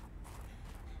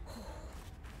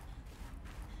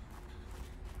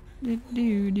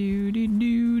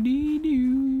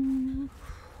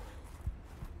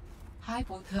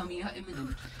 Hypothermia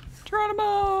imminent.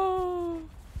 Geronimo!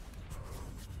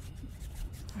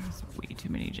 There's way too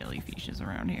many jellyfishes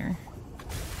around here.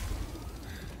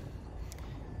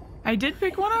 I did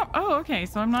pick one up. Oh, okay.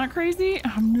 So I'm not crazy.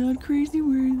 I'm not crazy.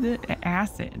 Where's the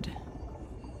acid?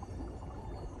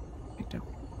 Picked up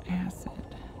acid.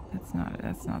 That's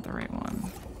not the right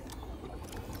one.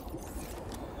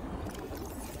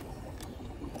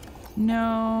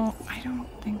 No, I don't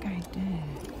think I did.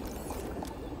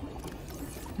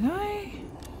 Did I?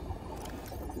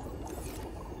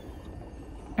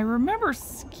 I remember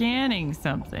scanning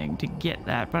something to get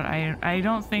that, but I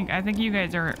don't think, I think you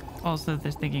guys are also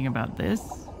just thinking about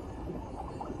this.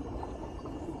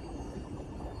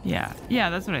 Yeah,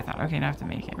 that's what I thought. Okay, now I have to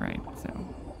make it, right? So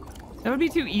that would be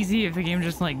too easy if the game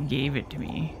just like gave it to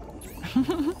me.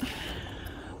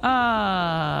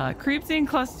 Creep seed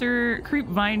cluster, creep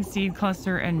vine seed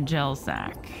cluster, and gel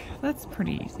sack. That's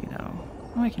pretty easy though.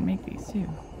 Oh, I can make these too.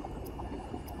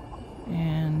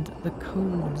 And the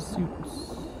code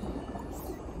suits.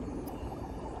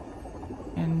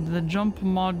 And the jump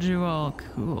module.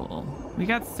 Cool. We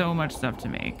got so much stuff to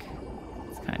make.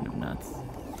 It's kind of nuts.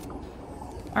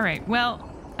 Alright, well,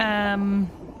 I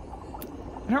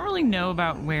don't really know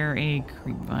about where a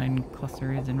creep vine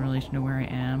cluster is in relation to where I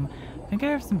am. I think I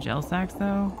have some gel sacks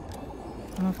though.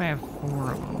 I don't know if I have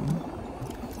 4 of them.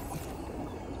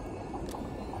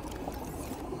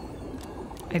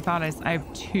 I thought I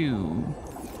have 2.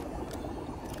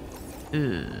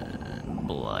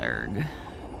 Blarg.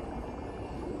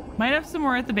 Might have some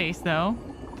more at the base though.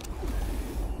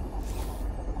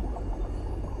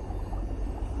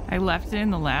 I left it in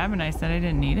the lab and I said I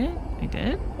didn't need it. I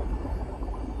did?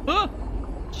 Oh!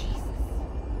 Jesus.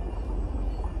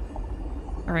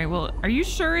 Alright, well, are you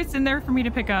sure it's in there for me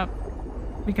to pick up?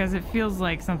 Because it feels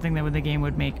like something that the game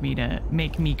would make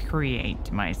me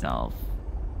create myself.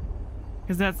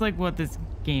 Because that's like what this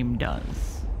game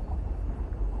does.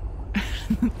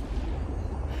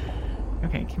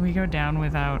 Okay, can we go down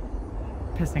without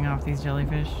pissing off these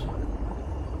jellyfish?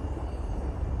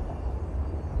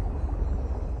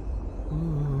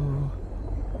 Ooh.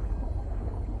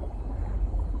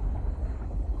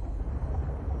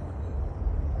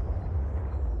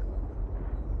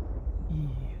 Yeah.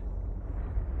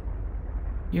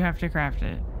 You have to craft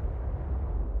it.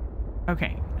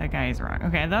 Okay, that guy is wrong.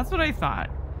 Okay, that's what I thought.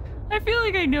 I feel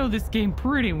like I know this game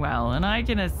pretty well, and I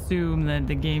can assume that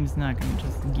the game's not gonna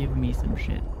just give me some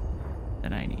shit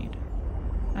that I need.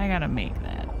 I gotta make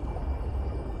that.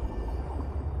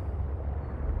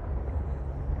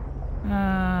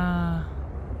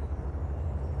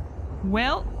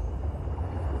 Well,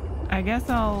 I guess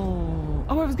I'll...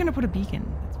 Oh, I was gonna put a beacon.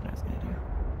 That's what I was gonna do.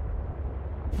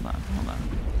 Hold on.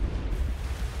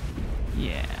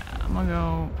 Yeah, I'm gonna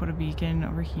go put a beacon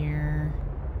over here.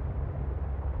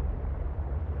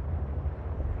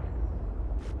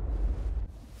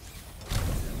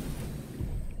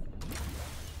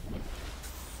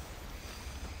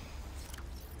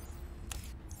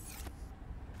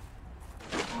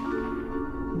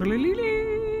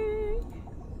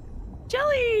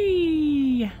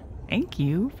 Jelly! Thank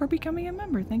you for becoming a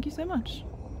member. Thank you so much.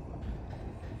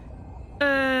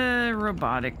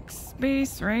 Robotics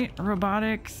space, right?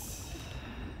 Robotics.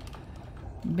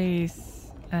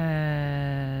 Base,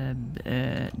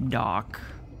 dock.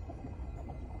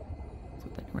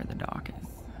 That's where the dock is.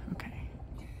 Okay.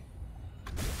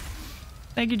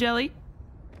 Thank you, Jelly.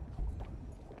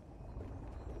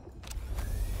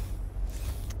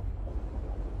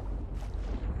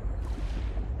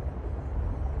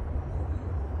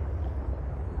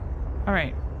 All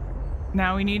right.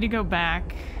 Now we need to go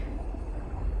back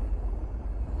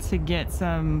to get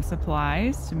some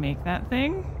supplies to make that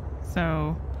thing.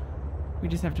 So we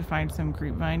just have to find some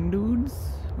creepvine dudes,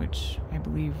 which I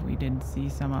believe we did see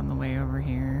some on the way over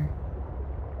here.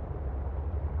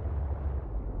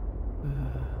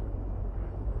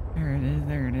 There it is,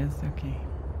 there it is, okay.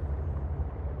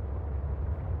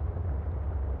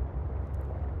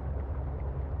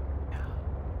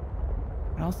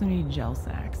 I also need gel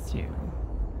sacks too.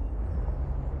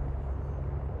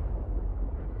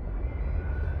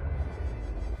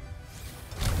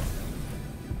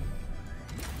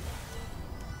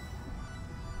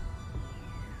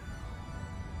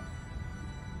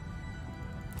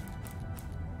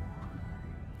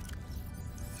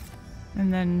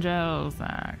 And then gel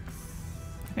sacks.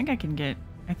 I think I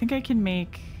can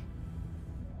make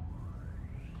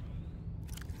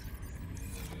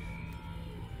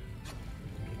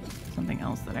something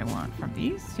else that I want from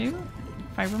these too.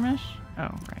 Fiber mesh? Oh,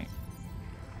 right.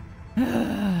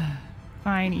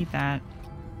 Fine, eat that.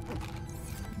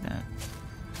 Eat that.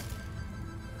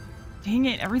 Dang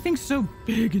it, everything's so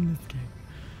big in this game.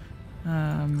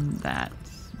 That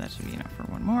should be enough for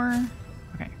one more.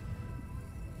 Okay.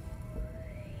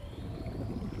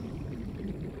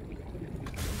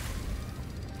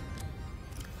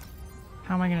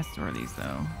 How am I gonna store these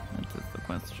though? That's just the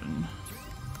question.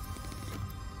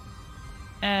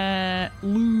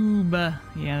 Lube.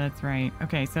 Yeah, that's right.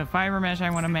 Okay, so fiber mesh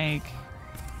I want to make.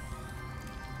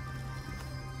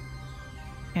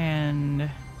 And it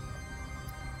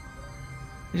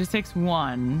just takes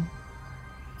one.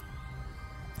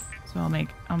 So I'll make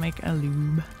a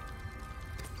lube.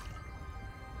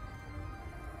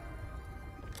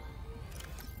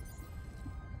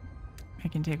 I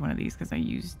can take one of these because I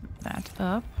used that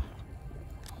up.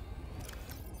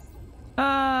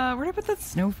 Where'd I put that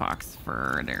snow fox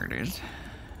fur? There it is.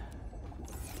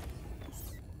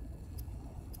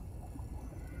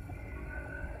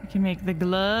 I can make the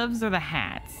gloves or the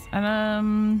hats.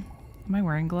 Am I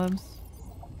wearing gloves?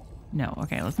 No.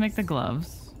 Okay, let's make the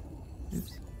gloves.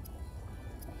 Oops.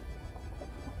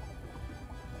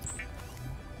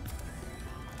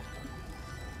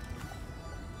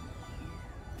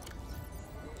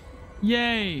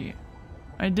 Yay!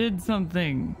 I did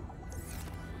something.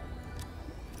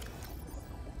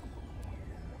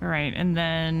 All right, and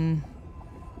then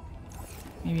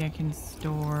maybe I can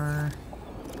store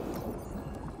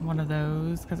one of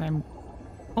those because I'm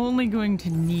only going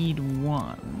to need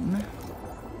one.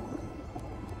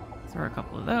 Store a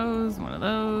couple of those, one of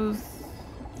those.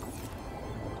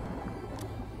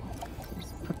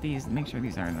 Just put these, make sure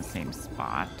these are in the same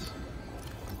spot.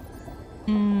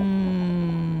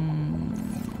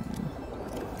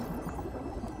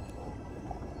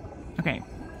 Okay.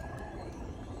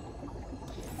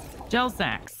 Gel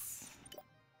sacks.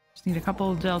 Just need a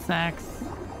couple of gel sacks.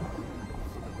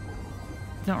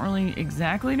 Don't really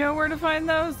exactly know where to find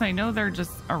those. I know they're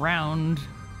just around,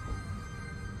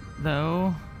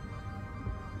 though.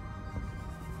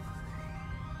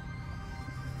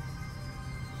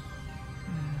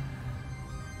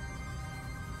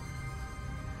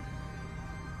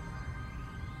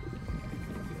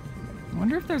 I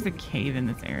wonder if there's a cave in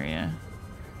this area.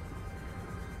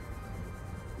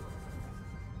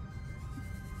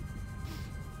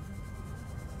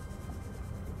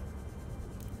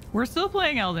 We're still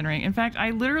playing Elden Ring. In fact, I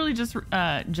literally just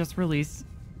released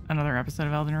another episode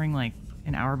of Elden Ring like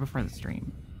an hour before the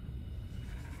stream.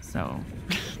 So,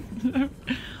 I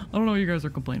don't know what you guys are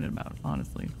complaining about,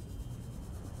 honestly.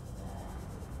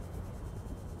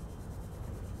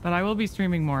 But I will be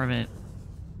streaming more of it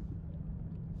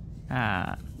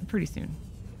pretty soon.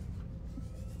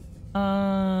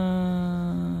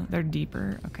 They're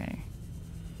deeper. Okay.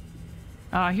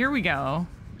 Here we go.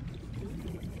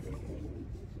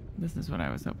 This is what I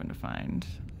was hoping to find.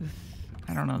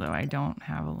 I don't know though. I don't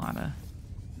have a lot of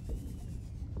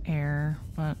air,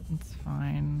 but it's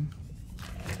fine.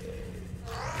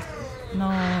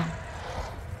 No.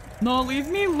 No, leave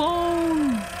me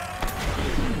alone.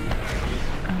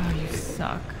 Oh, you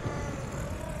suck.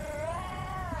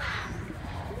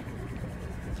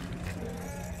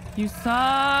 You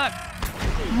suck.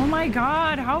 Oh my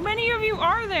god. How many of you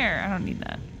are there? I don't need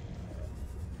that.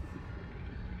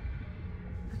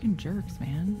 Freaking jerks,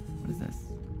 man. What is this?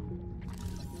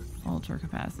 Ultra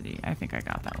capacity. I think I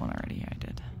got that one already. Yeah, I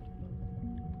did.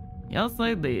 Yes,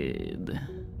 I did.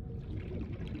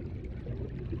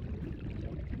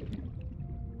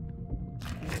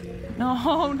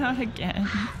 No, not again.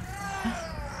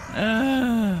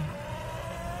 Ugh.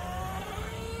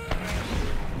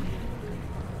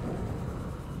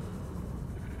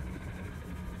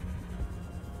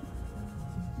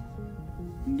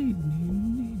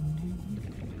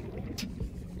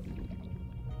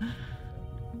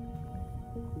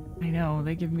 I know,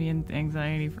 they give me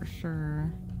anxiety for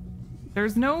sure.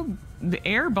 There's no the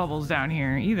air bubbles down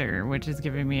here either, which is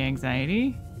giving me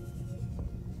anxiety.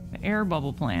 The air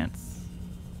bubble plants.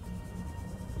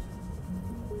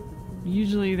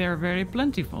 Usually they're very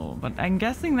plentiful, but I'm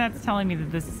guessing that's telling me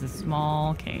that this is a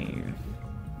small cave.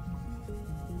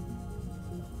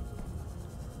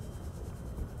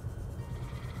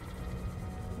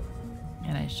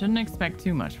 And I shouldn't expect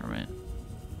too much from it.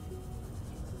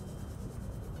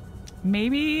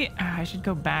 Maybe I should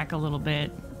go back a little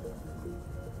bit.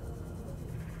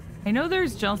 I know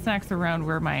there's gel sacks around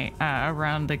where my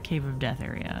around the Cave of Death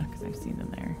area because I've seen them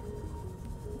there.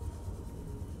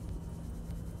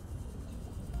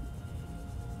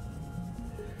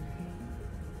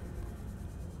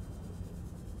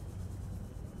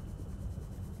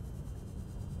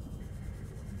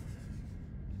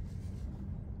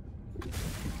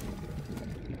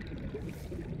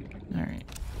 All right,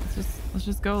 let's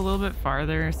just go a little bit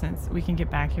farther since we can get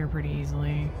back here pretty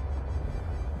easily.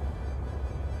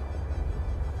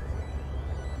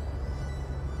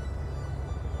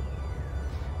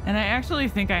 And I actually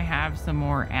think I have some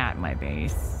more at my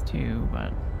base too,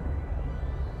 but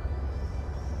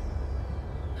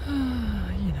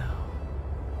you know,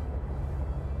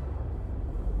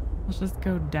 let's just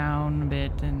go down a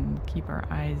bit and keep our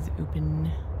eyes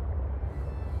open.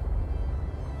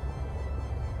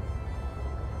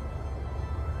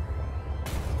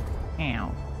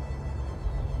 Ow.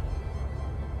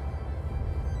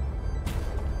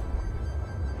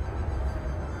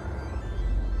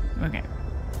 Okay.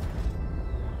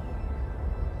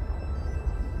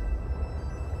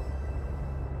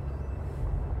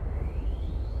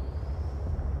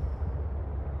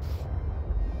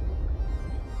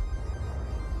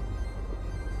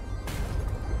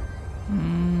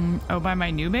 Oh, by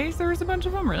my new base there was a bunch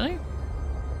of them? Really?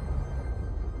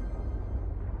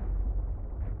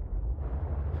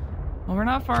 Well, we're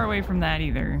not far away from that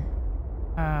either.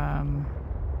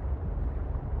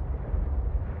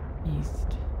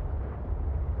 East.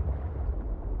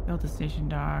 Delta Station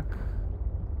Dock.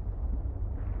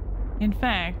 In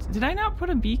fact, did I not put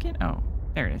a beacon? Oh,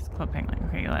 there it is. Club Penguin.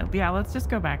 Okay, yeah, let's just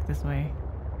go back this way.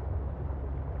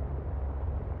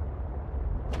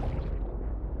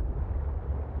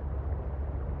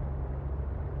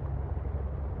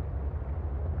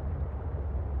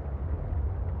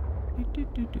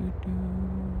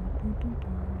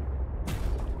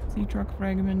 Sea truck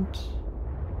fragment.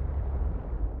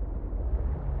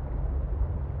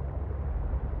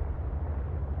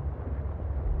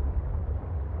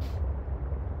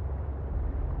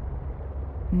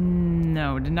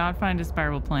 No, did not find a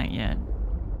spiral plant yet.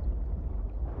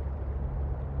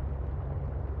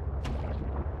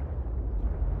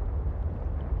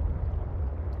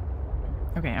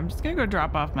 Okay, I'm just gonna go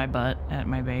drop off my butt at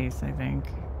my base, I think.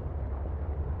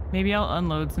 Maybe I'll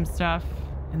unload some stuff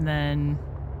and then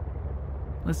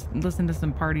listen to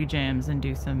some party jams and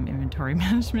do some inventory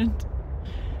management.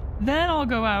 Then I'll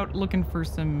go out looking for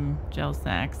some gel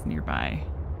sacks nearby.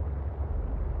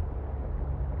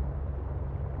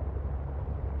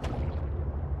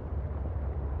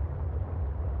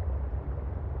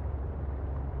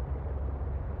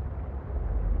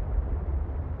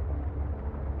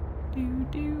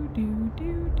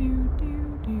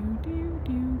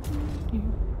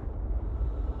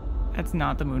 That's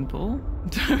not the moon pool.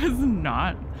 That is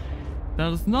not.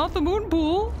 That is not the moon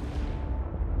pool.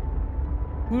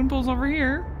 Moon pool's over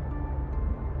here.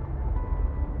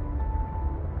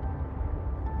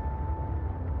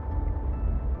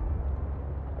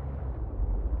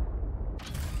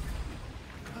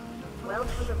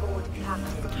 Welcome aboard,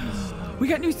 Captain. We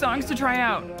got new songs to try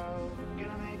out.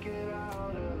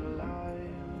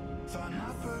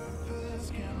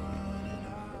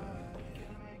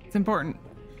 It's important.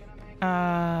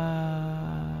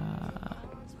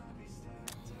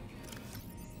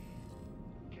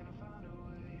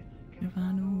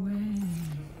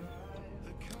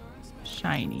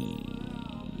 Shiny.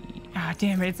 Ah,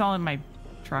 damn it. It's all in my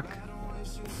truck.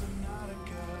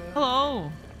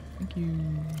 Hello. Thank you.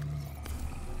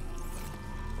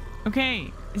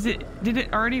 Okay. Did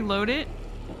it already load it?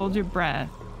 Hold your breath.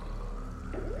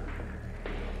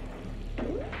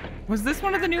 Was this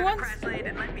one of the new ones?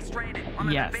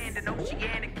 Yes.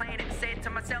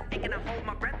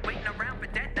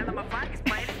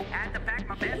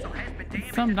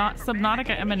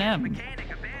 Subnautica M&M.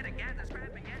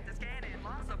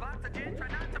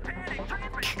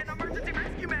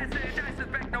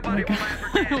 Oh my god.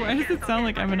 Why does it sound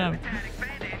like M&M?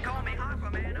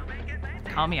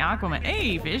 Call me Aquaman.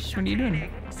 Hey, fish, what are you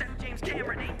doing?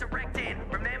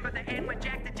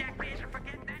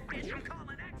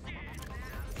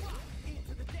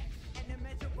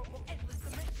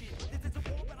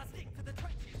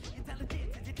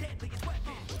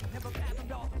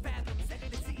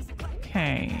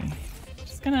 Okay,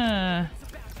 just gonna,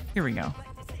 here we go.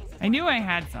 I knew I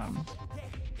had some.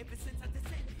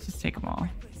 Let's just take them all.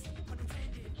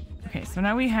 Okay, so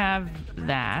now we have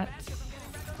that.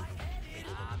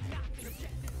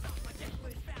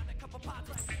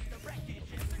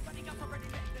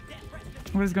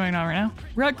 What is going on right now?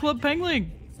 We're at Club Pengling.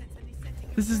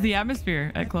 This is the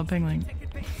atmosphere at Club Pengling.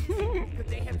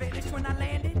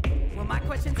 Will my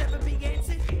questions ever be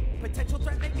answered? Potential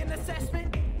threat making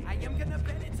assessment. I am gonna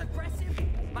bet it's aggressive.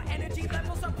 My energy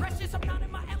levels are precious. I'm not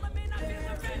in my element. I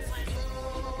feel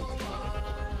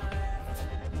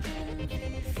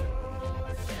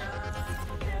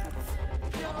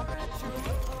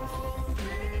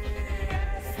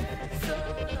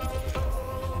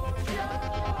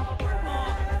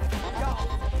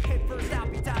Head first, I'll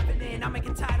be diving in. I'm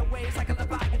making tidal waves like a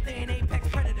leviathan, apex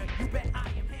predator. You bet I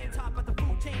am here, top of the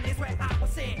food chain is where I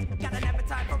was at. Got an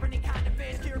appetite for any kind of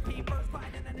fish. European birds,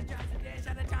 pride and energizing dish.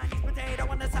 At a Chinese potato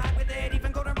on the side with it.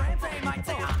 Even Gordon Ramsay might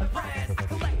say I'm impressed. I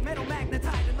collect metal,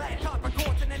 magnetite, and lead, copper,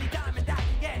 quartz, and any diamond I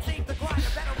can get. Save the glider,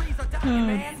 batteries are dying,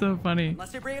 man. It's so funny.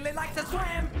 Unless it really likes to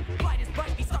swim. Light is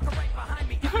bright, be stuck right behind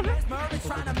me. Every mesmerist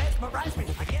trying to mesmerize me.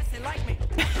 I guess they like me.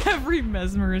 Every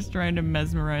mesmerist trying to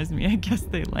mesmerize me. I guess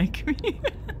they like me.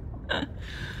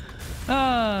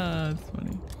 Oh, that's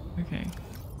funny. Okay.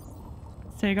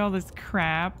 Let's take all this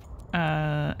crap.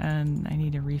 And I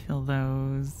need to refill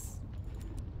those.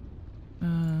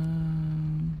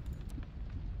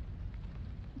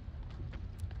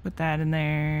 Put that in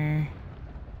there.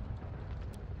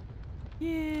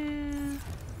 Yeah.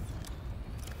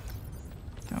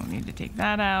 Don't need to take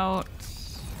that out.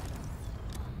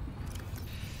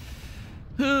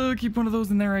 Keep one of those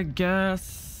in there, I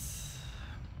guess.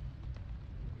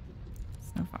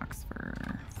 Snow fox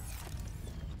fur.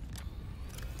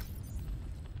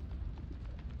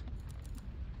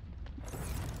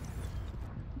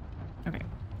 Okay.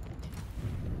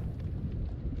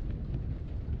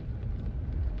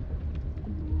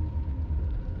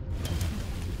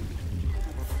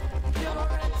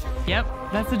 Yep,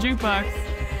 that's the jukebox.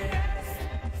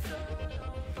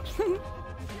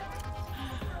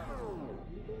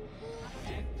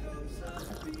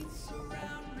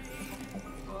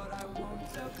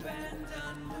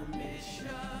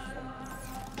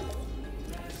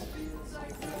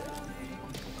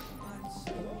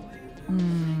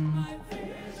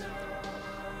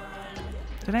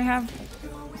 Did I have?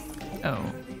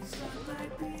 Oh.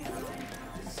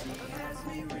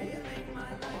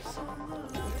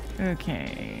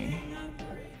 Okay.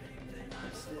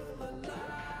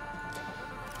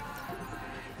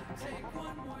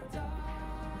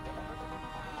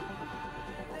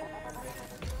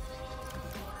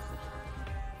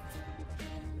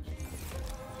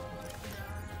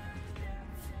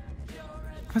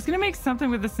 I was gonna make something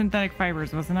with the synthetic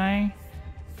fibers, wasn't I?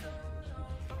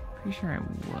 Pretty sure I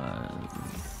was.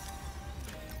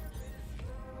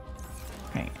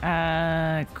 Okay,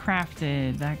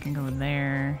 crafted. That can go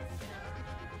there.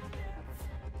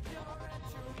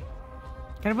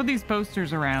 Gotta put these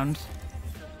posters around.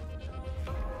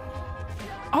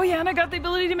 Oh yeah, and I got the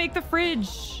ability to make the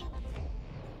fridge.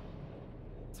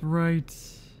 That's right.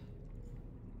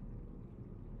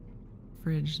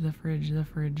 Fridge, the fridge, the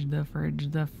fridge, the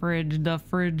fridge, the fridge, the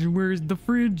fridge. Where's the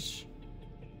fridge?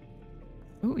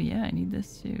 Oh yeah, I need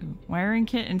this too. Wiring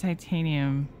kit and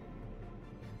titanium.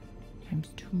 ×2.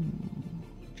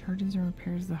 Charges and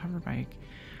repairs the hover bike.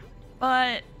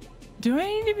 But do I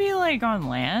need to be like on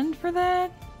land for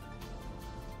that?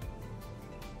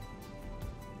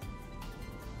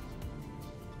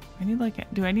 I need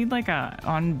like do I need like a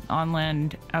on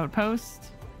land outpost?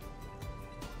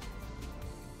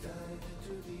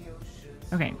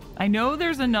 Okay, I know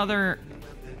there's another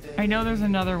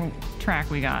track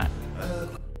we got.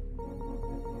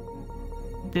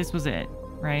 This was it,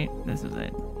 right? This was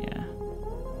it. Yeah.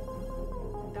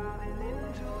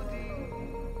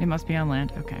 It must be on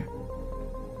land. Okay.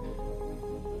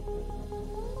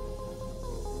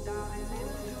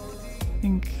 I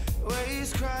think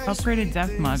Upgraded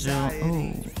depth module.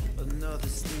 Oh.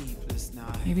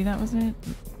 Maybe that was it?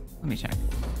 Let me check.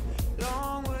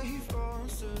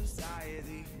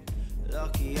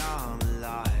 Lucky I'm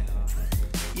alive.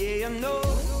 Yeah, I know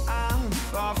I'm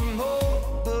far from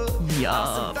home, but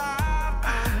Yup.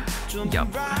 Yup.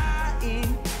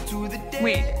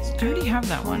 Wait, do I already have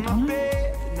that one, don't I?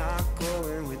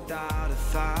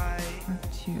 Part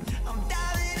 2.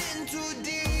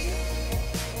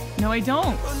 No, I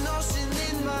don't.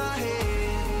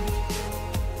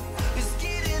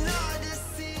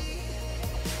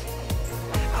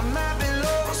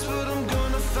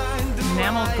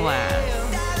 Enamel glass.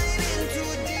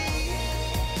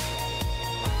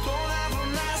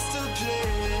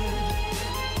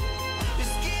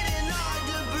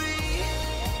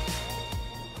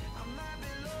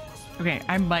 Okay,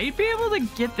 I might be able to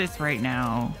get this right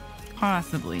now.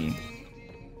 Possibly.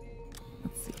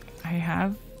 Let's see. I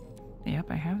have... Yep,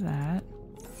 I have that.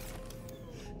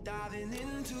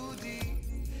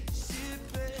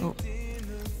 Oh.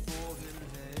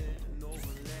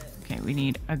 Okay, we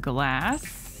need a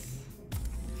glass.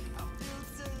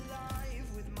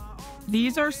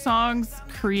 These are songs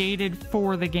created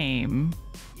for the game.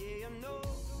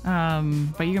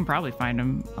 But you can probably find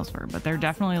them elsewhere. But they're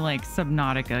definitely like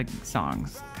Subnautica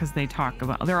songs because they talk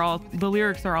about... The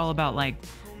lyrics are all about like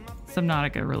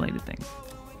Subnautica related things.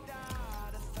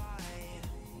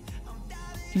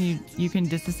 You can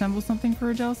disassemble something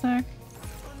for a gel sack?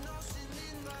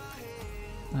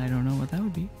 I don't know what that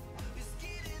would be.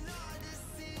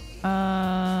 What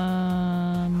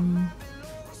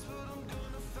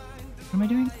am I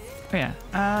doing? Oh yeah.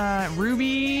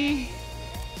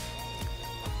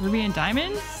 Ruby and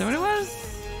diamond? Is that what it was?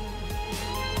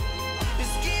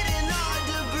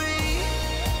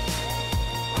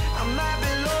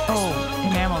 Oh,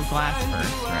 enamel glass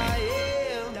first, right?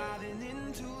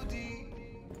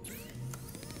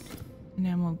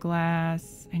 Enamel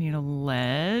glass. I need a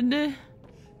lead.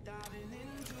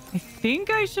 I think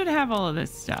I should have all of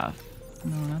this stuff.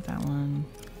 No, not that one.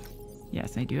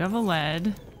 Yes, I do have a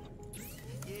lead.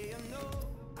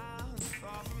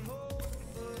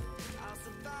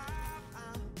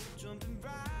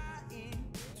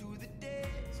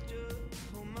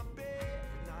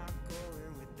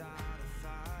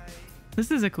 This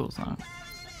is a cool song.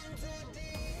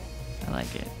 I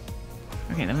like it.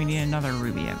 Okay, then we need another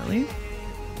ruby, I believe.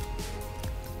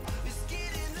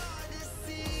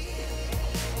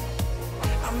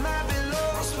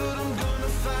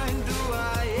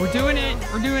 We're doing it.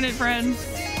 We're doing it, friends.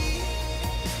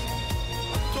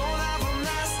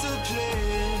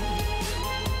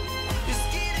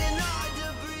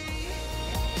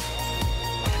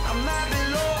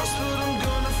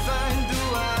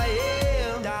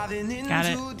 Got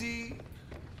it.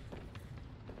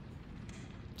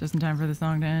 Just in time for the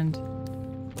song to end.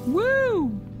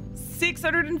 Woo!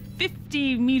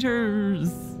 650 meters.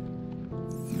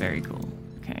 Very cool.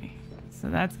 Okay, so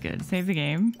that's good. Save the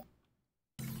game.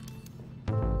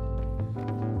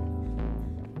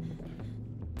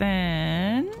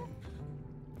 Then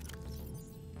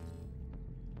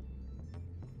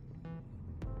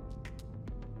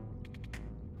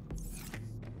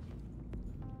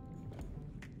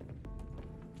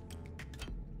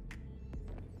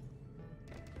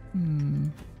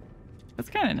that's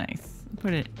kind of nice.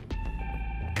 Put it,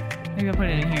 maybe I'll put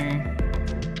it in here.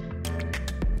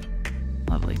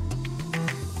 Lovely.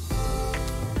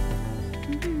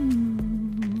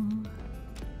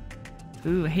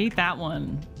 Ooh, I hate that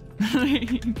one. I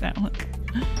hate that one.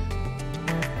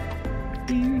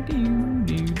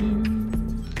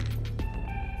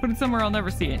 Put it somewhere I'll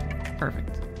never see it.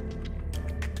 Perfect.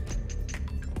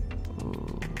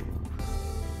 Ooh.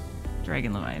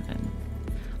 Dragon Leviathan.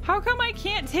 How come I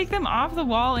can't take them off the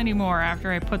wall anymore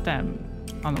after I put them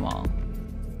on the wall?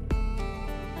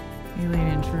 Alien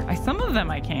intruder. Some of them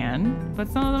I can, but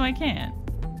some of them I can't.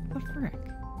 What the frick?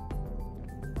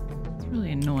 It's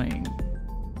really annoying.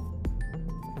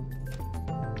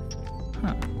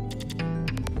 Huh.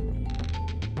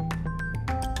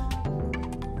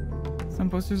 Some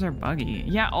posters are buggy.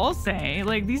 Yeah, I'll say.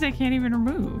 Like, these I can't even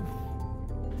remove.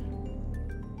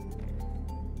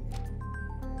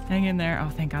 Hang in there. Oh,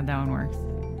 thank God that one works.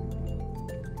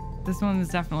 This one's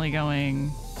definitely going...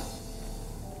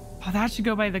 Oh, that should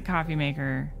go by the coffee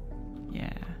maker.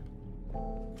 Yeah.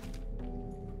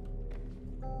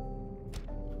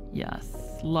 Yes.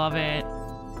 Love it.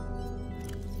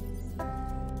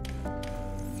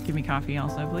 Give me coffee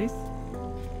also, please.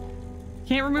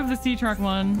 Can't remove the sea truck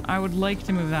one. I would like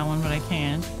to move that one, but I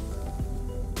can't.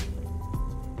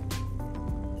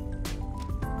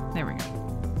 There we go.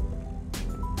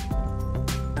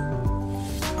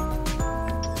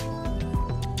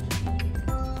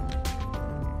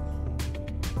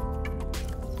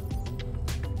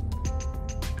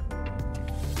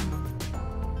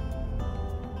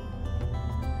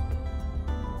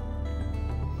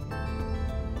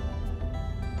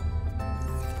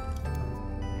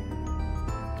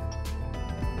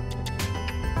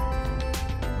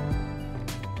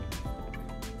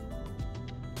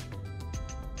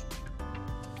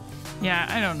 Yeah,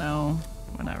 I don't know.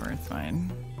 Whatever, it's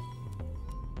fine.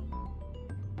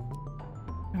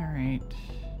 Alright.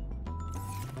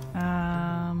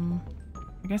 I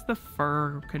guess the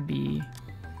fur could be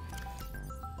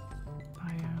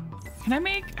bio. Can I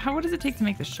make, what does it take to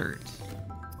make the shirt?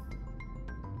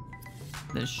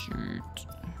 The shirt.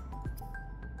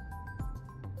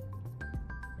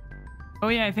 Oh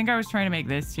yeah, I think I was trying to make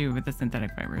this too with the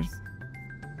synthetic fibers.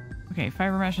 Okay,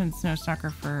 fiber mesh and snow stalker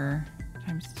fur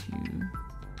times 2.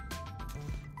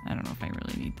 I don't know if I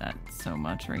really need that so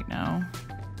much right now.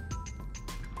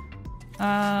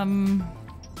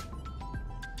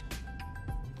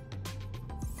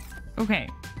 Okay.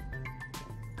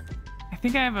 I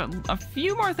think I have a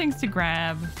few more things to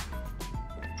grab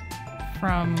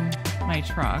from my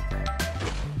truck.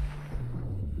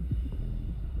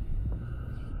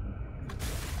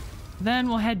 Then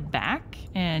we'll head back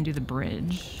and do the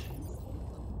bridge.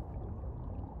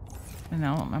 And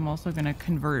now I'm also gonna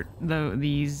convert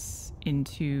these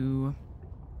into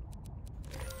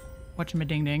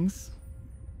whatchamading-dings.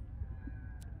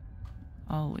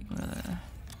 Oh,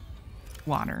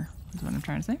 water is what I'm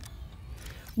trying to say.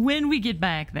 When we get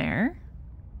back there,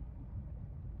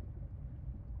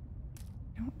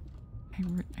 I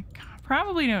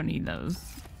probably don't need those.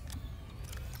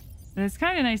 But it's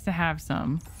kind of nice to have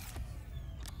some.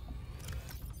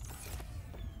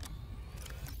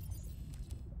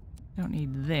 Don't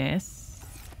need this.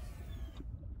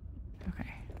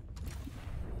 Okay.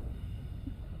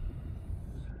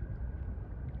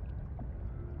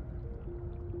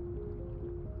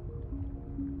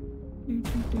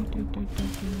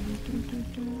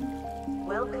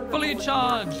 Fully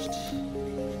charged.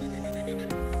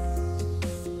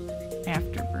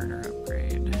 Afterburner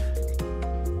upgrade.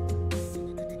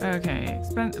 Okay,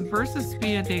 versus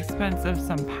speed at the expense of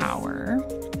some power.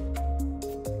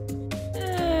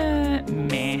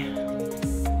 Meh.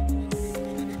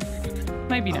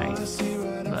 Might be nice,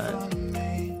 but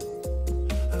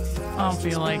I don't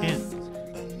feel like it.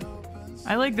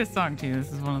 I like this song too.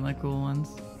 This is one of the cool ones.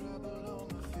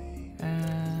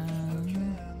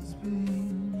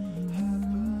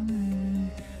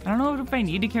 I don't know if I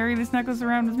need to carry this necklace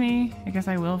around with me. I guess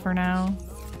I will for now.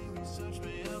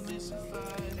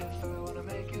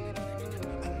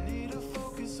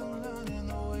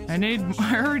 I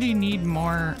already need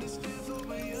more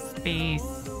space.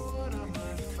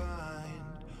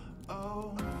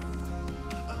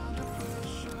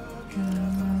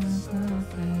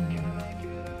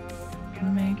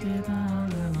 Make it all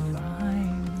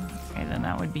alive. Okay, then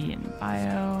that would be in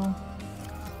bio.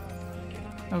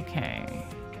 Okay.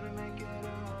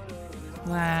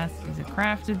 Glass is a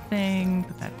crafted thing.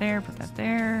 Put that there, put that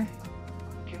there.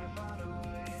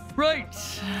 Right.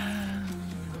 Put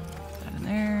that in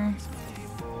there.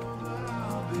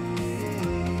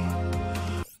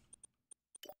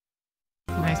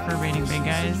 Nice for rating big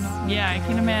guys. Yeah, I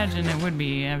can imagine it would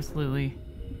be, absolutely.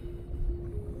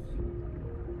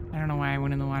 I don't know why I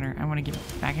went in the water. I want to get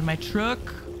back in my truck.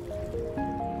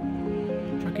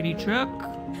 Truckity truck.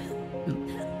 Ooh.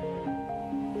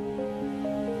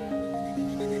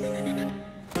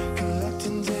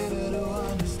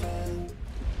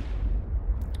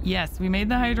 Yes, we made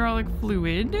the hydraulic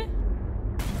fluid.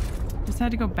 Just had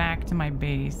to go back to my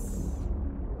base.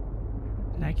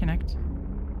 Did I connect?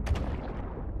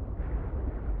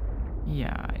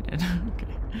 Yeah, I did. Okay.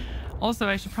 Also,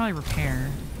 I should probably repair.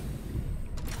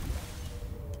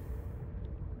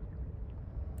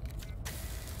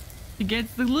 It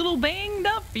gets a little banged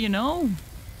up, you know.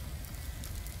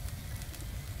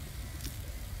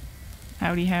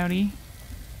 Howdy, howdy.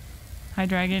 Hi,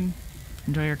 dragon.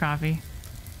 Enjoy your coffee.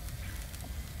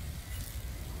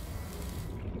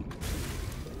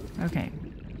 Okay.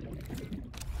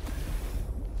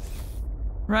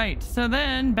 Right, so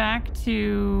then back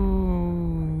to...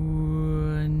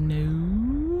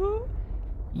 No?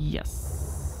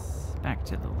 Yes. Back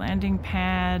to the landing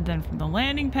pad. Then from the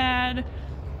landing pad,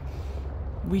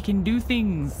 we can do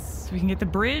things. We can get the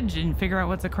bridge and figure out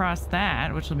what's across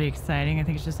that, which will be exciting. I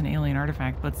think it's just an alien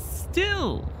artifact, but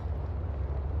still...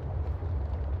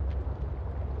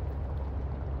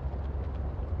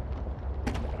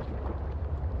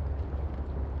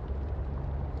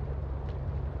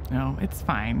 No, it's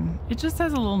fine. It just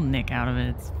has a little nick out of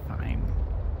it. It's fine.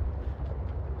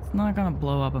 It's not gonna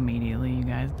blow up immediately, you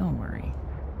guys. Don't worry.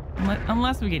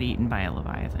 Unless we get eaten by a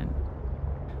Leviathan.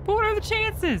 But what are the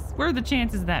chances? What are the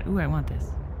chances of that? Ooh, I want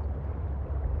this.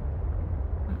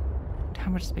 How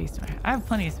much space do I have? I have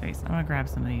plenty of space. I'm gonna grab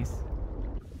some of these.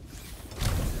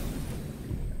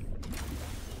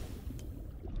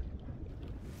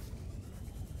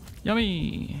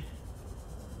 Yummy!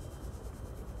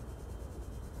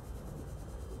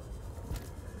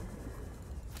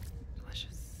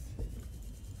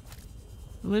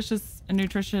 Delicious and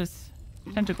nutritious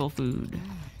tentacle food.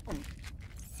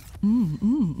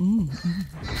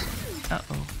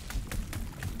 Uh-oh.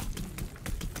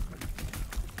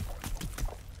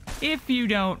 If you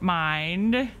don't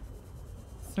mind,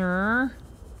 sir.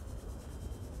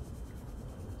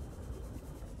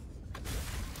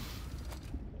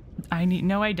 I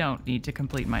don't need to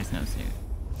complete my snowsuit.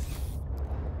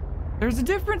 There's a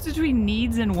difference between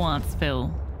needs and wants,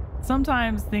 Phil.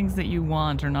 Sometimes things that you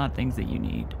want are not things that you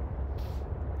need.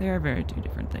 They are very two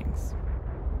different things.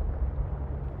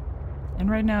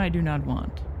 And right now I do not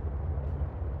want.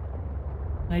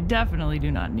 I definitely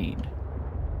do not need.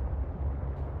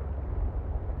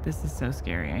 This is so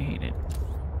scary. I hate it.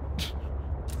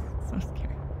 So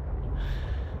scary.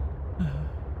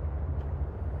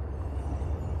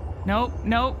 Nope,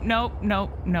 nope, nope,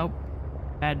 nope, nope.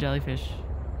 Bad jellyfish.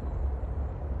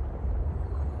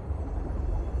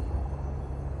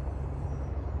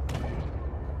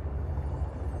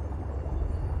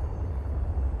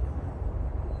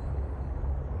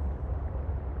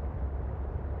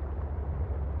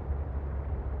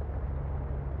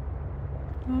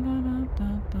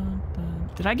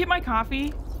 Did I get my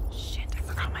coffee? Shit, I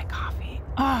forgot my coffee.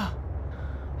 Ah,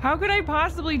 how could I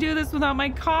possibly do this without my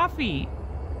coffee?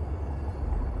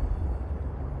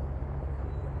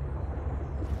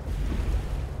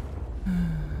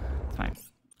 It's fine.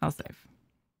 I'll save.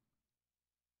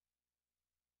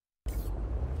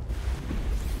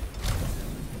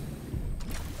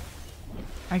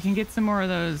 I can get some more of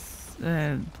those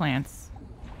plants.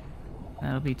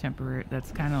 That'll be temporary.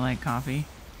 That's kind of like coffee.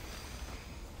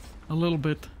 A little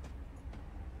bit.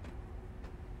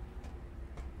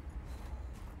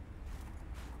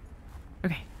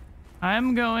 Okay.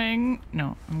 I'm going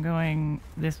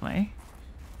this way.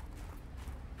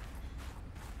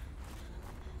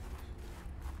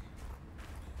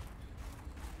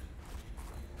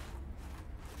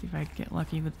 See if I can get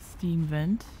lucky with the steam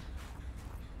vent.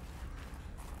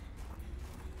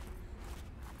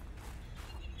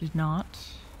 Did not.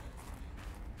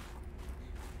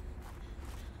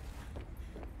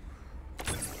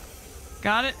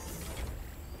 Got it.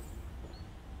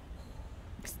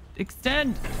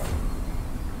 Extend.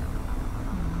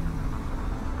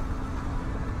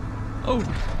 Oh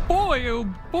boy, oh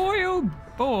boy, oh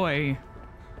boy.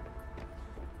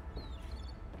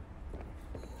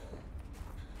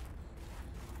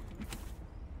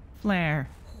 Flare.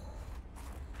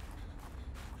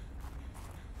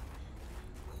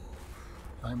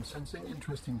 I'm sensing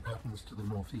interesting patterns to the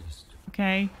northeast.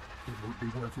 Okay. It would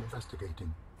be worth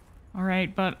investigating. All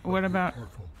right, but what about...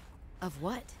 Careful. Of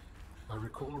what? I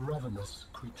recall ravenous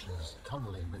creatures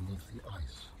tunneling beneath the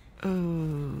ice.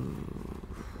 Ooh,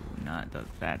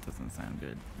 that doesn't sound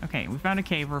good. Okay, we found a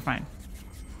cave. We're fine.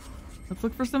 Let's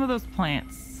look for some of those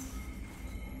plants.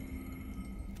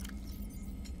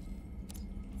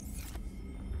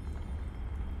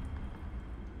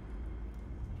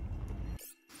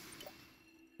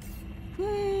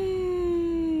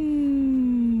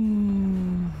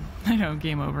 I know,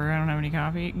 game over. I don't have any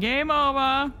coffee. Game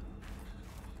over!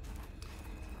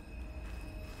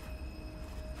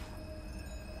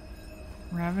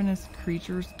 Ravenous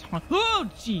creatures. Oh,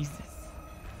 Jesus!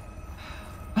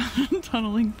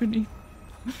 Tunneling beneath.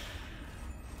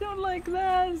 Don't like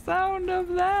that sound of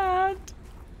that.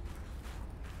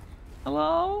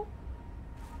 Hello?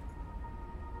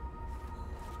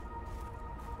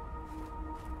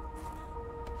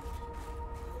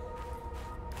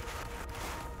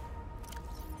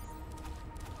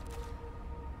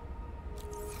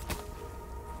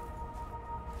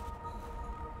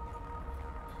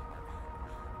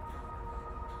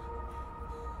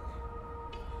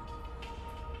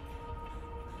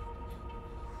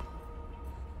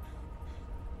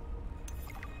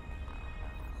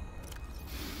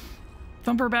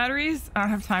 Thumper batteries? I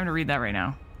don't have time to read that right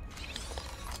now.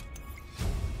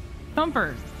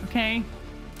 Thumper, okay.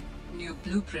 New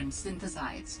blueprint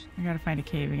synthesized. I gotta find a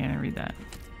cave again and read that.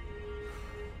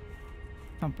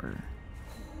 Thumper.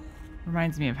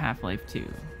 Reminds me of Half-Life 2.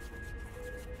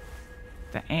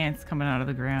 The ants coming out of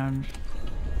the ground.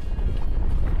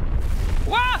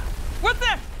 What? What's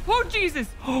that? Oh, Jesus!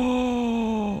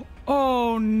 Oh,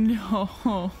 oh no.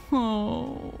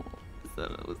 Was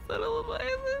that a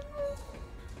Leviathan?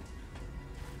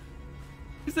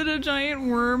 Is it a giant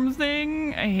worm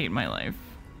thing? I hate my life.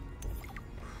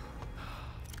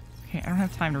 Okay, I don't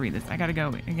have time to read this. I gotta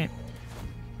go.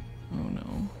 Oh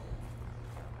no.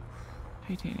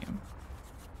 Titanium.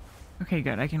 Okay,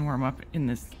 good. I can warm up in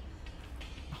this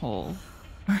hole.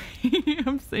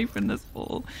 I'm safe in this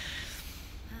hole.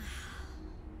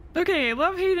 Okay, I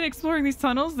love hating exploring these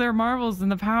tunnels. They're marvels in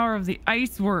the power of the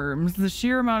ice worms. The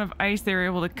sheer amount of ice they're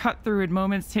able to cut through in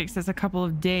moments takes us a couple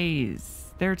of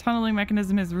days. Their tunneling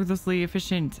mechanism is ruthlessly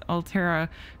efficient. Altera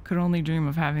could only dream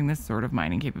of having this sort of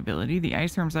mining capability. The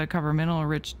ice worms uncover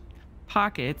mineral-rich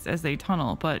pockets as they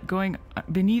tunnel, but going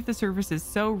beneath the surface is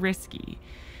so risky.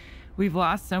 We've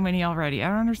lost so many already. I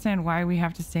don't understand why we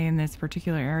have to stay in this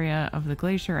particular area of the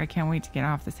glacier. I can't wait to get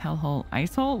off this hellhole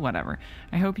ice hole. Whatever.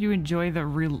 I hope you enjoy the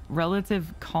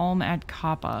relative calm at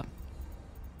Kappa.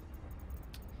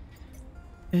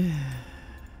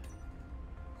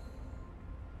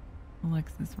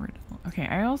 Alexis Riddle. Okay,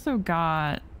 I also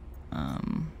got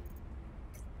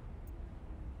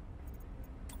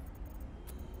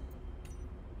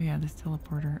yeah, this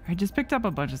teleporter. I just picked up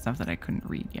a bunch of stuff that I couldn't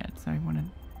read yet, so I wanted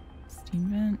steam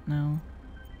vent? No.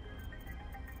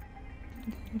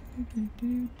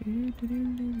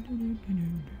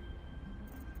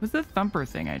 What's the thumper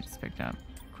thing I just picked up?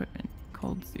 Equipment.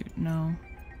 Cold suit. No.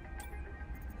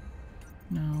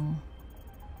 No.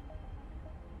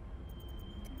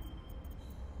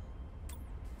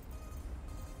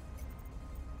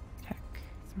 Tech.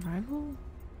 Survival?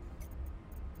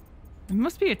 It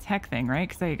must be a tech thing, right?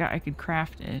 Because I could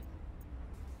craft it.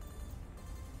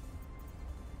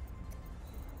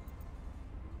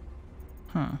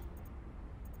 Huh.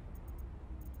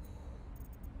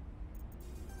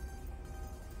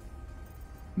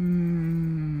 I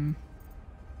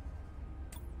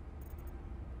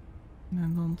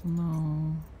don't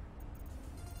know.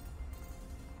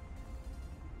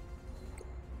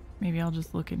 Maybe I'll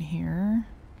just look in here.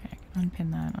 Okay,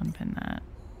 unpin that, unpin that.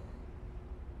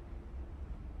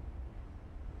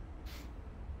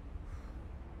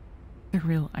 The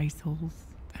real ice holes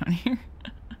down here.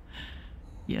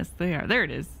 Yes, they are. There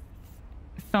it is.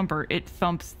 Thumper. It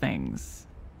thumps things.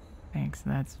 Thanks.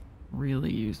 That's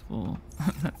really useful.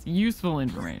 That's useful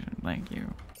information. Thank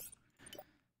you.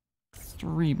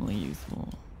 Extremely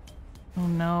useful. Oh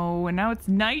no. And now it's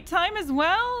nighttime as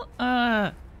well?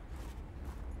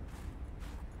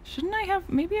 Shouldn't I have...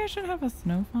 Maybe I should have a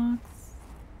snow fox?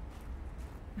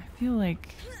 I feel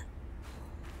like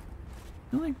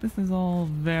this is all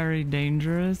very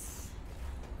dangerous.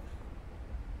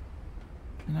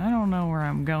 And I don't know where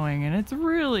I'm going, and it's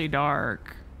really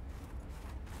dark.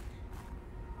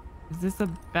 Is this a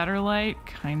better light?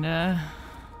 Kinda.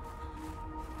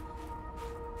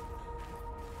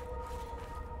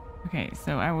 Okay,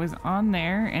 so I was on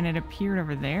there, and it appeared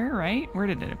over there, right? Where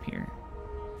did it appear?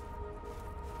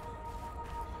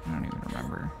 I don't even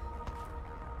remember.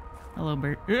 Hello,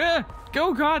 bird. Ugh!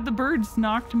 Oh god, the birds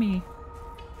knocked me.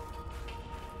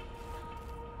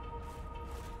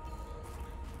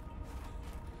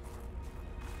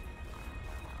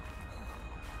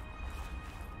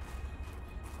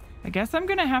 I guess I'm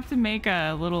gonna have to make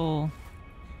a little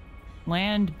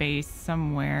land base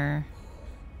somewhere.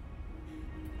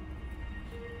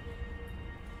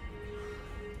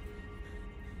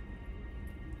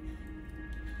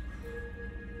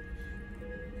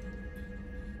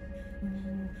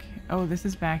 Okay. Oh, this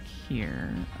is back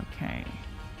here. Okay.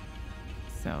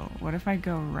 So, what if I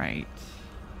go right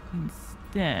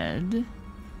instead?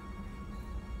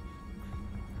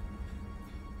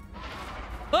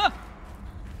 Ah!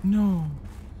 No.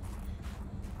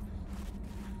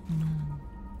 No.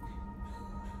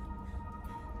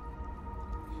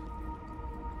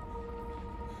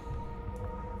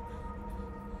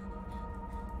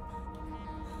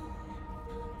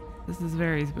 This is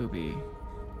very spoopy.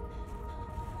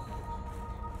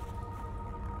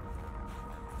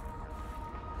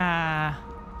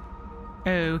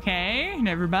 Okay.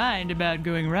 Never mind about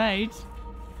going right.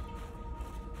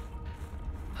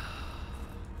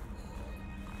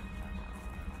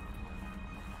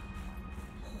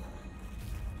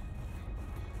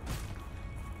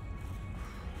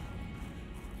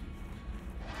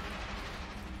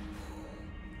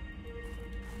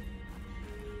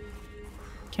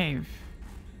 Cave.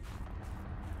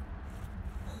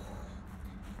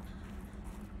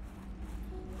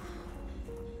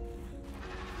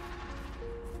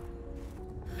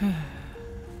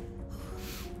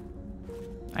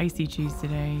 Icy cheese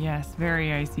today. Yes,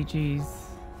 very icy cheese.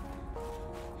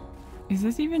 Is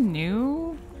this even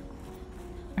new?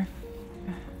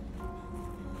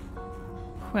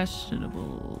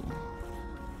 Questionable.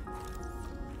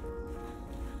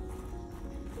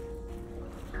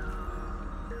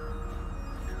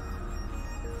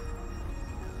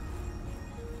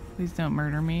 Please don't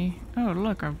murder me. Oh,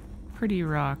 look, a pretty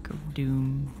rock of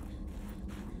doom.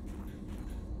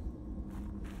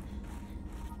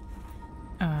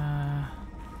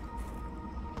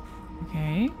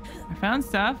 Okay. I found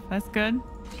stuff. That's good.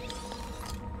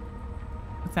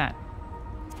 What's that?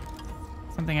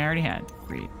 Something I already had.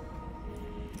 Great.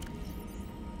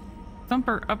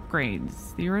 Thumper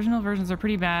upgrades. The original versions are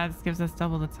pretty bad. This gives us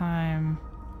double the time.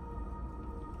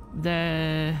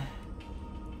 The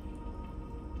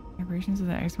vibrations of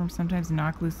the ice worm sometimes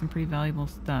knock loose some pretty valuable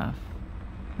stuff.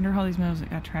 Wonder how these metals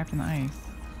got trapped in the ice.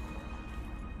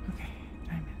 Okay,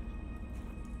 diamond.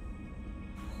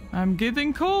 I'm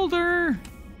getting colder.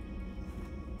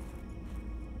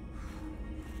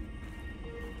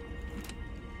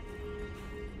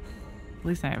 At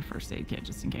least I have a first aid kit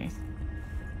just in case.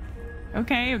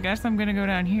 Okay, I guess I'm gonna go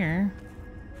down here.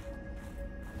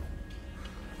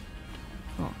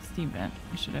 Oh, steam vent.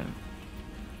 I should have.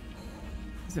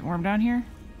 Is it warm down here?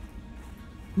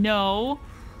 No,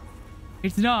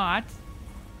 it's not.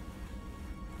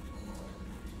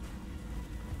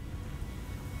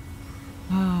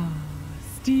 Ah,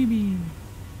 steamy.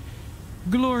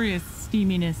 Glorious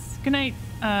steaminess. Good night,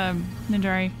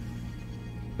 Ninjari.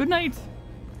 Good night.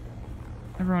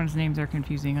 Everyone's names are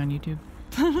confusing on YouTube.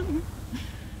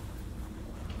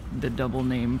 The double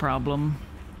name problem.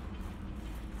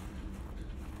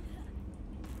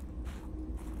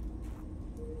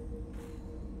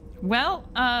 Well,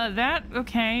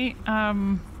 okay. I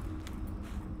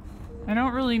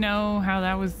don't really know how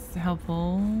that was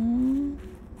helpful.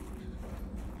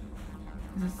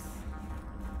 Is this...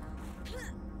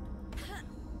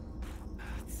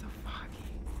 It's so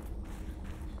foggy.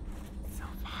 It's so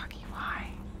foggy. Why?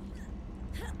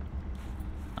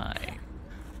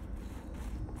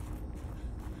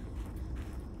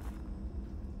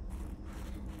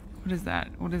 What is that?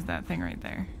 What is that thing right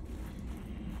there?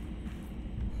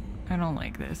 I don't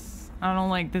like this. I don't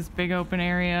like this big open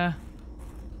area.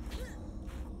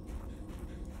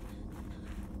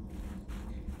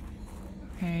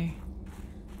 Okay.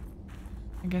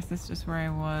 I guess that's just where I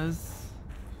was.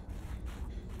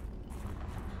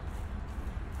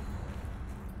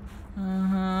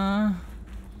 Uh-huh.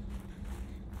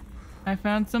 I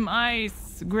found some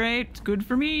ice. Great. Good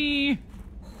for me.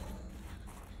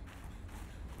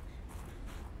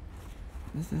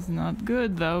 This is not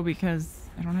good though because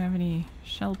I don't have any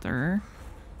shelter.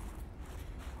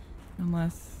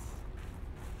 Unless...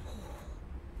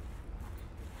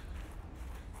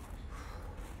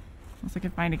 Unless I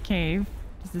can find a cave.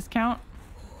 Does this count?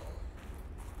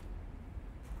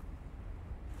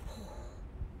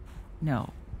 No.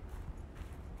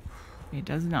 It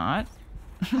does not.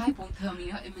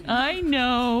 Hypothermia imminent. I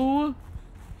know.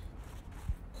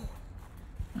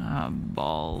 Ah,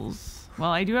 balls. Well,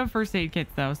 I do have first aid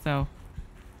kits though, so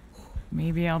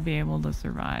maybe I'll be able to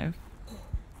survive.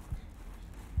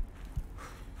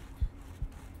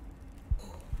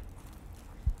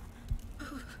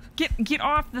 Get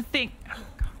off the thing. Oh,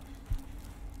 God.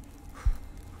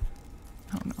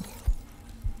 Oh no.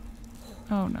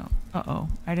 Oh no. Uh-oh.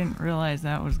 I didn't realize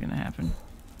that was gonna happen.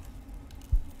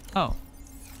 Oh.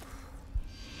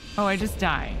 Oh, I just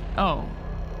died. Oh.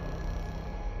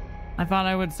 I thought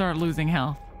I would start losing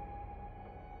health.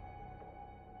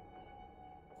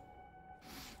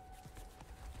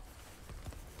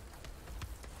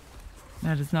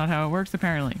 That is not how it works,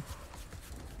 apparently.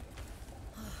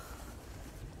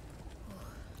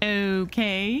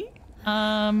 Okay.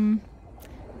 God,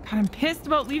 I'm pissed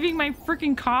about leaving my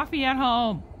freaking coffee at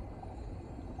home.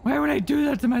 Why would I do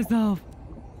that to myself?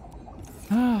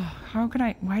 Oh, how could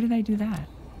I? Why did I do that?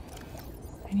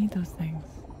 I need those things.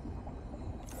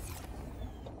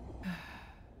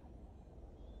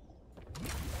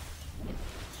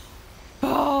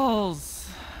 Balls.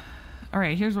 All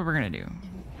right, here's what we're gonna do.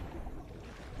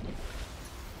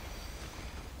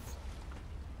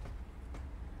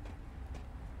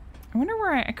 I wonder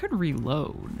where I could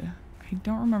reload. I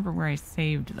don't remember where I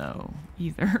saved though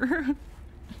either.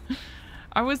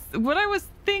 What I was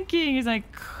thinking is I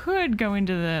could go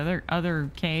into the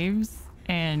other caves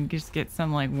and just get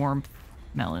some like warmth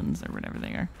melons or whatever they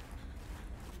are.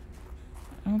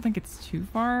 I don't think it's too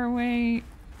far away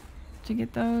to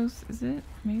get those, is it?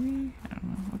 Maybe? I don't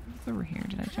know. What's over here?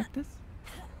 Did I check this?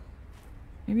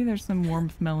 Maybe there's some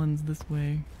warmth melons this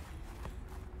way.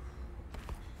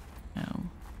 No.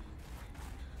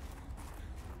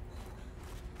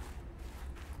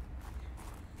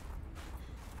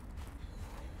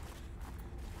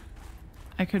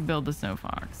 I could build the snow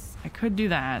fox. I could do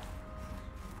that.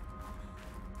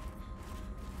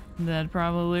 That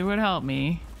probably would help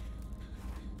me.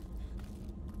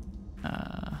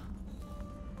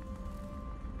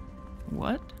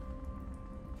 What?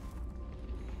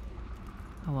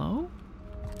 Hello?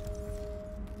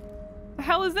 The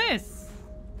hell is this?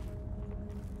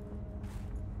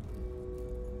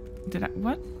 Did I...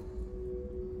 What?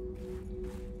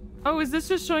 Oh, is this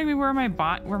just showing me where my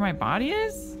body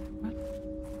is?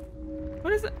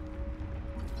 What is it?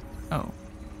 Oh.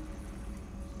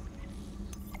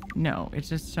 No, it's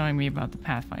just showing me about the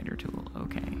Pathfinder tool.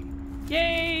 Okay.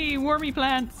 Yay! Wormy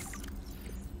plants!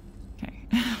 Okay.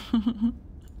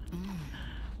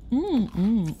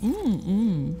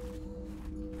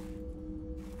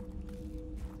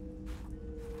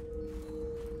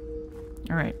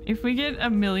 Alright, if we get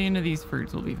 1,000,000 of these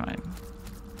fruits, we'll be fine.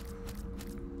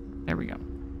 There we go.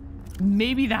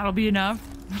 Maybe that'll be enough.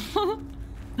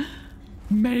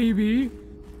 Maybe.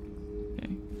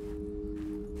 Okay.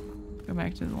 Go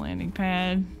back to the landing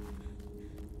pad.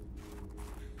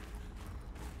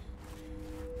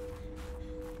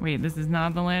 Wait, this is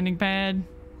not the landing pad?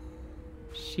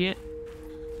 Shit.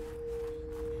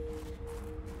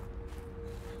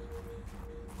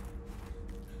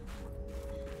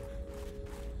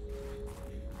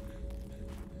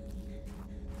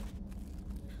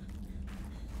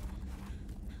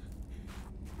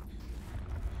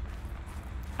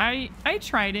 I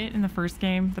tried it in the first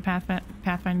game, the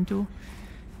pathfinding tool.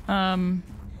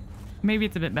 Maybe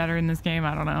it's a bit better in this game,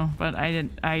 I don't know, but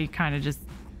I kind of just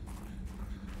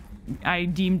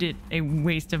deemed it a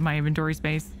waste of my inventory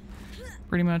space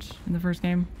pretty much in the first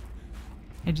game.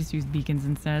 I just used beacons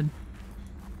instead.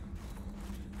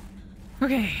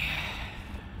 Okay.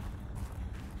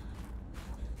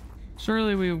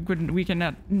 Surely we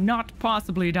can not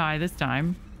possibly die this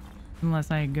time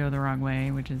unless I go the wrong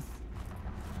way, which is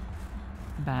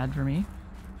bad for me.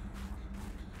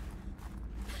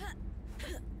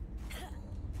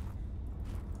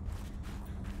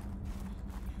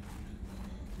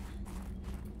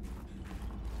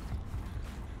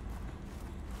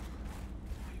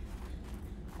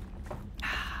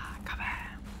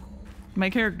 My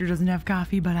character doesn't have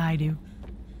coffee, but I do.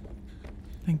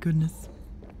 Thank goodness.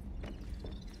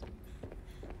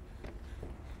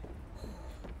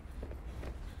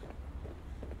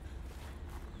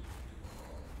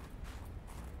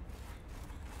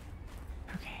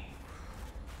 Okay.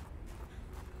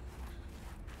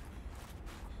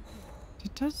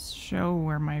 It does show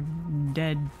where my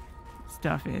dead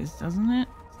stuff is, doesn't it?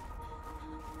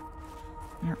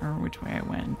 Or which way I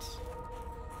went.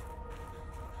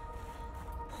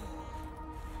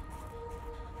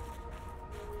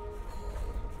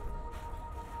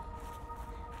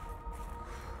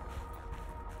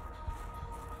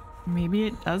 Maybe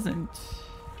it doesn't.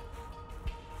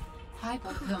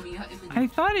 Hypothermia imminent. I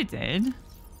thought it did.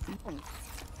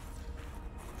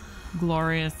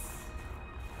 Glorious.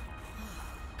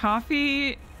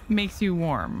 Coffee makes you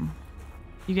warm.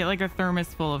 You get like a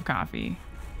thermos full of coffee.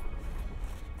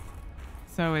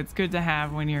 So it's good to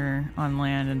have when you're on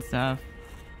land and stuff.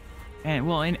 And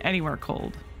well, in anywhere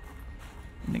cold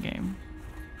in the game.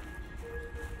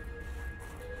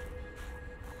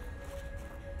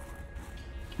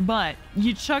 But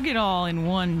you chug it all in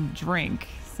one drink,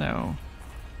 so.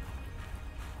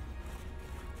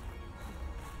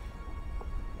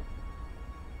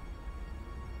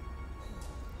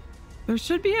 There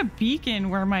should be a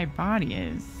beacon where my body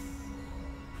is.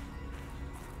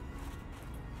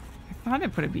 I thought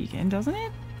it put a beacon, doesn't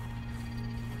it?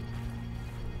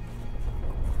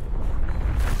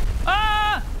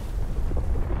 Ah!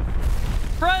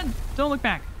 Run! Don't look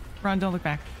back. Run, don't look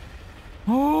back.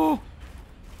 Oh!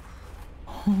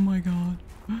 Oh my god.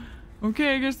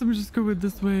 Okay, I guess I'm just going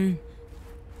this way.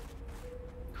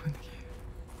 Go in the cave.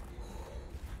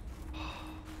 Oh,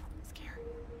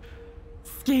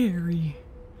 scary.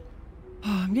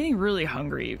 Oh, I'm getting really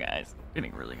hungry, you guys. I'm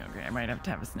getting really hungry. I might have to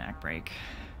have a snack break.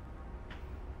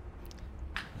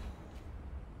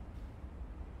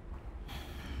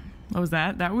 What was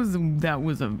that? That was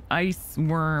an ice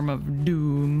worm of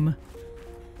doom.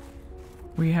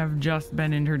 We have just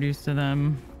been introduced to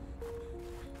them.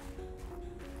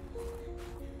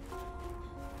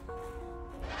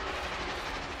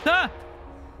 Ah!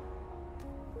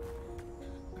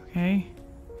 Okay.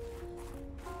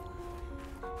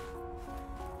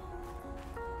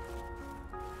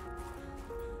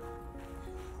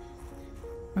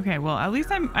 Okay, well, at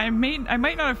least I might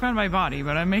not have found my body,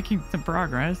 but I'm making some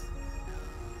progress.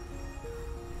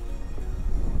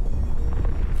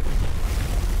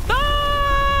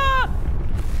 Ah!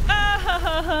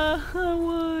 Ah!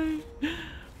 Why?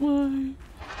 Why?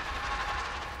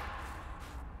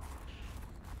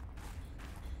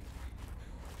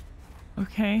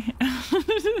 Okay.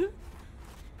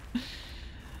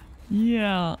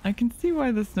 Yeah, I can see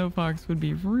why the snow fox would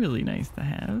be really nice to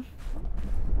have.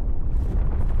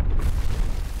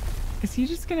 Is he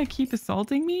just gonna keep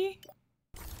assaulting me?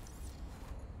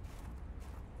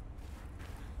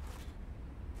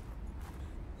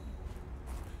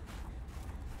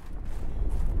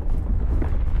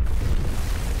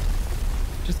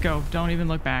 Just go. Don't even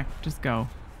look back. Just go.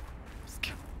 Just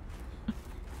go.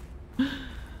 Oh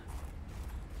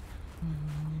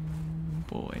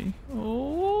boy.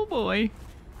 Oh boy.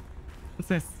 What's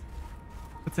this?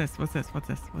 What's this? What's this? What's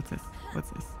this? What's this? What's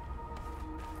this?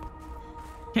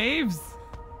 Caves!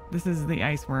 This is the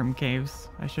ice worm caves.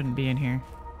 I shouldn't be in here.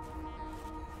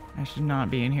 I should not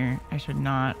be in here. I should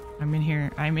not. I'm in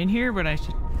here. I'm in here, but I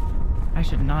should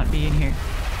not be in here.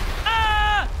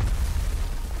 Ah!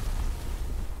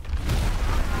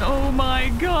 Oh my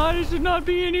god, I should not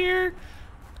be in here.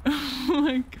 Oh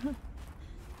my god.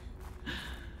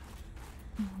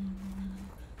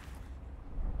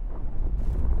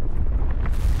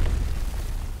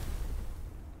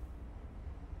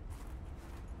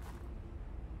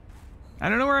 I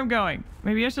don't know where I'm going.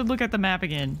 Maybe I should look at the map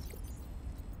again.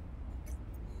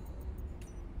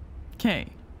 Okay.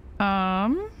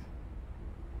 I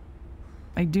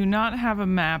do not have a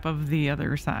map of the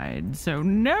other side, so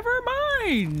never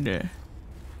mind.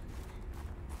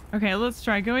 Okay, let's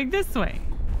try going this way.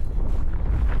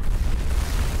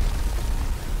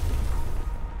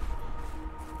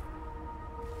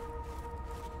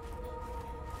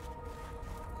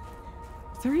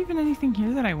 Is there even anything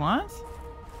here that I want?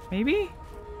 Maybe?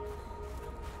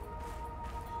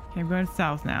 Okay, I'm going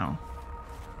south now.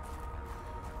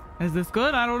 Is this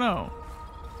good? I don't know.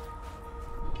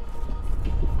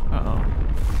 Uh-oh.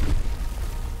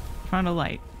 Found a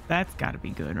light. That's gotta be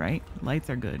good, right? Lights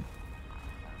are good.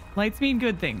 Lights mean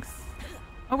good things.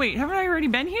 Oh wait, haven't I already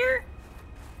been here?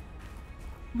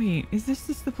 Wait, is this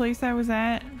just the place I was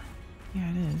at?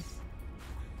 Yeah, it is.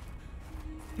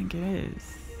 I think it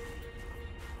is.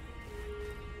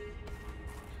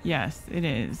 Yes, it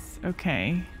is.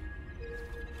 Okay.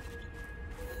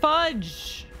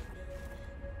 Fudge!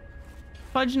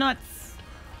 Fudge nuts.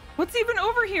 What's even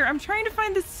over here? I'm trying to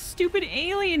find this stupid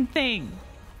alien thing.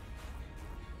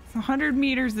 It's 100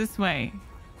 meters this way.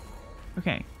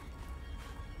 Okay.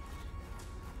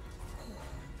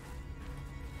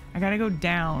 I gotta go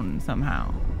down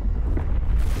somehow.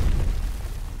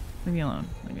 Leave me alone.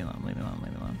 Leave me alone. Leave me alone.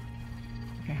 Leave me alone.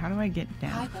 Okay, how do I get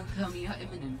down? Hypothermia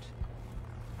imminent.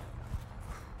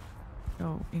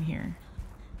 Go in here.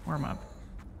 Warm up.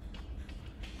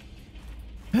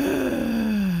 God.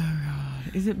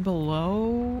 Is it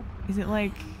below? Is it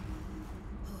like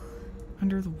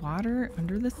under the water?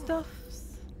 Under the stuff?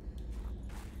 It's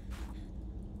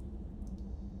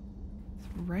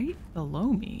right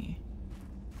below me.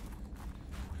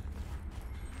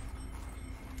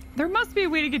 There must be a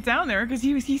way to get down there because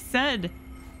he said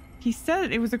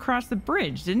it was across the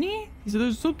bridge, didn't he? He said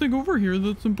there's something over here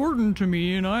that's important to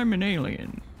me and I'm an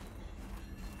alien.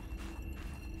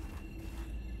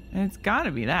 And it's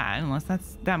gotta be that, unless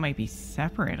that might be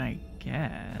separate, I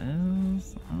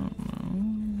guess. I don't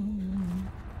know.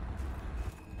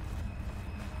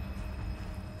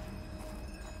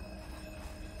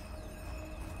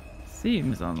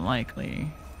 Seems unlikely.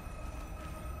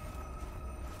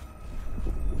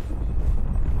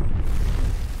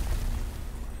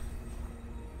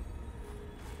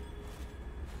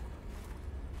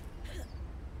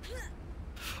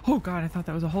 Oh god, I thought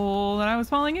that was a hole that I was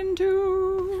falling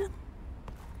into.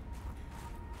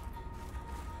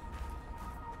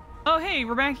 Oh hey,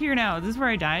 we're back here now. Is this where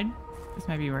I died? This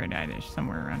might be where I died-ish,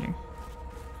 somewhere around here.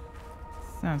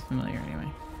 Sounds familiar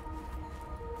anyway.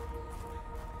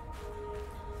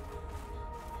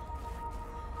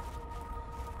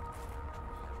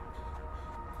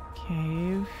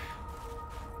 Cave.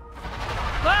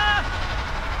 Ah!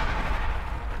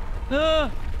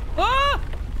 Ah!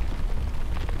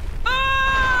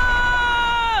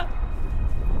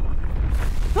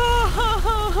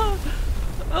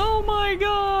 Oh my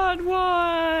god,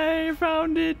 why? I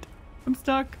found it. I'm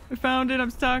stuck. I found it. I'm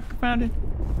stuck. I found it.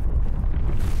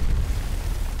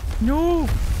 No!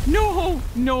 No!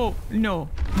 No! No!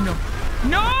 No!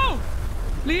 No!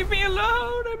 Leave me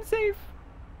alone! I'm safe.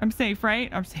 I'm safe, right?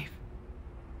 I'm safe.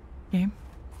 Game.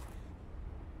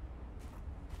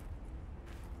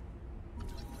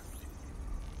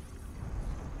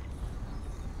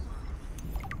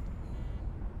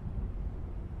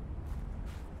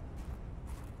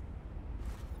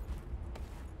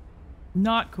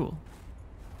 Not cool.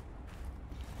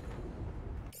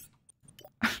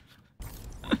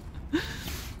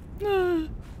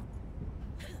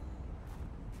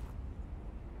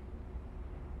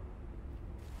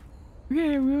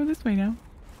 Okay, we go this way now.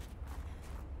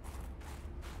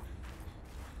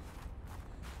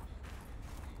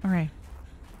 All right.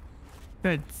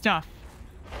 Good stuff.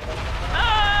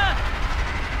 Ah!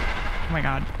 Oh my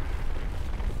god.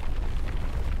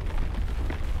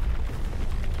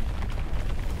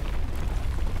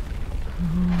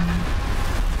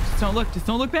 Just don't look. Just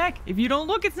don't look back. If you don't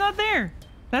look, it's not there.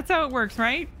 That's how it works,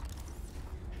 right?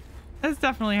 That's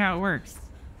definitely how it works.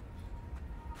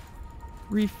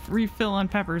 Refill on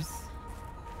peppers.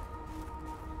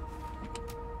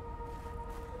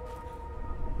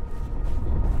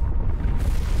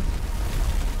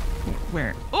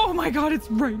 Where? Oh my god,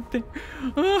 it's right there.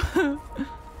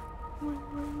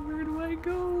 Where do I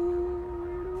go?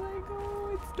 Where do I go?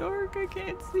 It's dark. I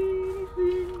can't see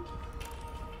anything.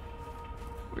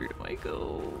 Where do I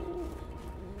go?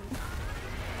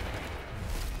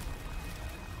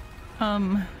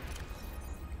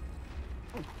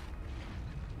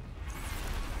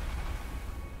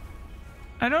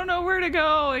 I don't know where to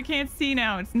go. I can't see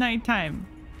now. It's nighttime.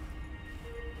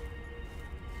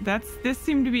 This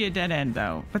seemed to be a dead end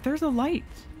though, but there's a light.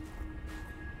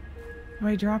 Do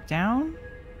I drop down?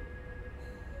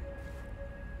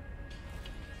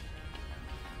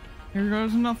 Here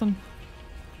goes nothing.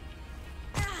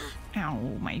 Ow,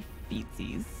 my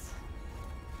feetsies.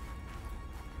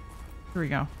 Here we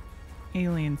go.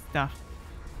 Alien stuff.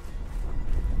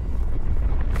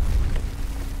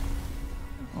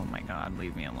 Oh my god,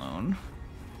 leave me alone.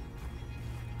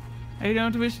 I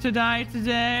don't wish to die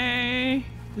today.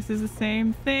 This is the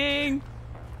same thing.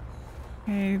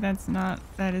 Okay, that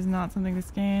is not something to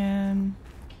scan.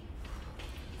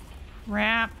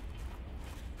 Crap.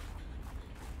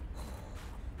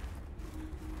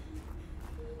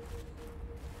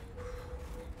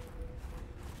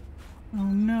 Oh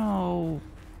no.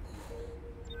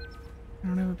 I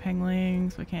don't have a pengling,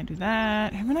 so I can't do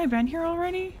that. Haven't I been here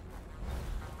already?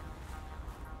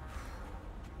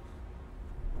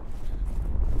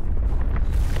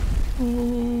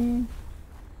 Oh.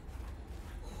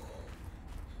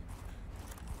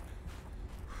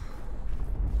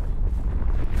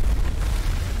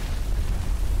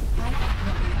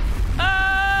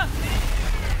 Ah!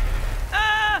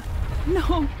 Ah!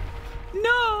 No!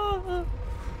 No!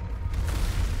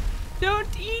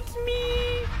 Don't eat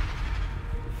me!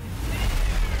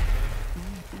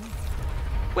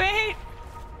 Wait!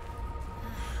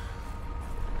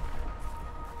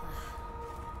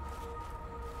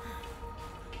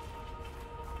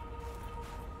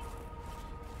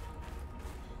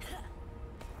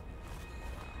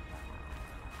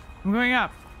 I'm going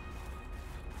up.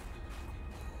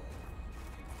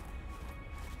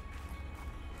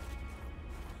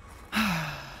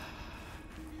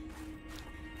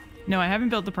 No, I haven't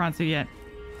built the prawn suit yet.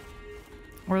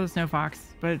 Or the snow fox,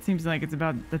 but it seems like it's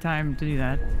about the time to do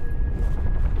that.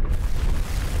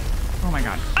 Oh my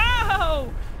god.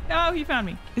 Oh! Oh, he found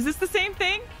me. Is this the same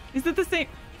thing? Is it the same?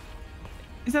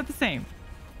 Is that the same?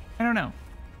 I don't know.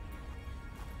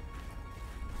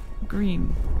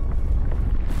 Green.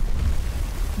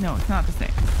 No, it's not the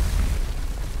same.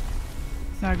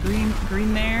 Saw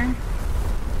green there.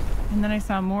 And then I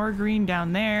saw more green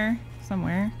down there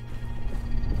somewhere.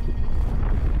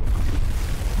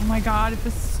 Oh my god, if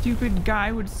this stupid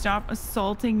guy would stop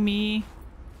assaulting me,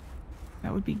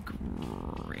 that would be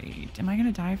great. Am I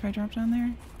gonna die if I drop down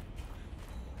there?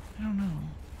 I don't know.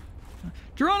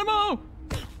 Geronimo!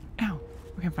 Ow.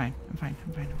 Okay, I'm fine. I'm fine.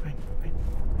 I'm fine. I'm fine. I'm fine.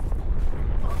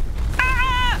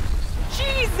 Ah!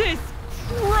 Jesus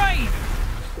Christ!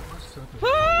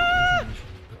 Ah!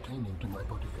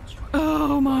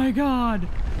 Oh my god.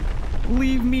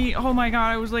 Leave me. Oh my god,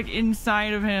 I was like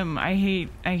inside of him. I hate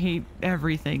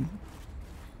everything.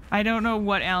 I don't know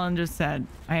what Alan just said.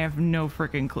 I have no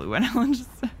freaking clue what Alan just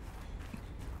said.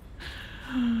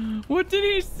 What did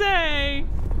he say?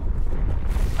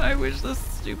 I wish this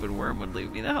stupid worm would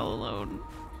leave me the hell alone.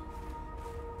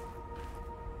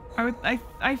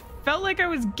 I felt like I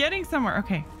was getting somewhere.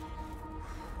 Okay.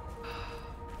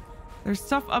 There's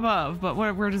stuff above, but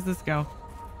where does this go?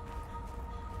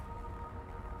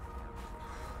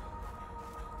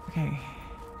 Okay.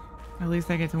 At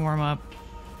least I get to warm up.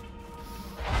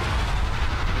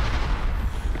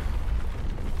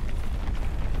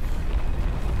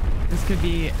 This could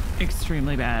be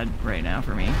extremely bad right now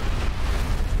for me.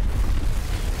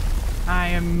 I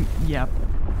am... Yep.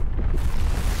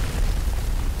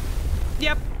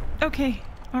 Yep. Okay.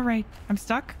 All right. I'm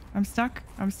stuck. I'm stuck.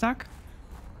 I'm stuck.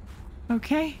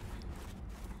 Okay.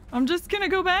 I'm just gonna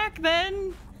go back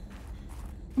then.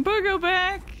 I'm gonna go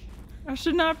back. I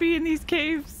should not be in these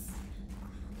caves.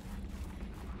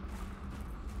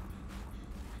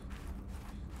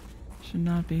 Should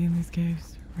not be in these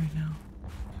caves right now.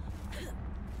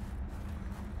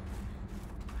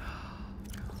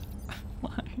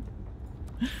 Why?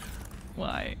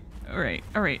 Why? All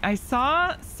right. I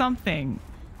saw something.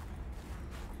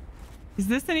 Is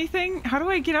this anything? How do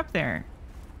I get up there?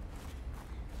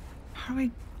 How do I...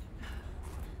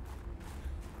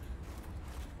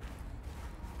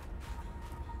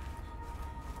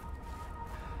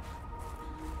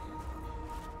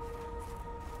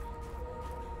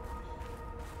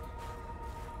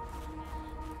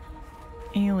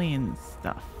 alien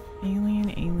stuff. Alien.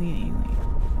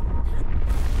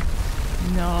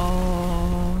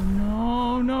 No.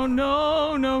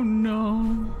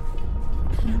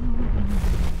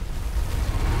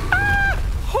 Ah!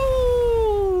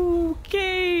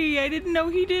 Okay, I didn't know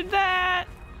he did that.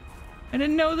 I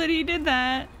didn't know that he did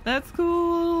that. That's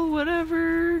cool,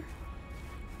 whatever.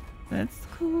 That's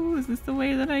cool. Is this the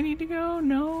way that I need to go?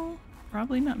 No,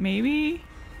 probably not. Maybe.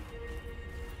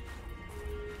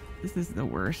 This is the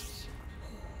worst.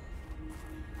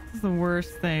 This is the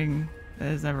worst thing that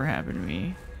has ever happened to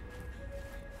me.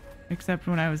 Except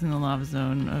when I was in the lava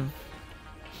zone of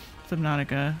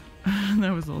Subnautica.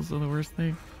 That was also the worst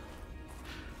thing.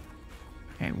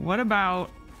 Okay, what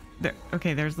about...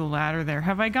 Okay, there's the ladder there.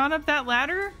 Have I gone up that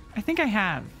ladder? I think I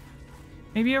have.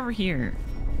 Maybe over here.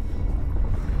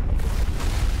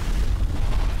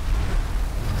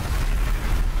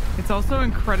 It's also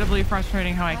incredibly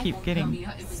frustrating how I keep getting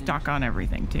stuck on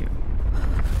everything too.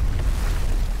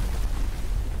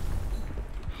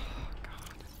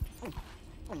 Oh,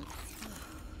 God.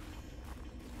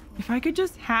 If I could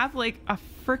just have like a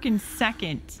freaking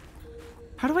second.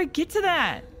 How do I get to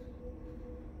that?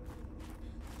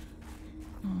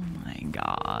 Oh my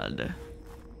God.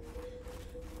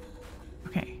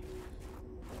 Okay.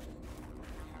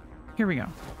 Here we go.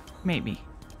 Maybe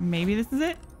this is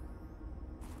it.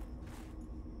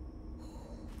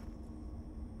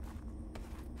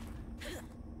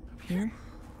 Here.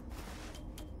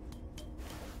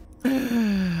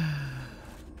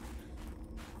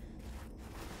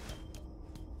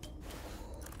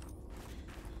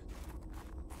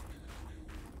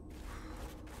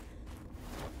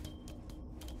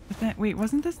 Wait,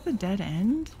 wasn't this the dead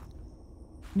end?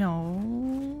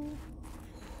 No.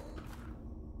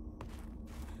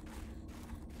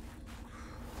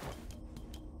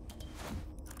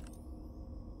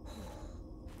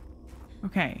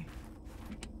 Okay.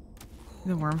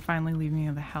 The worm finally leave me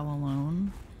the hell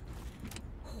alone.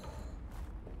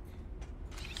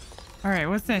 Alright,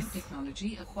 what's this?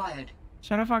 Technology acquired.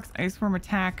 Shadowfox Iceworm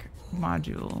Attack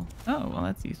Module. Oh, well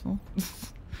that's useful.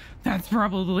 That's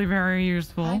probably very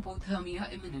useful.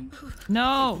 Hypothermia imminent.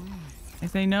 No! I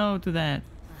say no to that.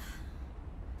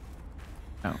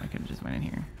 Oh, I could have just went in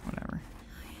here. Whatever.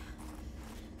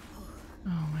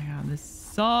 Oh my God, this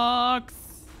sucks.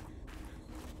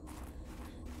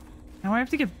 Now I have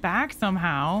to get back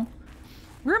somehow.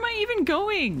 Where am I even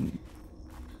going?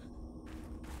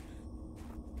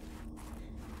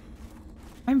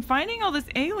 I'm finding all this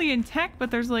alien tech, but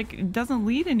there's like, it doesn't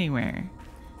lead anywhere.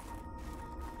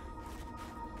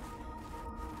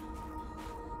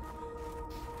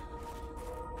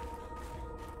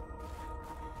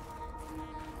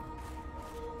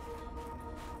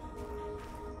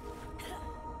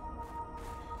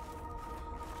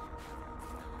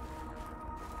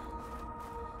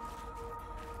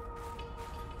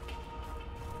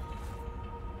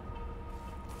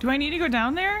 Do I need to go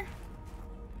down there?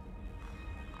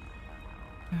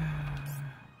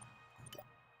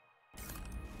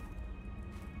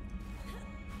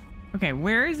 Okay,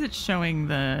 where is it showing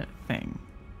the thing?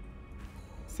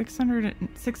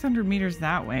 600 meters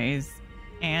that way is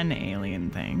an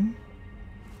alien thing.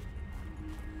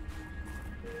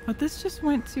 But this just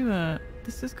went to a...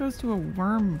 This just goes to a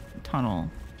worm tunnel.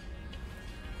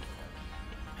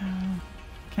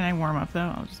 Can I warm up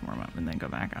though? I'll just warm up and then go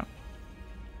back up.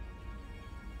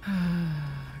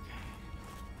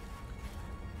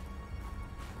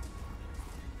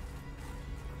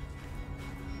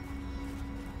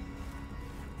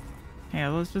 Yeah,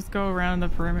 let's just go around the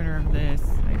perimeter of this,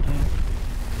 I guess.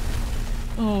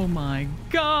 Oh my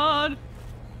God!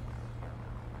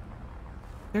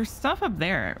 There's stuff up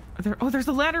there. Oh, there's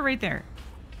a ladder right there.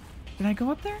 Did I go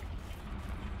up there?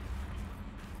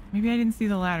 Maybe I didn't see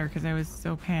the ladder because I was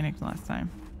so panicked last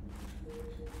time.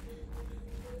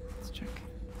 Let's check.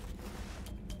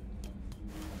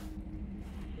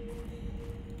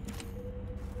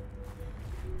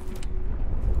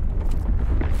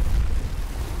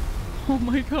 Oh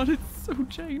my God, it's so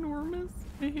ginormous.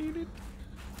 I hate it.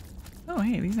 Oh,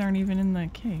 hey, these aren't even in the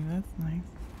cave. That's nice.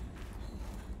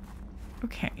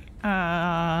 Okay.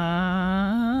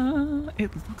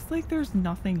 It looks like there's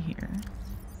nothing here.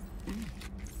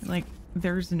 Like,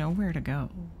 there's nowhere to go.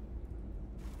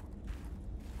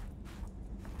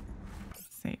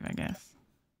 Save, I guess.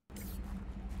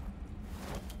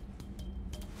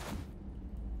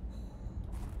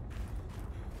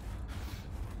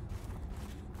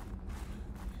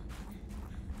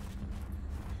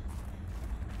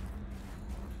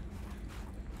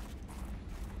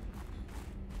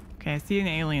 Okay, I see an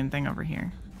alien thing over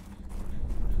here.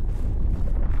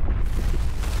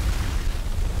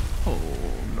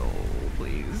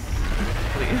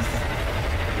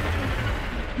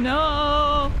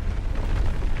 No.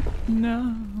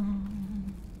 No.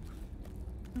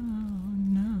 Oh,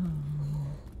 no.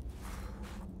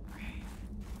 Okay.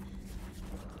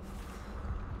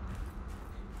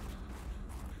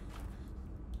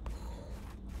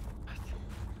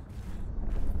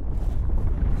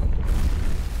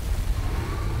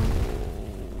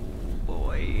 Oh,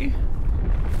 boy.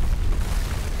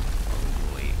 Oh,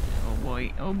 boy. Oh,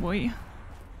 boy. Oh, boy.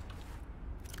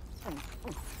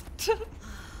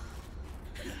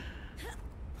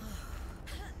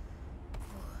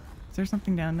 Is there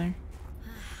something down there?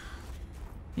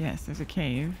 Yes, there's a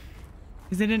cave.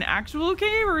 Is it an actual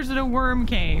cave or is it a worm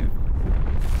cave?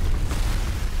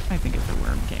 I think it's a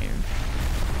worm cave.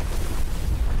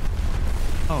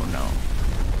 Oh no.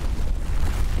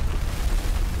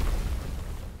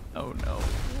 Oh no.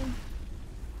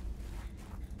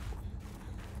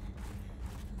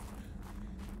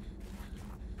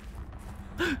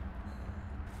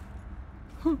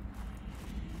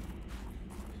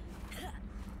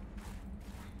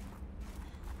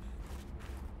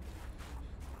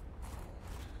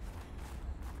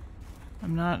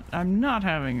 I'm not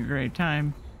having a great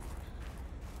time.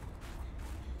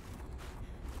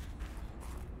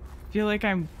 I feel like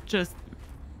I'm just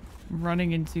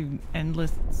running into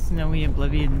endless snowy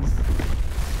oblivions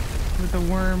with a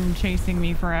worm chasing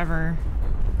me forever.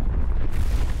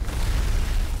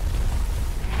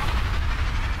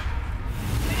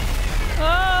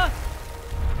 Ah!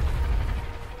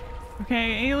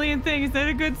 Okay, alien thing, is that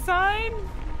a good sign?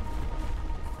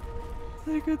 Is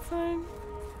that a good sign?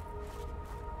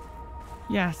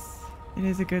 Yes, it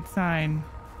is a good sign.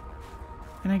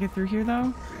 Can I get through here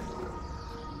though?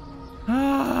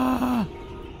 Ah!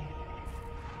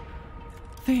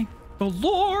 Thank the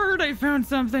Lord I found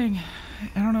something.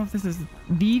 I don't know if this is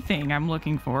the thing I'm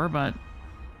looking for, but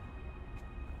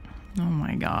oh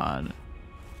my God.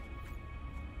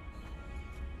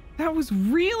 That was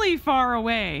really far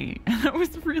away. That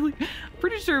was really,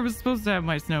 pretty sure it was supposed to have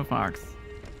my snow fox.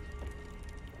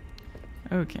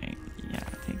 Okay, yeah,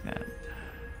 take that.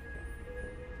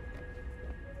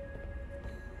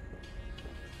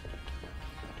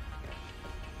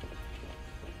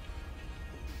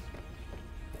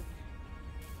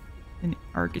 An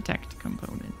architect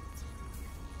component.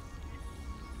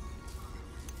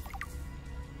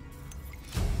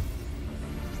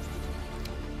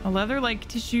 A leather-like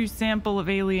tissue sample of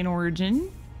alien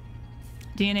origin.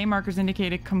 DNA markers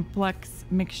indicate a complex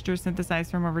mixture synthesized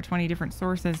from over 20 different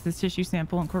sources. This tissue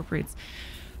sample incorporates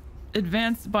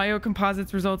advanced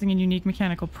biocomposites resulting in unique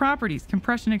mechanical properties.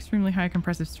 Compression, extremely high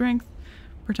compressive strength,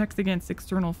 protects against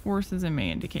external forces and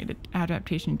may indicate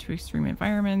adaptation to extreme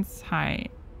environments. High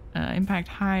impact,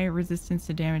 high resistance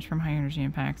to damage from high energy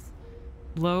impacts.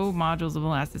 Low modules of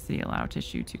elasticity allow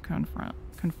tissue to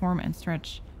conform and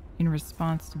stretch in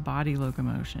response to body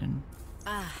locomotion.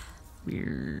 Ah.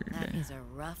 Weird. That is a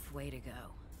rough way to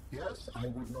go. Yes, I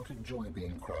would not enjoy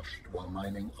being crushed while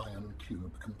mining iron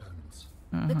cube components.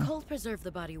 The cold preserved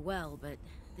the body well, but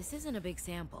this isn't a big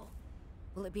sample.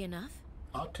 Will it be enough?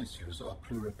 Our tissues are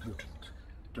pluripotent,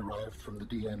 derived from the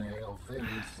DNA of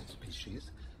various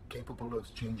species, capable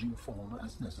of changing form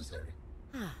as necessary.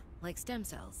 Ah, like stem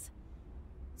cells.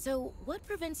 So what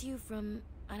prevents you from,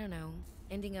 I don't know,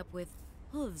 ending up with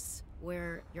hooves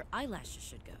where your eyelashes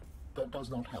should go? That does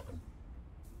not happen.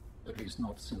 At least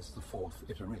not since the 4th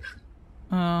iteration.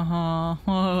 Uh-huh.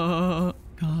 Oh,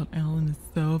 God, Ellen is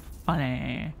so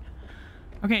funny.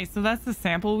 Okay, so that's the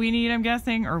sample we need, I'm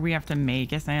guessing, or we have to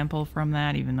make a sample from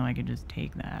that, even though I could just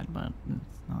take that, but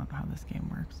it's not how this game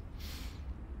works.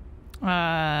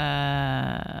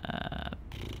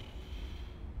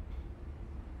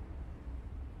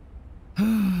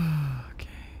 Okay.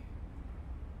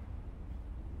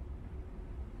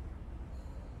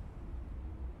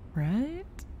 Right?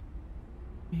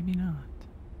 Maybe not.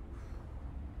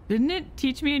 Didn't it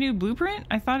teach me a new blueprint?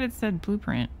 I thought it said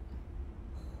blueprint.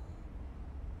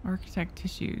 Architect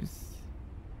tissues.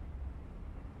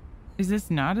 Is this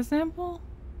not a sample?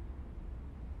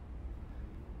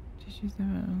 Tissues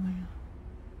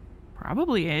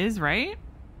probably is, right?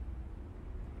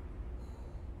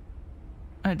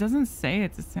 It doesn't say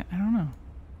it's a sample. I don't know.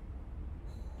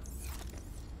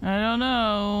 I don't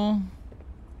know.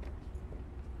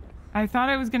 I thought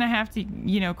I was gonna have to,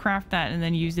 you know, craft that and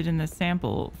then use it in the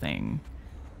sample thing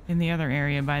in the other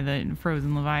area by the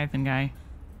frozen Leviathan guy.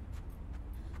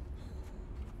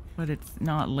 But it's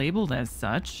not labeled as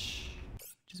such,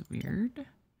 which is weird.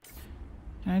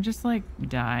 Can I just like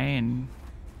die and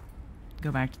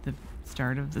go back to the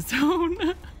start of the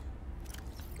zone?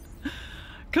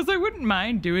 Because I wouldn't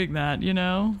mind doing that, you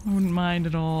know? I wouldn't mind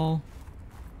at all.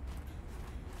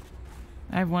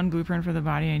 I have 1 blueprint for the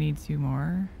body. I need 2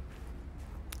 more.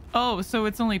 Oh, so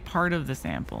it's only part of the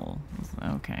sample.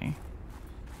 Okay.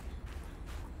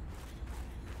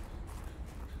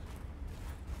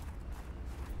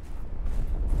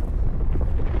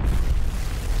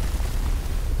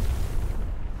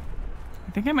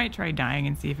 I think I might try dying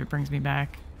and see if it brings me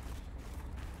back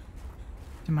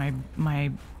to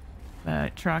my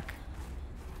truck.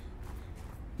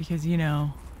 Because, you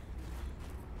know,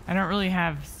 I don't really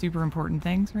have super important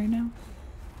things right now.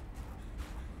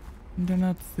 They're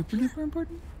not super duper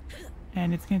important.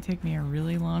 And it's going to take me a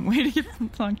really long way to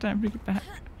long time to get back.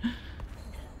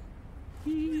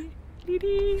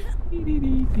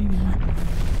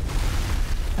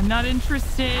 I'm not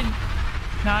interested.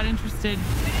 Not interested.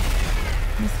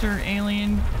 Mr.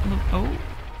 Alien. Oh.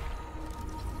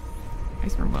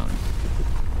 Ice for bones.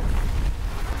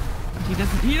 He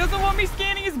doesn't want me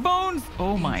scanning his bones.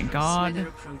 Oh my god.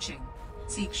 Approaching.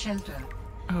 Seek shelter.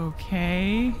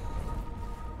 Okay.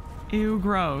 Ew,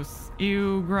 gross.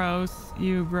 Ew, gross.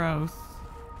 Ew, gross.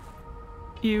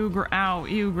 Ew, ow,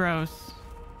 ew, gross.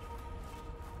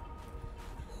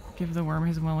 Give the worm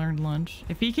his well-earned lunch.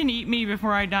 If he can eat me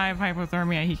before I die of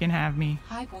hypothermia, he can have me.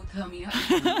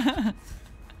 Hypothermia.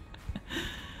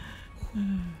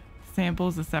 Sample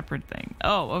is a separate thing.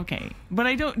 Oh, okay. But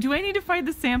I don't... Do I need to find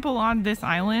the sample on this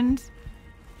island?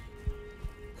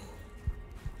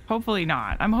 Hopefully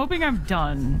not. I'm hoping I'm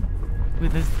done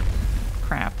with this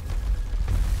crap.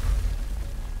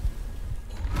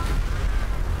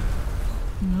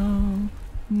 No.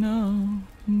 No.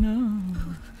 No.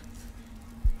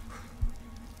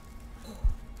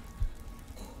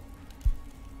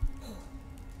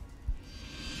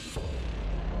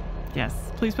 Yes.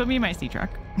 Please put me in my sea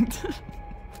truck. I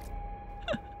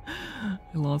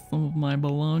lost some of my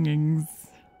belongings.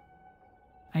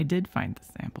 I did find the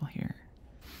sample here.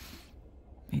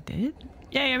 I did?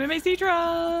 Yay, I'm in my sea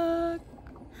truck!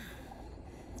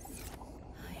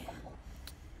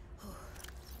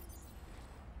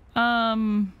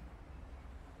 I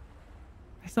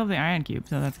still have the ion cube,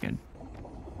 so that's good.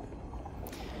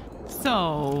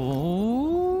 So...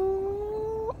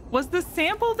 Was the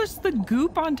sample just the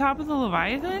goop on top of the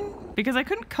Leviathan? Because I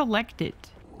couldn't collect it,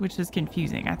 which is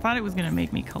confusing. I thought it was going to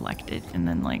make me collect it and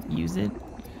then, like, use it.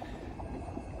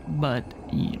 But,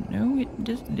 you know, it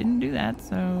just didn't do that,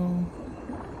 so...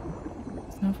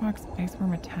 Snowfox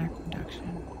iceworm attack reduction.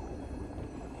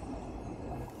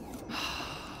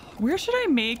 Where should I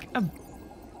make a,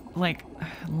 like,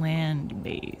 land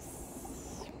base?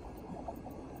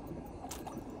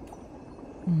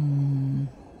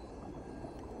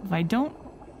 If I don't...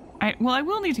 Well, I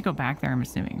will need to go back there, I'm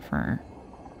assuming, for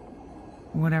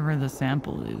whatever the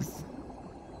sample is.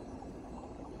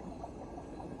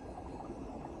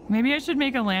 Maybe I should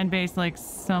make a land base, like,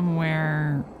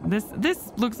 somewhere...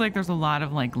 This looks like there's a lot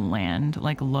of, like, land,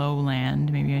 like, low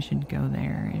land. Maybe I should go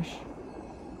there-ish.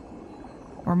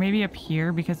 Or maybe up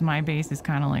here, because my base is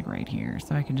kind of, like, right here.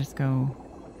 So I can just go...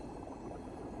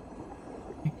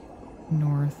 like,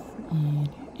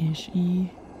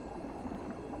 north-ish-y.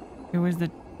 It was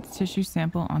the tissue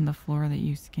sample on the floor that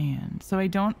you scanned. So I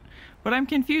don't... But I'm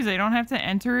confused. I don't have to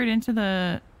enter it into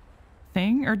the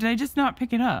thing? Or did I just not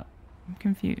pick it up? I'm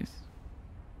confused.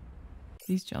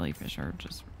 These jellyfish are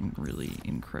just really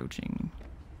encroaching.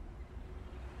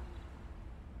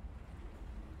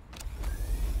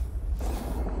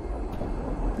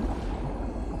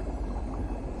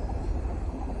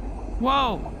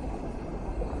 Whoa!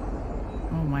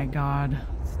 Oh my god.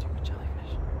 Stupid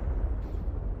jellyfish.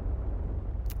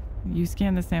 You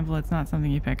scan the sample, it's not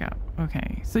something you pick up.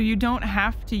 Okay. So you don't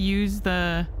have to use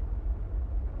the...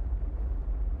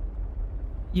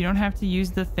 You don't have to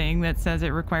use the thing that says it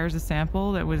requires a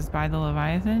sample that was by the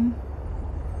Leviathan?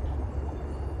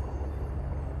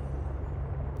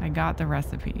 I got the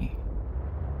recipe.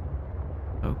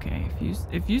 Okay,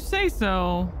 if you say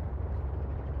so.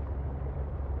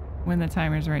 When the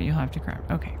timer's right, you'll have to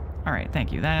craft. Okay. All right,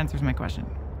 thank you. That answers my question.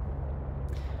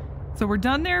 So we're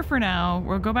done there for now.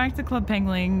 We'll go back to Club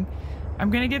Penguin. I'm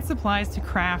going to get supplies to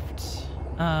craft.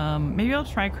 Maybe I'll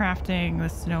try crafting the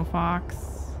Snow Fox.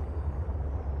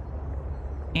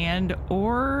 And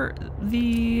or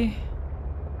the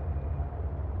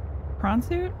prawn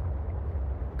suit,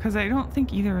 because I don't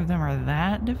think either of them are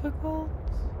that difficult.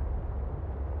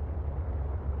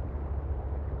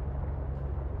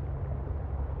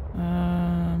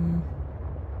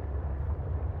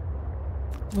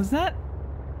 Was that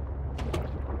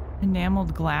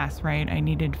enameled glass, right? I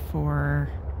needed for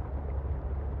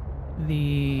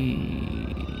the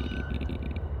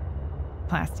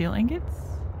plasteel ingots?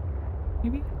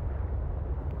 Maybe?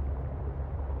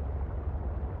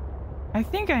 I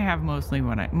think I have most of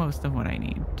what I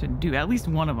need to do. At least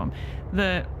one of them.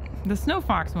 The snow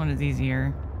fox one is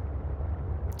easier,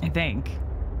 I think.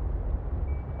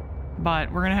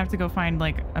 But we're gonna have to go find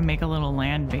like make a little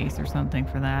land base or something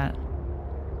for that.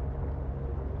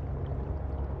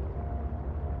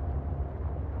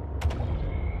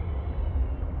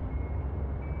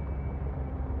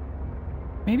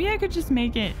 Maybe I could just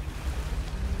make it.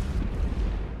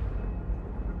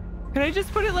 Could I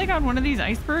just put it like on one of these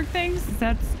iceberg things? Is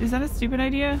that a stupid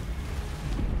idea?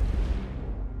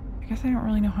 I guess I don't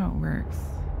really know how it works.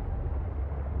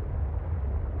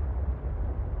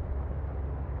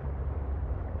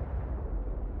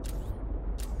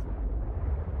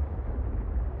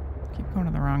 Keep going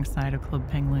to the wrong side of Club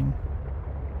Penguin.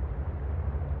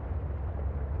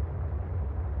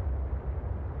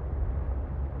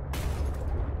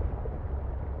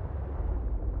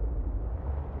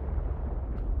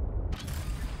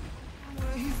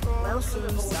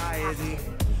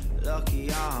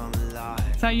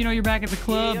 That's how you know you're back at the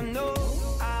club.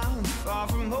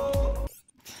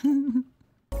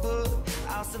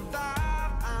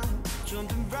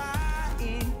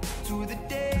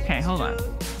 Okay, hold on a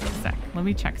sec. Let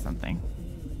me check something.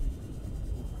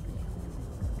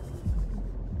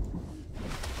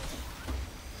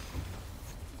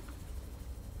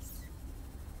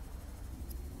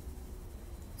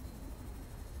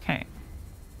 Okay.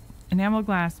 Enamel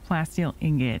glass, plasteel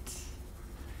ingot.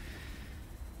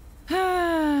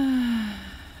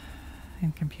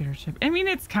 And computer chip. I mean,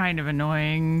 it's kind of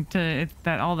annoying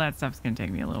that all that stuff's gonna take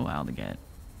me a little while to get.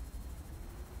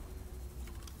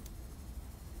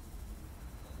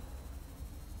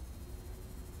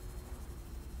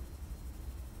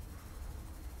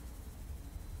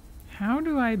 How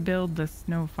do I build the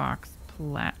Snow Fox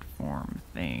platform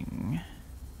thing?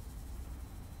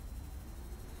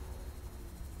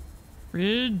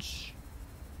 Bridge.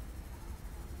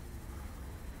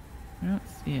 I don't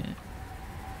see it.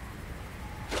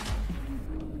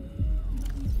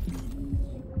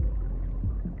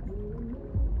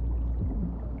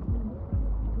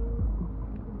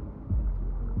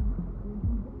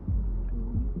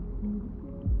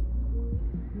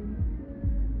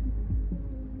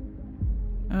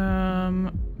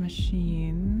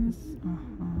 Machines.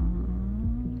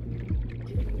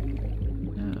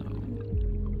 No.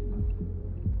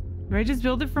 Do I just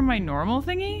build it from my normal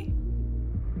thingy?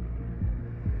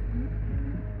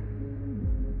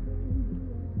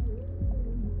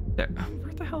 There.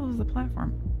 Where the hell is the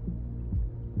platform?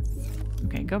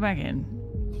 Okay, go back in.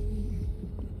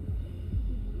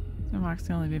 Snowbox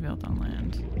can only be built on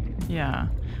land. Yeah.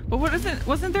 But what is it?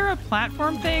 Wasn't there a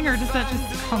platform thing, or does that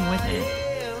just come with it?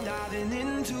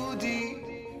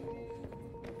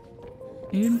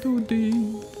 Into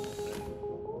deep.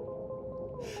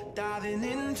 Diving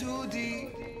into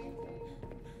deep.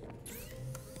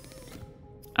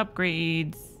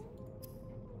 Upgrades.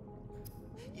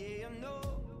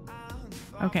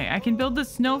 Okay, I can build the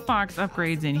Snow Fox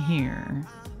upgrades in here.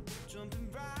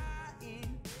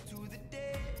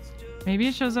 Maybe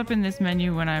it shows up in this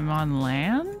menu when I'm on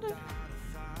land?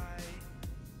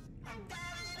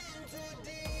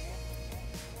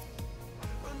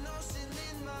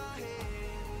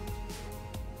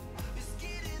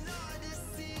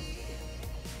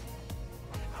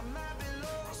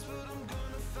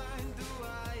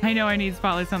 I know I need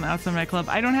spotlights on the outside of my club.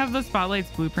 I don't have the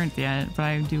spotlights blueprints yet, but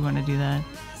I do want to do that.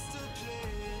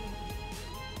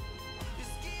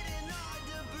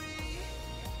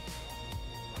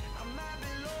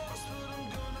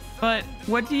 But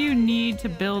what do you need to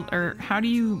build, or how do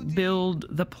you build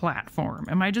the platform?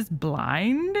 Am I just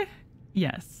blind?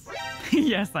 Yes.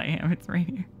 Yes, I am. It's right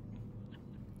here.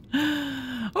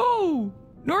 Oh,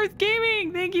 North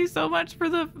Gaming. Thank you so much for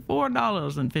the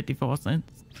 $4.54.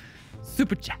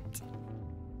 Super chat.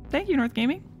 Thank you, North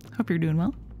Gaming. Hope you're doing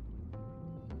well.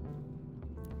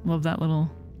 Love that little...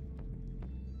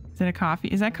 Is it a coffee?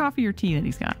 Is that coffee or tea that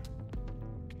he's got?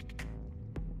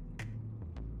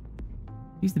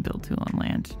 Use the build tool on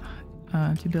land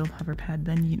to build hover pad,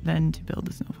 then to build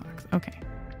the Snow Fox. Okay.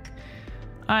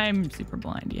 I'm super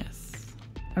blind, yes.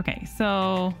 Okay,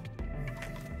 so...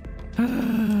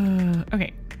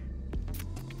 okay.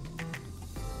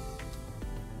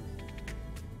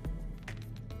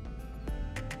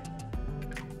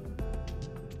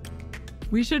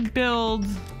 We should build...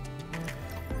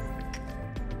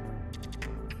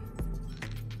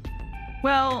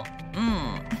 Well,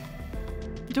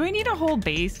 do I need a whole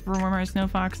base for where my Snow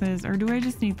Fox is? Or do I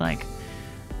just need, like,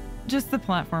 just the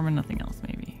platform and nothing else,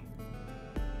 maybe?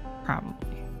 Probably.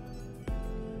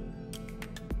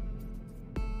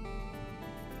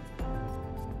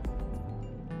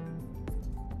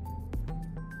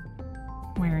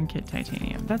 Wiring kit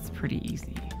titanium. That's pretty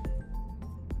easy.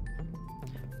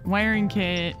 Wiring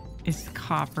kit is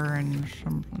copper and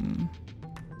something.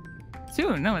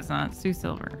 Sue, no it's not. Sue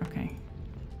silver. Okay.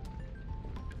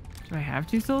 Do I have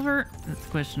 2 silver? That's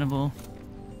questionable.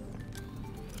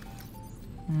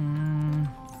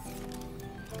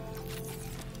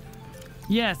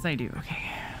 Yes, I do. Okay.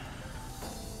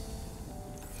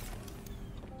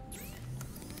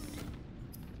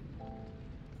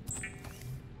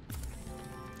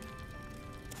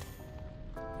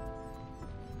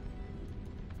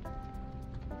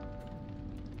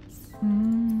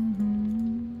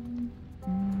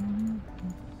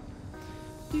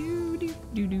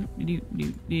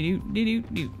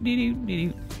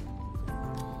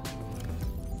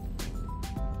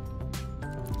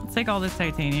 Let's take all this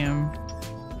titanium.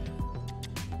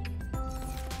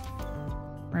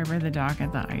 Right by the dock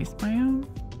at the ice biome?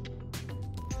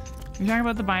 You're talking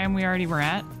about the biome we already were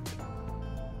at?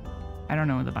 I don't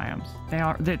know the biomes.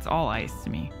 It's all ice to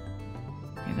me.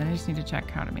 Okay, then I just need to check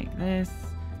how to make this.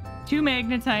 2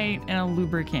 magnetite and a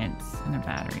lubricant and a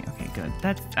battery. Okay, good.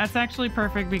 That's actually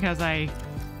perfect because I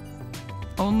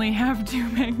only have 2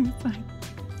 magnetite.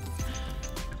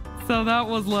 So that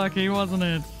was lucky, wasn't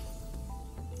it?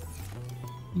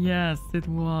 Yes, it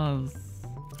was.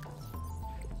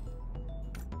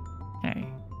 Okay.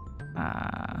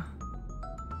 That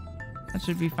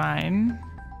should be fine.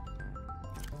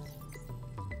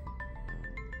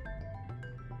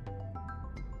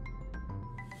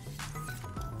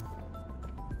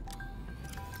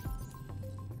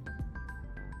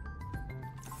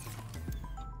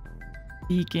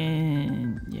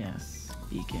 Beacon, yes.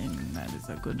 Beacon, that is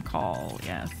a good call,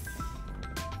 yes.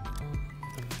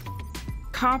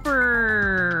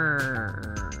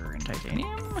 Copper and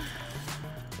titanium?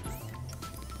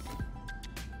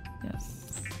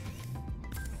 Yes.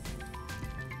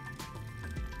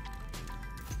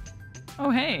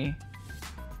 Oh, hey.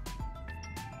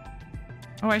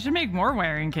 Oh, I should make more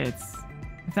wiring kits.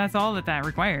 If that's all that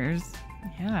requires.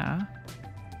 Yeah.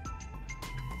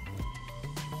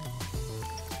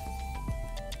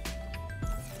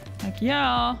 Heck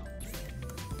yeah.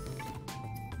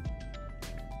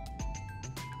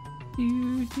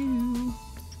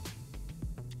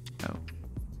 Oh.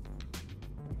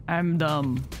 I'm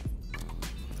dumb.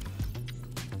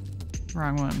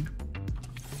 Wrong one.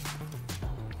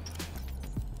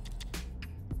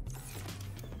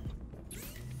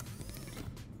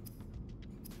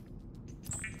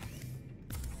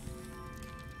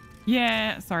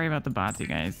 Yeah, sorry about the bots, you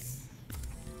guys.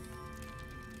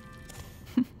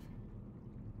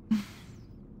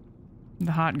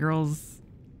 The hot girls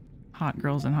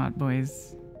and hot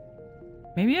boys.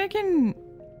 Maybe I can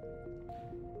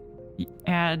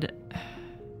add.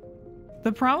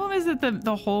 The problem is that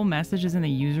the whole message is in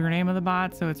the username of the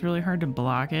bot, so it's really hard to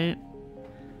block it.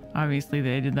 Obviously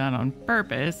they did that on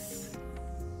purpose,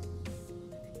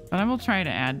 but I will try to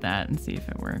add that and see if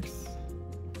it works.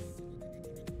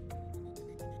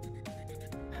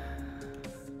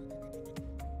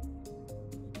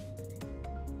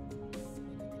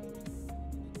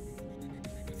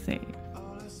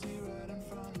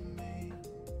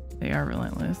 They are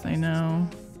relentless, I know.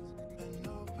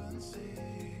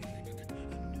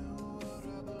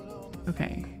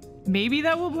 Okay. Maybe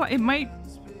that will it might.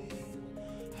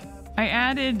 I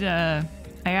added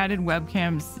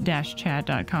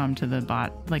webcams-chat.com to the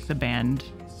bot, like the banned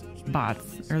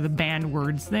bots or the banned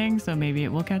words thing, so maybe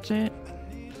it will catch it.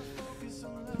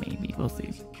 Maybe, we'll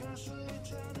see.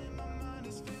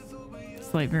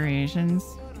 Slight variations.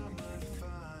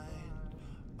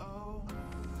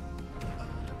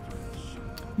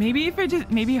 Maybe if it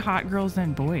just, maybe hot girls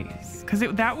and boys, because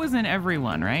that was in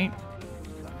everyone, right?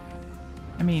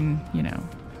 I mean, you know.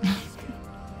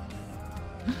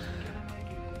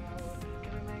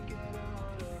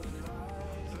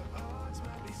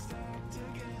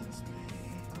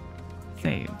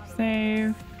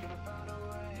 Save.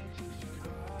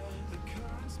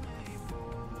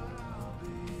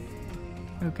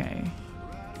 Okay.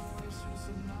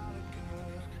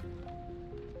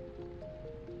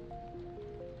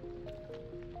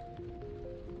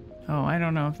 Oh, I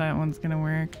don't know if that one's gonna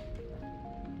work.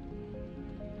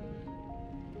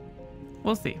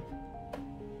 We'll see.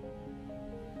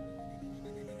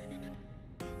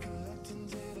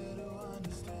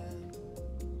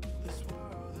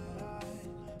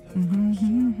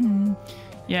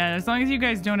 Yeah, as long as you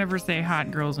guys don't ever say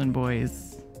hot girls and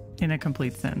boys in a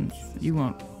complete sentence, you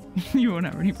won't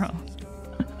have any problems.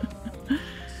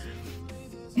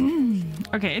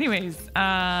 Okay, anyways,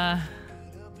 right.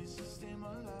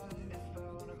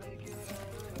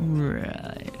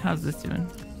 How's this doing?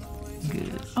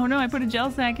 Good. Oh no, I put a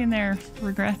gel sack in there.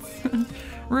 Regrets.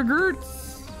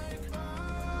 Regrets.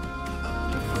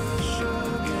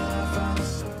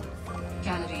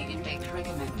 Calorie intake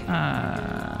recommended.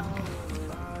 Okay.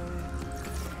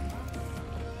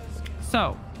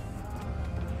 So.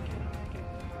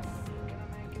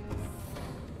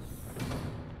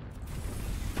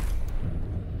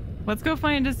 Let's go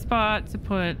find a spot to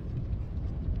put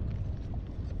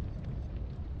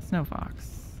Snow Fox.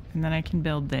 And then I can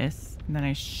build this. And then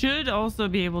I should also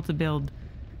be able to build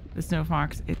the Snow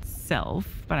Fox itself.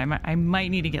 But I might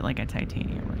need to get like a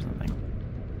titanium or something.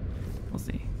 We'll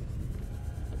see.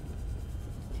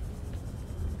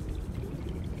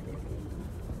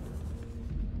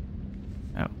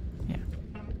 Oh, yeah.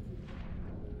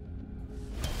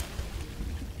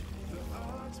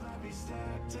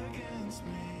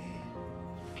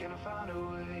 Can I find a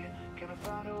way? Can I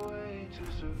find a way to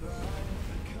survive?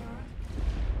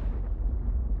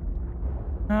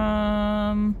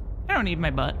 I don't need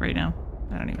my butt right now.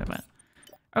 I don't need my butt.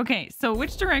 Okay, so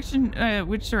which direction?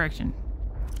 Which direction?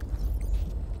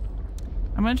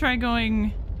 I'm gonna try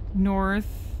going north.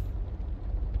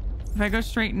 If I go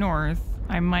straight north,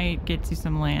 I might get to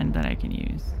some land that I can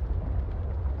use.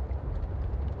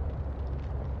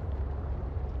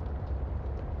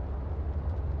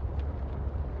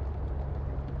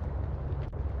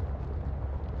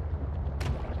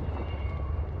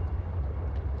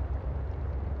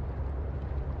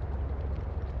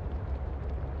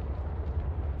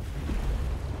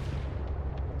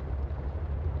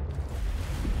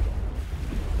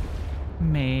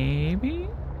 Maybe?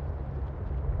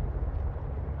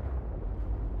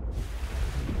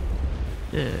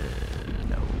 No.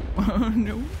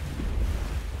 No.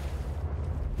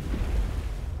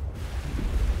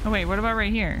 Oh wait, what about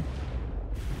right here?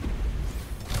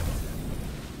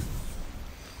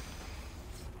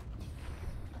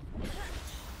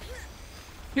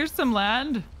 Here's some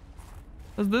land.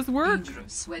 Does this work?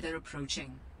 Dangerous weather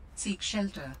approaching. Seek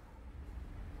shelter.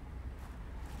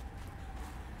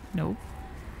 Nope.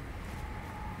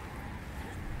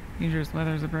 Dangerous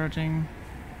weather's approaching.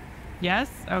 Yes?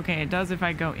 Okay, it does if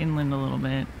I go inland a little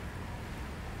bit.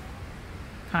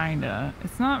 Kinda.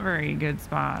 It's not a very good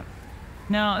spot.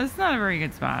 No, it's not a very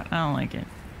good spot. I don't like it.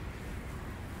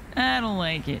 I don't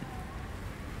like it.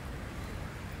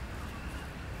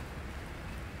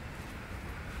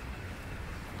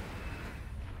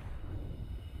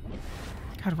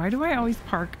 God, why do I always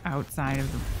park outside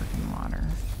of the freaking water?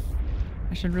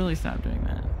 I should really stop doing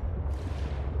that.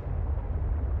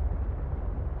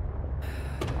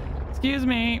 Excuse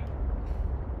me.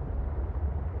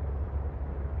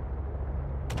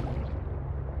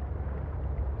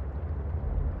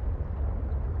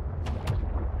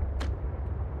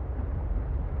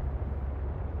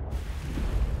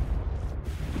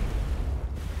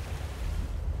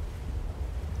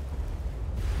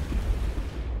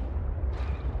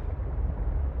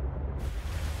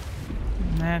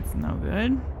 That's no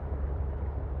good.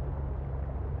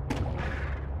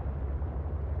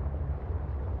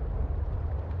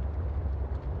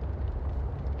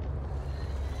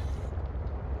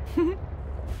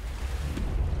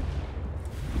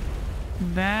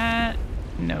 That,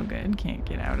 no good. Can't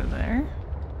get out of there.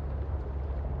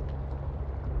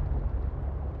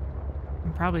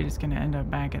 I'm probably just gonna end up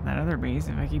back at that other base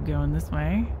if I keep going this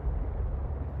way.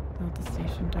 Delta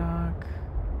Station Dock.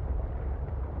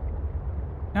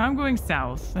 Now I'm going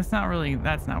south. That's not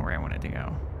where I wanted to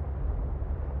go.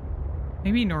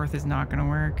 Maybe north is not gonna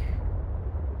work.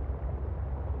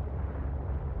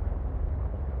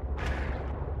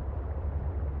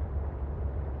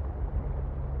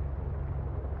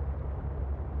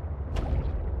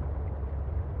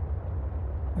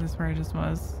 Is this where I just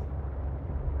was?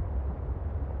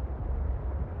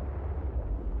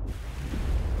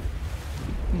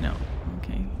 No.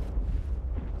 Okay.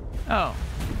 Oh.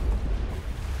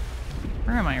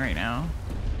 Where am I right now?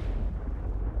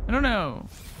 I don't know.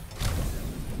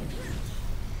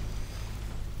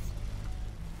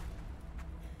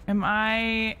 Am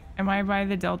I by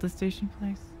the Delta Station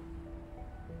place?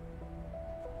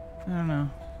 I don't know.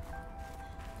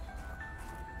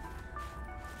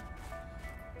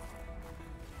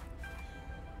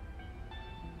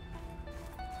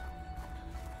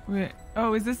 Wait,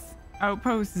 oh, is this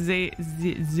outpost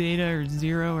Zeta or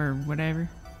Zero or whatever?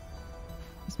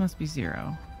 This must be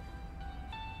 0.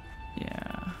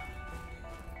 Yeah.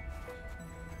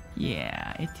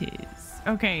 Yeah, it is.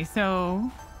 Okay,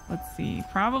 so let's see.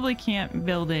 Probably can't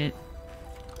build it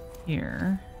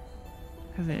here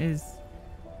because it is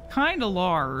kind of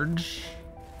large.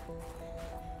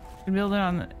 Can build it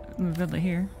on the build it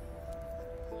here.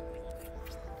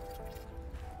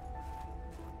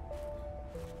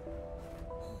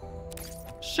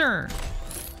 Sure.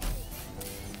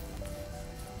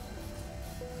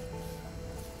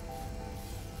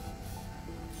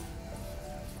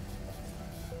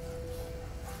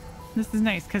 This is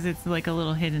nice because it's like a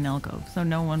little hidden alcove, so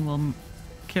no one will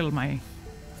kill my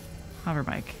hover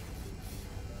bike.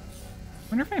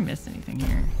 Wonder if I missed anything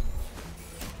here.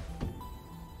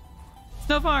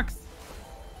 Snow fox.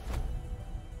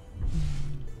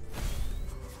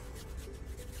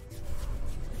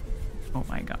 Oh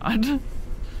my god.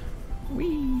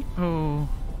 Wee. Oh,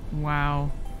 wow.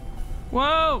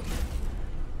 Whoa.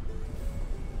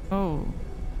 Oh,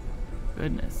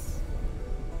 goodness.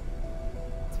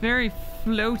 It's very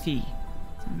floaty.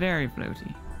 It's very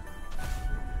floaty.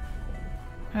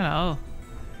 Hello.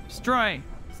 Destroy.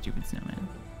 Stupid snowman.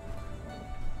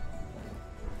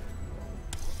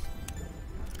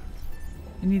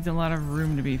 It needs a lot of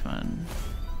room to be fun.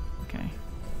 Okay.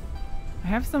 I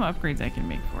have some upgrades I can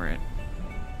make for it.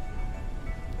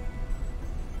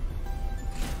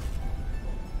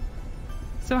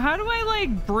 So how do I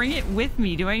like bring it with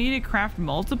me? Do I need to craft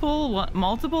multiple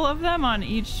of them on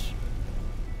each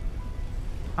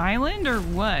island or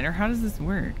what? Or how does this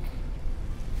work?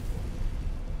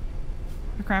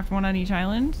 I craft one on each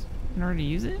island in order to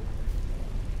use it?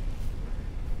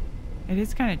 It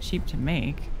is kind of cheap to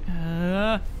make.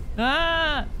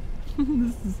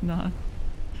 This is not.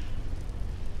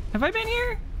 Have I been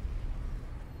here?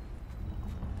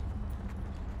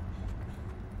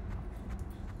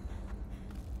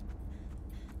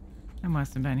 I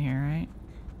must have been here, right?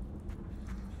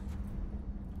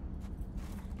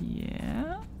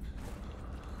 Yeah.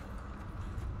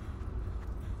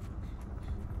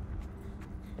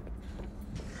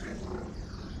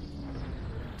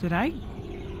 Did I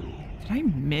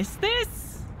miss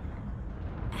this?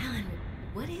 Alan,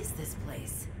 what is this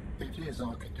place? It is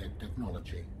architect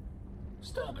technology.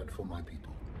 Standard for my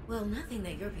people. Well, nothing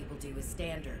that your people do is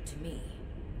standard to me.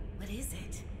 What is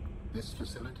it? This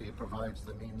facility provides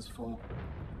the means for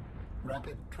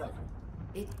rapid travel.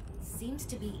 It seems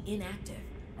to be inactive.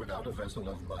 Without a vessel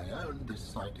of my own, this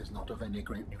site is not of any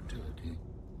great utility.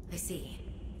 I see.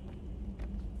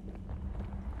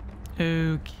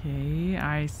 Okay,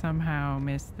 I somehow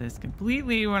missed this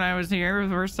completely when I was here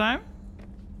the first time.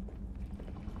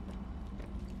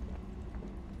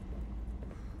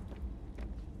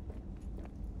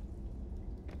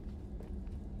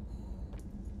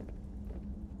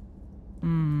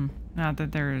 Not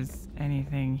that there's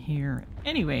anything here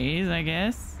anyways, I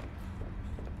guess.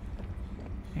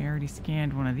 I already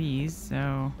scanned one of these,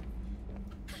 so...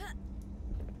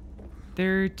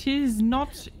 There 'tis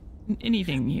not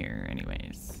anything here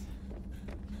anyways.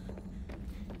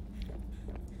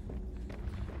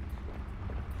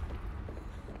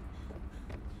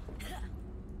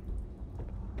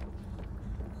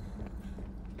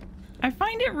 I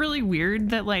find it really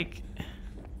weird that, like,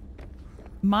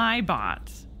 my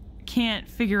bot can't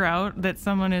figure out that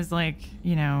someone is, like,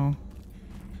 you know,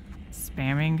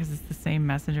 spamming because it's the same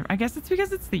message. I guess it's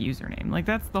because it's the username. Like,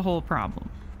 that's the whole problem,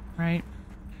 right?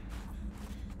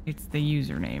 It's the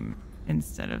username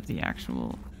instead of the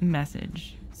actual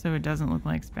message, so it doesn't look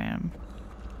like spam.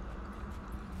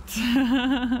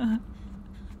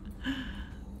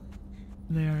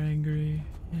 They are angry,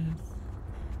 yes.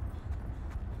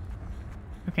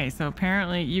 Okay, so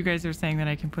apparently you guys are saying that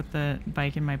I can put the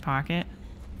bike in my pocket.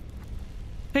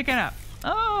 Pick it up.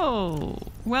 Oh,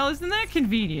 well, isn't that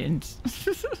convenient?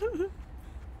 Isn't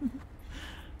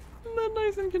that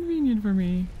nice and convenient for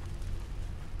me?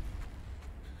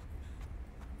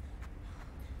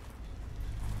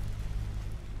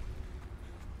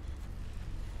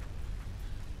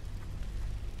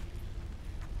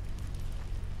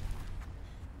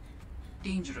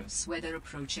 Dangerous weather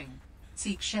approaching.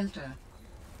 Seek shelter.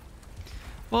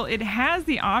 Well, it has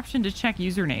the option to check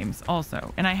usernames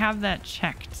also, and I have that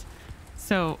checked.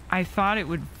 So I thought it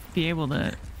would be able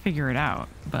to figure it out,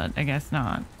 but I guess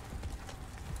not.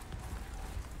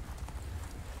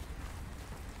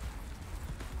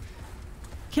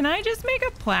 Can I just make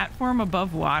a platform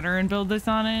above water and build this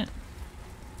on it?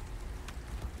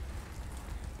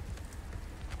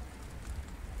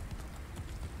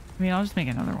 I mean, I'll just make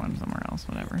another one somewhere else,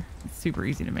 whatever. It's super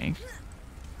easy to make.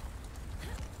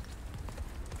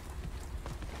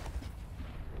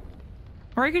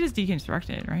 Or I could just deconstruct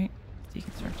it, right?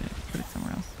 Deconstruct it, put it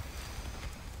somewhere else.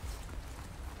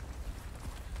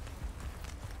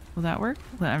 Will that work?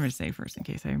 Well, I'm gonna save first in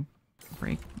case I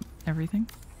break everything.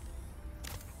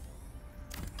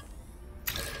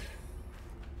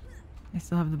 I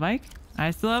still have the bike?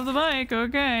 I still have the bike,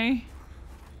 okay.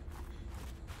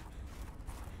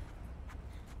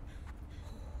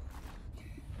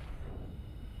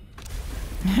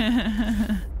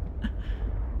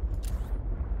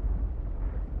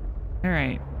 All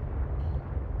right.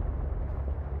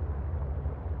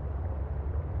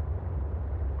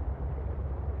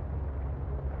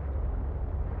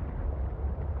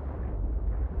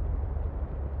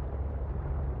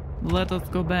 Let us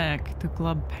go back to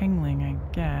Club Pengling, I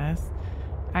guess.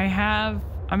 I'm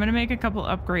gonna make a couple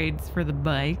upgrades for the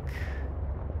bike.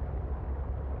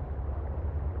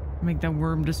 Make the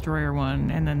worm destroyer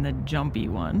one and then the jumpy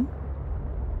one,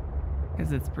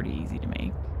 because it's pretty easy to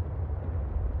make.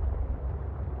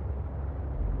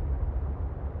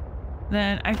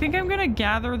 Then I think I'm gonna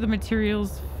gather the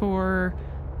materials for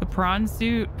the prawn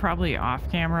suit, probably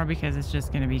off camera, because it's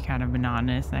just gonna be kind of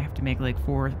monotonous and I have to make like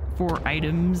four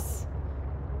items,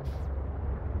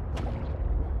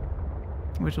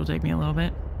 which will take me a little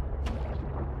bit.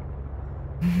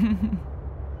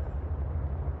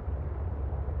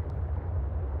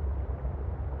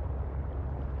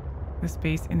 The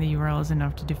space in the URL is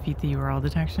enough to defeat the URL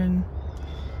detection.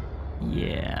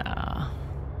 Yeah.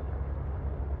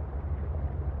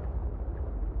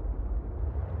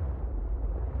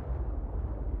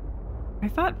 I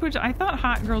thought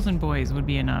hot girls and boys would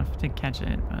be enough to catch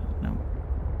it, but no.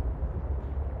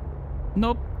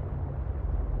 Nope.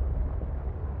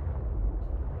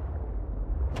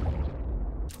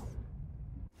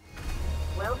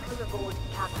 Welcome aboard,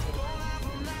 Captain.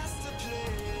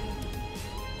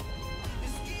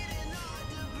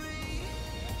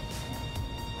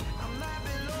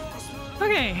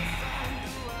 Okay.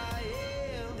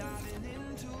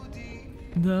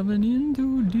 Diving in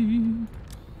too deep.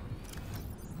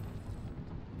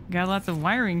 Got lots of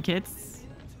wiring kits.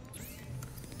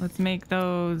 Let's make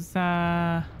those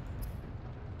upgrades.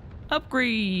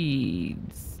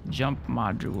 Jump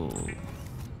module.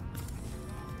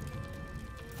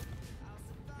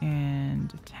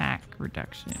 And attack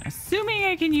reduction. Assuming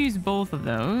I can use both of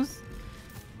those.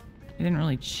 I didn't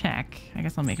really check. I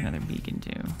guess I'll make another beacon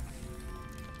too.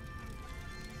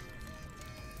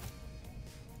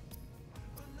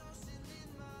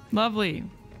 Lovely.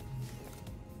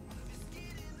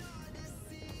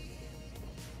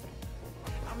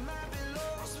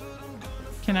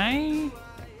 Can I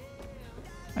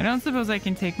don't suppose I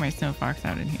can take my snow fox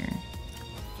out in here.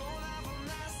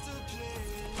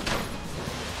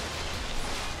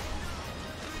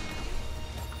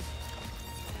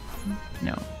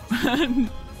 No.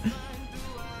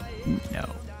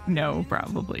 No,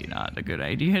 probably not a good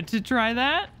idea to try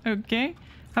that. Okay.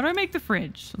 How do I make the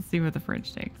fridge? Let's see what the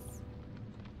fridge takes.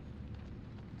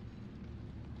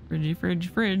 Fridgy, fridge,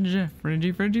 fridge.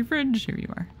 Fridgy, fridgy, fridge. Here you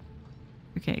are.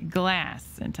 Okay,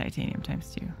 glass and titanium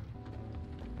times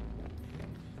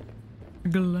 2.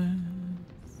 Glass.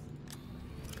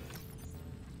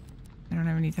 I don't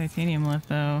have any titanium left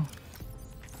though.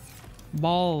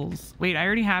 Balls. Wait, I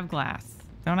already have glass,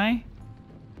 don't I?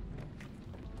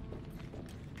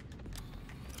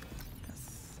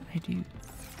 Yes, I do.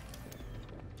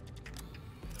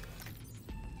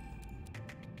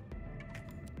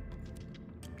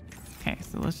 Okay,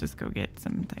 so let's just go get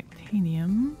some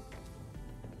titanium.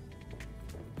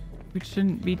 Which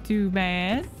shouldn't be too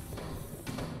bad.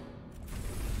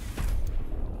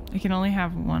 I can only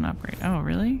have one upgrade. Oh,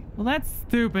 really? Well, that's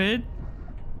stupid.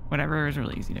 Whatever, is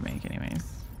really easy to make anyways.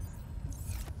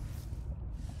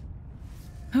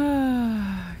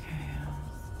 Okay,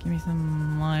 give me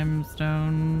some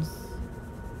limestones.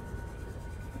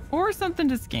 Or something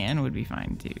to scan would be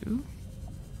fine too.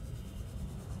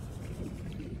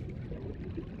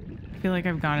 I feel like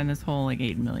I've gone in this hole like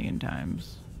 8 million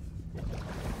times.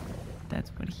 That's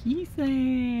what he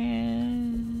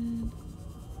said.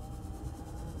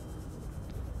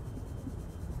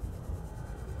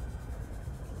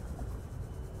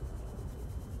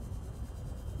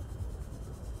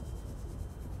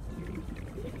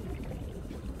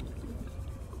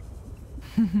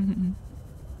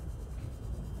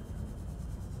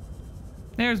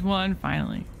 There's one,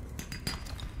 finally.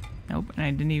 Nope, and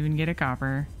I didn't even get a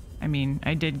copper. I mean,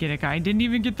 I did get I didn't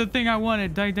even get the thing I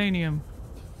wanted, titanium.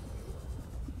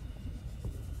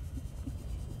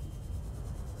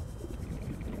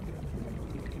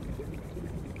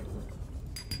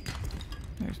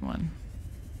 There's one.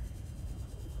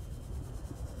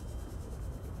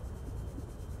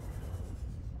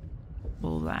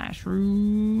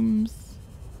 Mushrooms.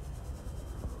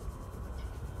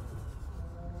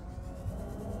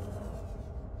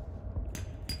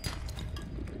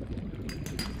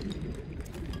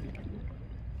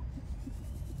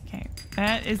 Okay,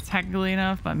 that is technically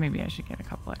enough, but maybe I should get a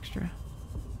couple extra.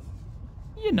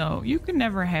 You know, you can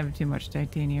never have too much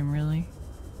titanium, really.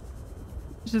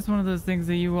 It's just one of those things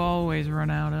that you always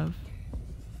run out of.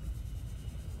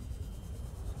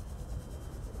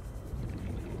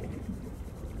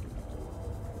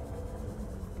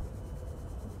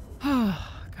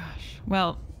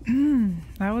 Well,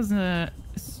 that was a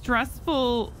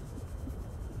stressful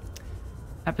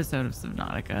episode of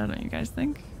Subnautica, don't you guys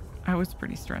think? I was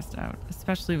pretty stressed out,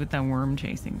 especially with that worm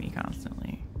chasing me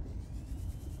constantly.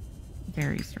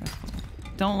 Very stressful.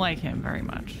 Don't like him very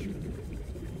much.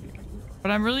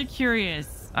 But I'm really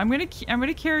curious. I'm gonna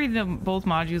carry both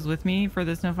modules with me for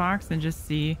the Snow Fox and just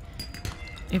see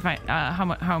if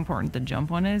how important the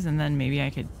jump one is, and then maybe I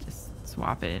could just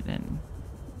swap it and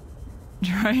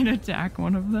try and attack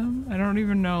one of them. I don't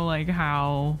even know like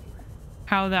how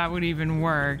that would even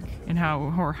work and how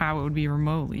it would be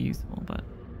remotely useful, but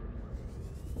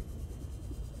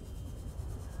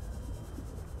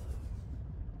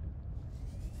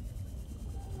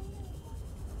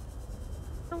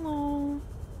hello. All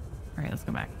right, let's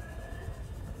go back.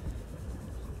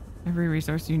 Every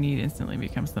resource you need instantly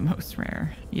becomes the most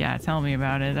rare. Yeah, tell me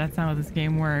about it. That's how this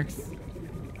game works.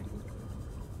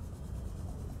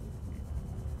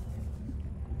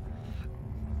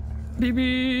 Baby,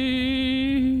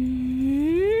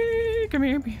 come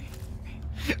here, baby.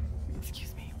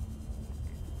 Excuse me.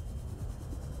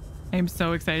 I am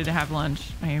so excited to have lunch.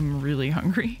 I am really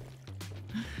hungry.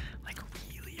 Like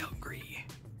really hungry.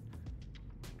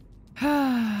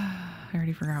 I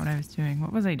already forgot what I was doing.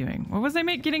 What was I doing? What was I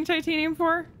getting titanium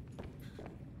for?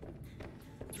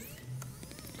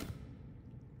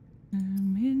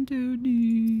 I'm in too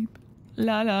deep.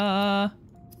 La la.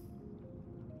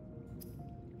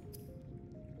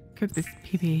 Cook this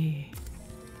pee-pee.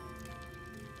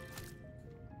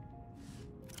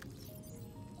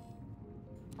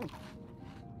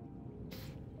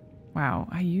 Wow,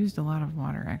 I used a lot of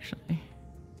water actually.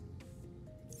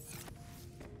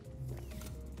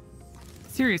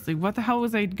 Seriously, what the hell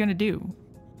was I gonna do?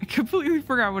 I completely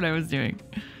forgot what I was doing.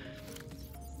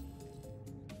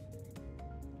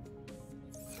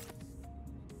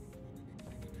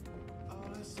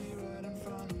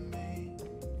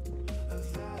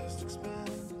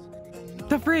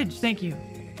 The fridge, thank you.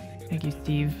 Thank you,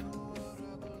 Steve.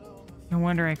 No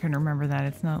wonder I couldn't remember that.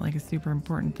 It's not like a super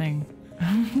important thing.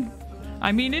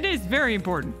 I mean, it is very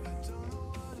important.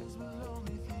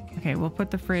 Okay, we'll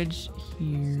put the fridge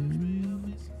here.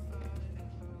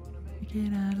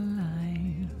 Get out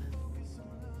alive.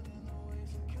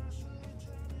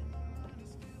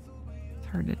 It's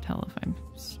hard to tell if I'm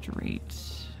straight.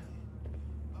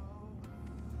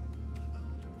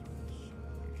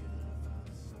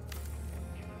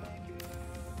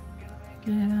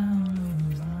 Get out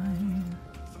alive.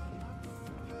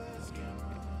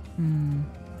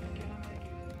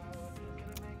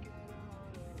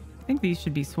 I think these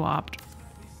should be swapped.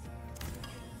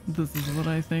 This is what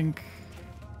I think.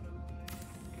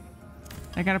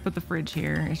 I gotta put the fridge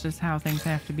here. It's just how things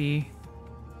have to be.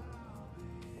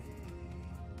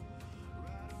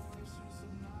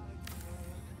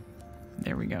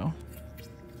 There we go.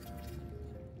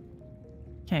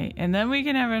 Okay, and then we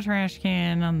can have a trash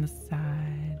can on the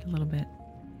side a little bit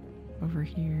over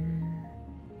here.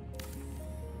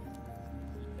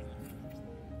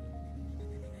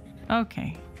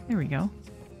 Okay, there we go.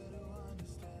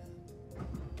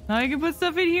 Now I can put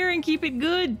stuff in here and keep it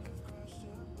good.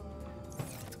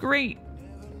 It's great.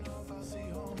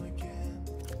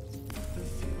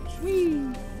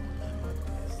 Whee!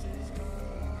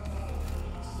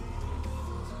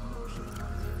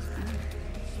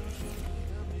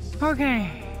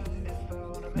 Okay.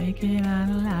 Make it out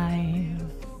alive.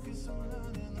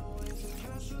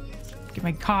 Get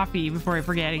my coffee before I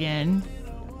forget again.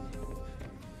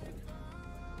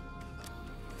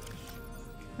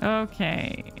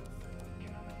 Okay.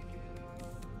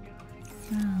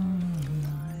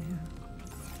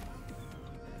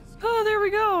 Oh, there we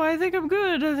go. I think I'm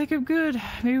good. I think I'm good.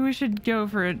 Maybe we should go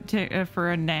for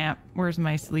a nap. Where's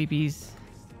my sleepies?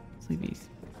 Sleepies.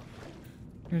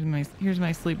 Here's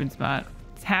my sleeping spot.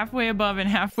 It's halfway above and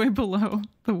halfway below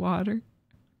the water.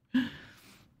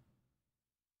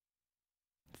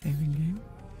 Saving game.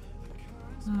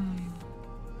 Oh.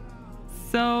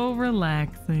 So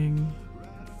relaxing.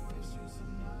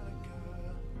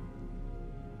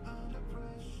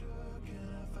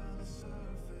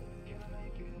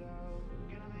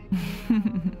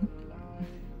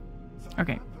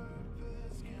 Okay.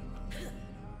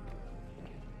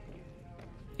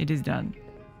 It is done.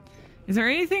 Is there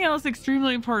anything else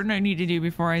extremely important I need to do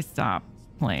before I stop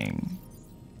playing?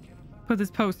 Put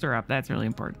this poster up. That's really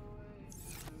important.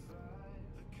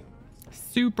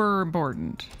 Super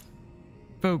important.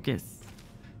 Focus.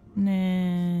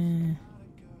 Nah.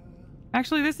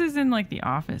 Actually, this is in like the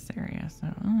office area, so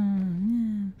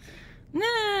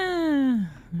nah.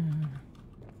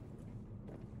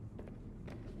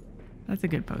 That's a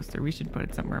good poster. We should put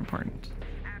it somewhere important.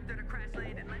 After the crash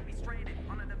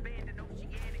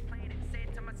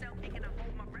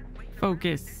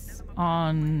focus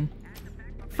on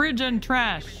fridge and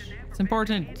trash. It's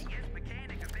important.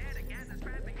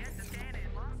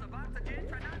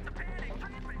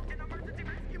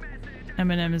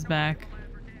 Eminem is back.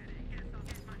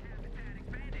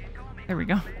 There we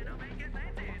go.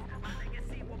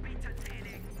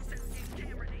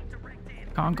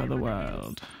 Conquer the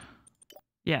world.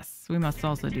 Yes, we must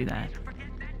also do that.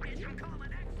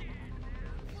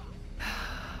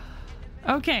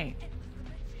 Okay.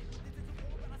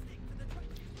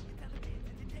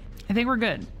 I think we're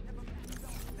good.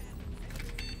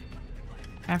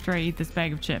 After I eat this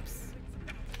bag of chips.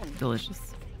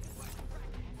 Delicious.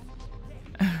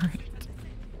 Alright.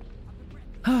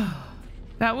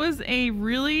 That was a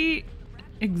really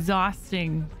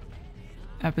exhausting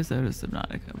episode of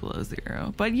Subnautica Below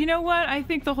Zero. But you know what? I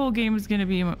think the whole game is going to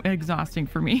be exhausting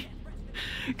for me.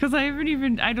 Because I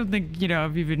don't think,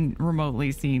 I've even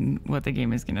remotely seen what the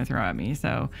game is going to throw at me.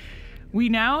 So we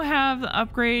now have the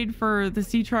upgrade for the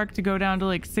sea truck to go down to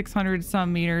like 600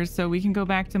 some meters. So we can go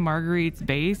back to Marguerite's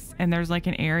base. And there's like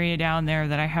an area down there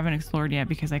that I haven't explored yet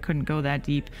because I couldn't go that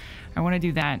deep. I want to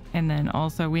do that. And then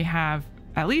also we have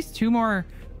at least 2 more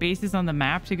bases on the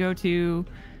map to go to.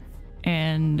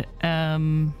 And,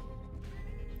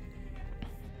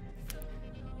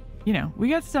 we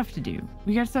got stuff to do.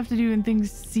 We got stuff to do and things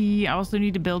to see. I also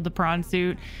need to build the prawn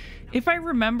suit. If I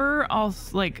remember, I'll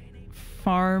like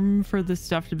farm for the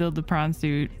stuff to build the prawn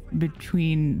suit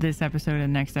between this episode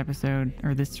and next episode,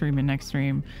 or this stream and next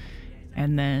stream.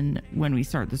 And then when we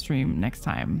start the stream next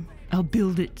time, I'll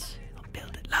build it. I'll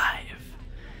build it live.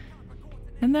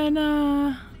 And then,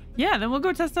 yeah, then we'll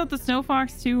go test out the Snow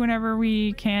Fox too whenever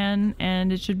we can,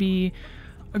 and it should be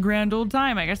a grand old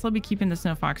time. I guess I'll be keeping the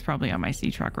Snow Fox probably on my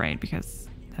sea truck, right? Because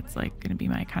that's like going to be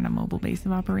my kind of mobile base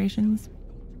of operations.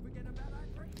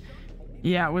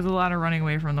 Yeah, it was a lot of running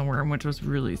away from the worm, which was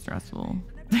really stressful.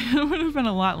 It would have been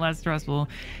a lot less stressful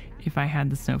if I had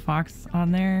the Snow Fox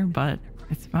on there, but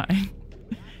it's fine.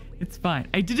 It's fine.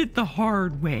 I did it the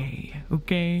hard way,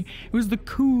 okay? It was the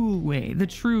cool way, the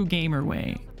true gamer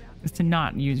way, is to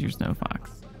not use your Snow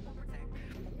Fox.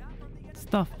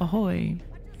 Stuff ahoy.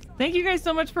 Thank you guys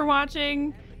so much for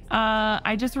watching.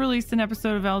 I just released an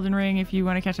episode of Elden Ring. If you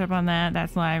want to catch up on that,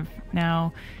 that's live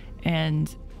now. And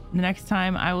the next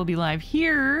time I will be live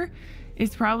here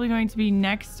is probably going to be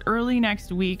early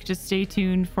next week. Just stay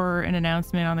tuned for an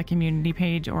announcement on the community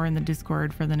page or in the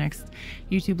Discord for the next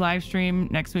YouTube live stream.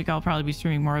 Next week I'll probably be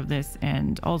streaming more of this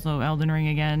and also Elden Ring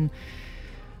again.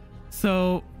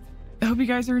 So I hope you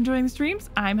guys are enjoying the streams.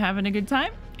 I'm having a good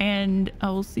time, and I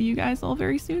will see you guys all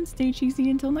very soon. Stay cheesy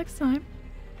until next time.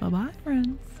 Bye-bye,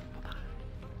 friends.